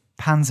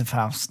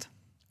 Panzerfaust.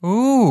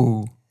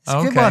 Ooh. It's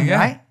a good one, yeah.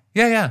 right?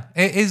 Yeah.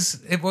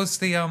 It was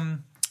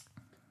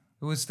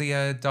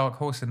the dark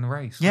horse in the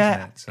race,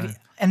 Yeah. wasn't it? So,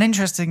 And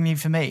interestingly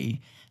for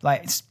me,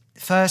 like it's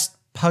first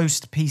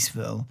post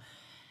Peaceville,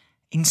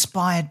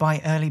 inspired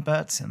by early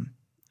Bertram.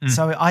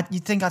 So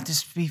you'd think I'd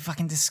just be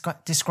fucking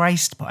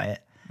disgraced by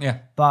it. yeah.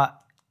 But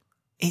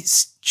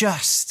it's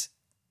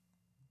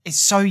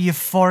so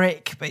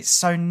euphoric, but it's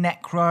so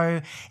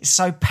necro, it's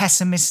so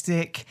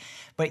pessimistic,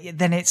 but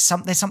then there's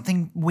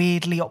something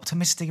weirdly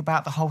optimistic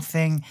about the whole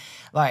thing.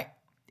 Like,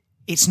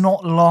 it's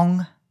not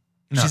long,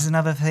 which is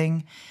another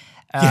thing.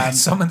 Yeah,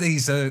 some of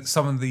these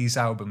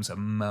albums are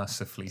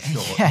mercifully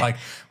short. Yeah. Like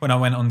when I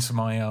went onto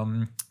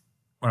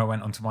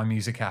my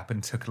music app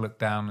and took a look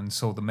down and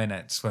saw the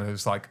minutes, when it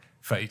was like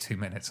 32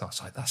 minutes, I was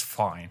like, that's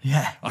fine.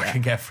 Yeah, I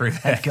can get through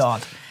this.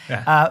 God.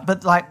 Yeah.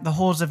 But like the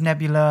Halls of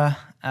Nebula,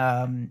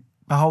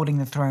 Beholding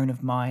the Throne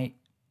of Might,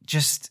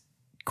 just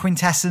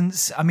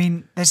quintessence. I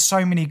mean, there's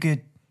so many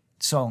good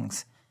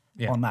songs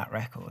on that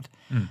record.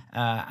 And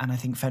I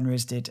think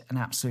Fenriz did an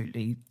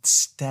absolutely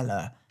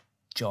stellar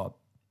job.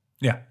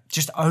 Yeah.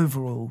 Just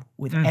overall,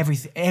 with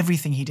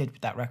everything he did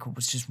with that record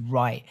was just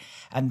right.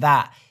 And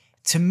that,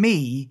 to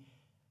me,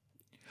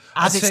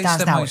 as it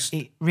stands now,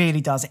 it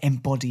really does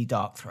embody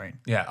Darkthrone.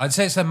 Yeah, I'd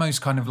say it's their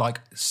most kind of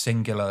like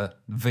singular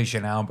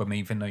vision album,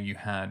 even though you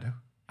had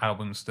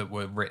albums that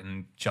were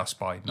written just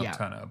by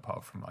Nocturna,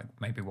 apart from like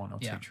maybe one or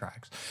two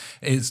tracks.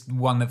 It's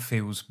one that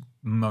feels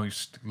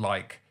most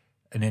like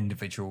an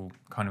individual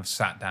kind of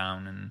sat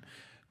down and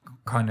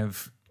kind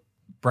of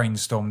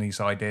brainstormed these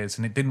ideas,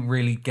 and it didn't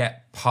really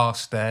get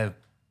past their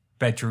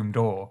bedroom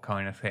door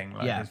kind of thing.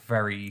 Like it's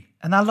very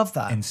And I love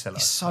that. insular.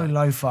 It's so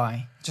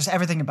lo-fi. Just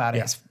everything about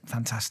it is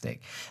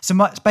fantastic. So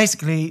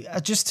basically,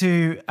 just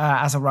to,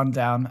 as a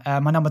rundown,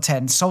 my number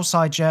 10,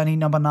 Soulside Journey.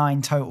 Number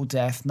 9, Total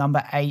Death.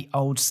 Number 8,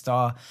 Old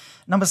Star.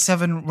 Number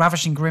 7,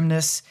 Ravishing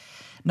Grimness.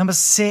 Number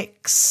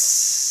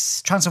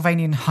 6,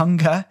 Transylvanian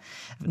Hunger.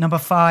 Number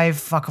 5,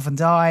 Fuck Off and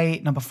Die.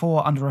 Number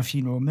 4, Under a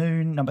Funeral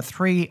Moon. Number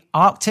 3,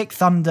 Arctic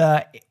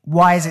Thunder.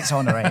 Why is it so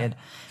underrated?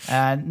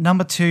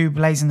 Number 2,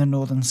 Blaze in the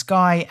Northern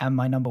Sky. And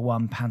my number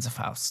 1,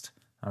 Panzerfaust.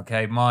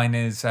 Okay, mine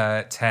is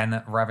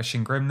 10,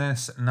 Ravishing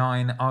Grimness,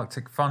 9,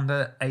 Arctic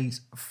Thunder, 8,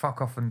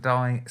 Fuck Off and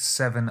Die,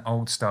 7,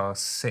 Old Star,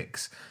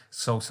 6,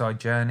 Soulside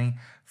Journey,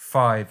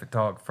 5,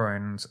 Dark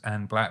Thrones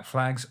and Black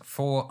Flags,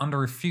 4,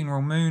 Under a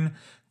Funeral Moon,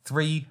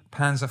 3,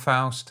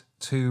 Panzerfaust,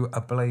 2,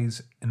 A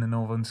Blaze in the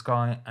Northern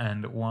Sky,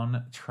 and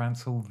 1,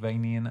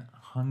 Transylvanian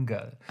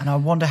Hunger. And I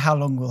wonder how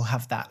long we'll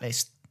have that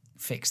list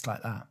fixed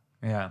like that.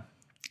 Yeah.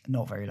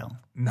 Not very long.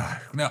 No,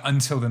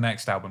 until the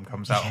next album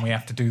comes out and we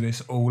have to do this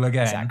all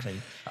again. Exactly.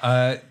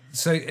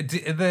 So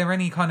are there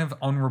any kind of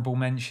honourable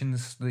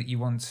mentions that you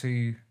want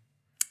to...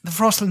 The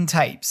Frostland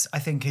Tapes, I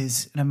think,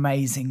 is an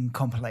amazing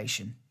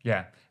compilation.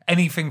 Yeah.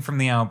 Anything from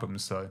the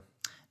albums, though?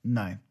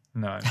 No.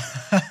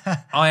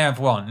 I have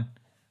one,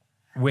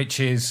 which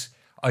is,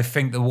 I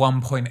think, the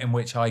one point in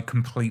which I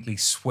completely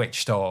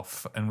switched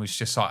off and was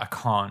just like, I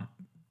can't.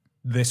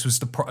 This was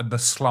the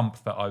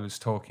slump that I was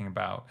talking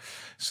about.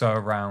 So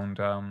around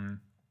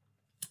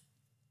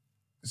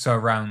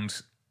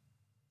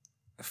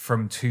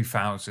from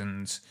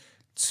 2000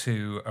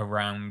 to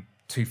around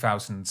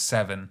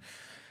 2007,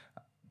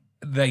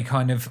 they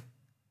kind of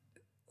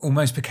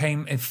almost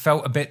became, it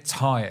felt a bit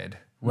tired,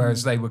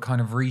 whereas they were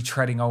kind of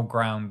retreading old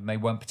ground and they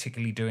weren't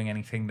particularly doing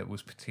anything that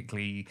was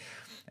particularly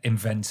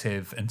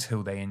inventive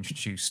until they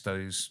introduced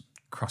those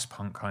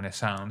crust-punk kind of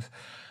sounds,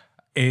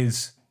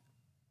 is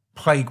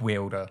Plague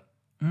Wielder.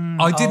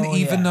 I didn't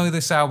even know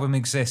this album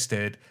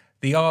existed.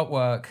 The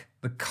artwork,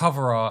 the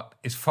cover art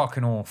is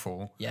fucking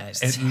awful. Yeah,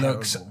 it's it terrible.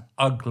 looks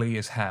ugly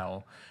as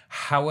hell.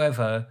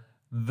 However,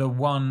 the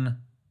one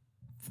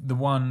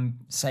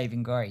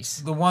Saving Grace.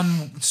 the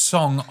one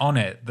song on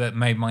it that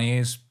made my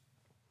ears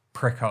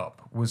prick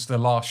up was the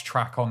last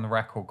track on the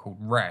record called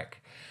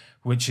Wreck,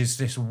 which is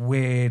this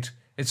weird,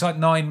 it's like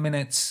 9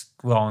 minutes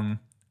long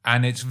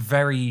and it's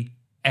very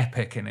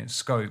epic in its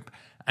scope,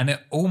 and it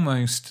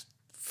almost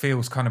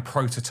feels kind of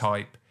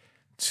prototype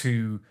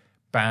to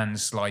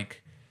bands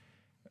like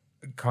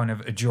kind of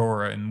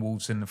Ajora and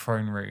Wolves in the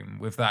Throne Room,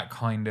 with that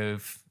kind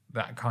of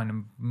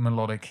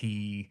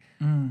melodic-y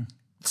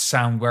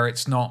sound where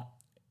it's not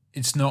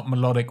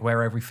melodic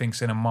where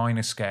everything's in a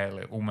minor scale.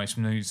 It almost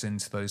moves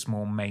into those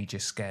more major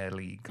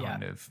scale-y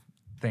kind of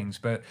things.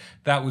 But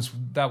that was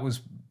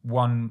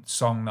one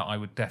song that I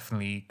would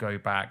definitely go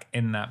back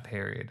in that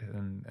period.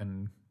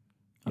 And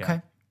yeah.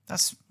 Okay,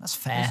 that's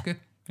fair. That's good.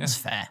 Yeah. That's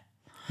fair.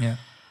 Yeah.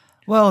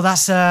 Well,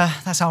 that's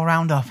our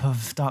roundup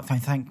of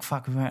Darkthrone. Thank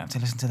fuck we won't have to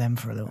listen to them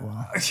for a little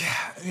while.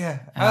 Yeah.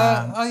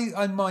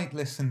 I might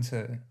listen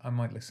to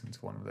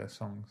one of their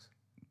songs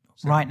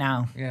right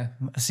now. Yeah.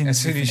 As soon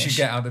as you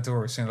get out the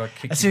door, as soon as I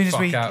kick as soon you as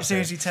out. As soon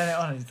as you turn it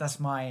on, that's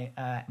my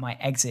my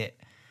exit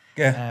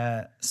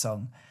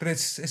song. But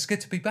it's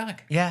good to be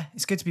back. Yeah,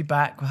 it's good to be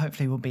back. Well,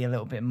 hopefully we'll be a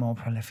little bit more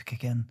prolific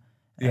again.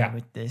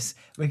 With this,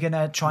 we're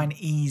gonna try and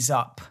ease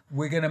up.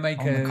 We're gonna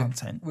make the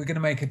content. We're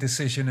gonna make a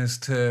decision as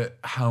to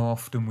how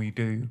often we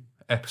do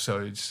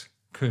episodes,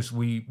 because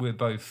we're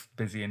both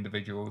busy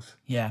individuals.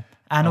 Yeah,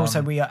 and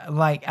also we are,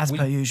 like, as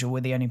per usual, we're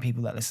the only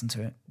people that listen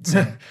to it.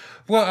 So.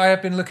 Well, I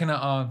have been looking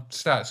at our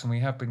stats, and we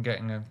have been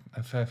getting a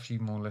fair few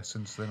more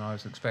listens than I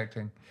was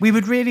expecting. We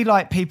would really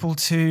like people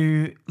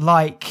to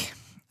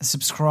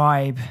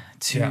subscribe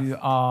to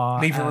our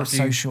leave a review,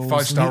 socials.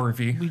 5-star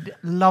review. We'd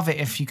love it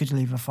if you could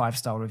leave a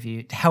 5-star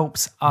review. It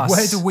helps us.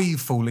 Where do we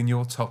fall in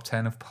your top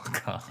 10 of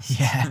podcasts?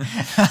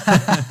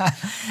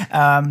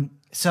 Yeah.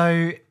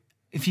 So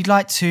if you'd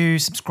like to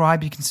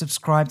subscribe, you can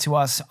subscribe to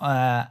us,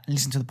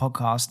 listen to the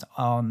podcast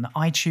on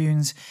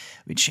iTunes,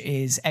 which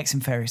is X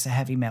and Ferris, a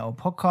heavy metal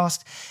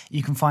podcast.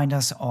 You can find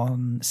us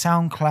on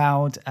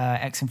SoundCloud,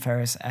 X and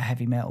Ferris, a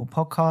heavy metal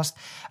podcast.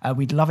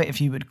 We'd love it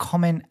if you would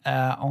comment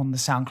on the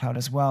SoundCloud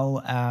as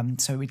well.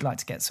 So we'd like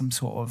to get some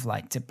sort of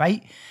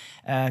debate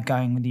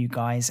going with you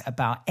guys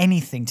about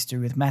anything to do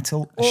with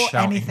metal or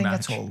anything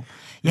at all.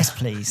 Yes,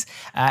 please.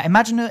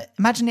 Imagine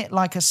it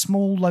like a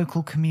small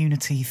local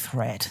community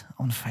thread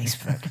on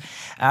Facebook.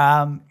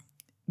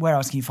 Where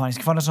else can you find us? You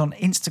can find us on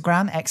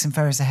Instagram, X and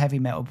Ferris, a heavy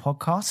metal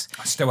podcast.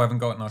 I still haven't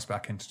gotten us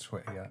back into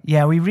Twitter yet.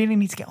 Yeah, we really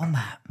need to get on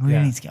that. We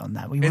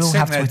will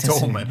have Twitter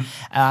soon.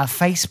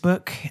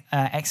 Facebook,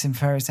 X and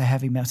Ferris, a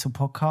heavy metal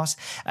podcast.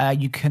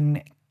 You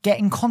can get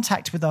in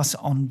contact with us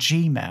on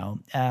Gmail.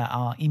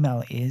 Our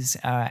email is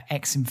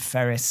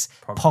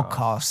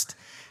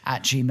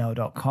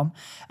xandferrispodcast@gmail.com.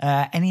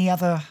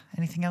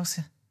 Anything else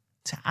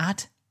to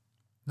add?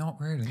 Not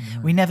really.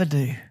 No. We never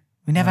do.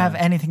 We never have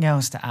anything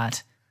else to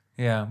add.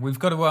 Yeah, we've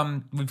got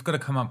to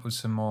come up with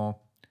some more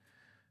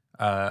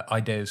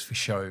ideas for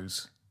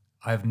shows.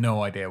 I have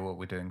no idea what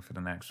we're doing for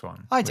the next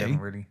one. I do.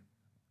 Really.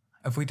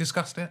 Have we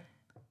discussed it?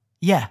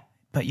 Yeah,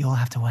 but you'll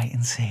have to wait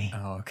and see.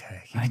 Oh,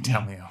 okay. You can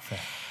tell me off there.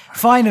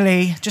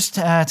 Finally, just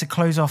to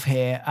close off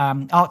here,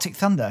 Arctic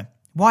Thunder.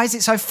 Why is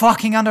it so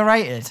fucking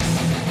underrated?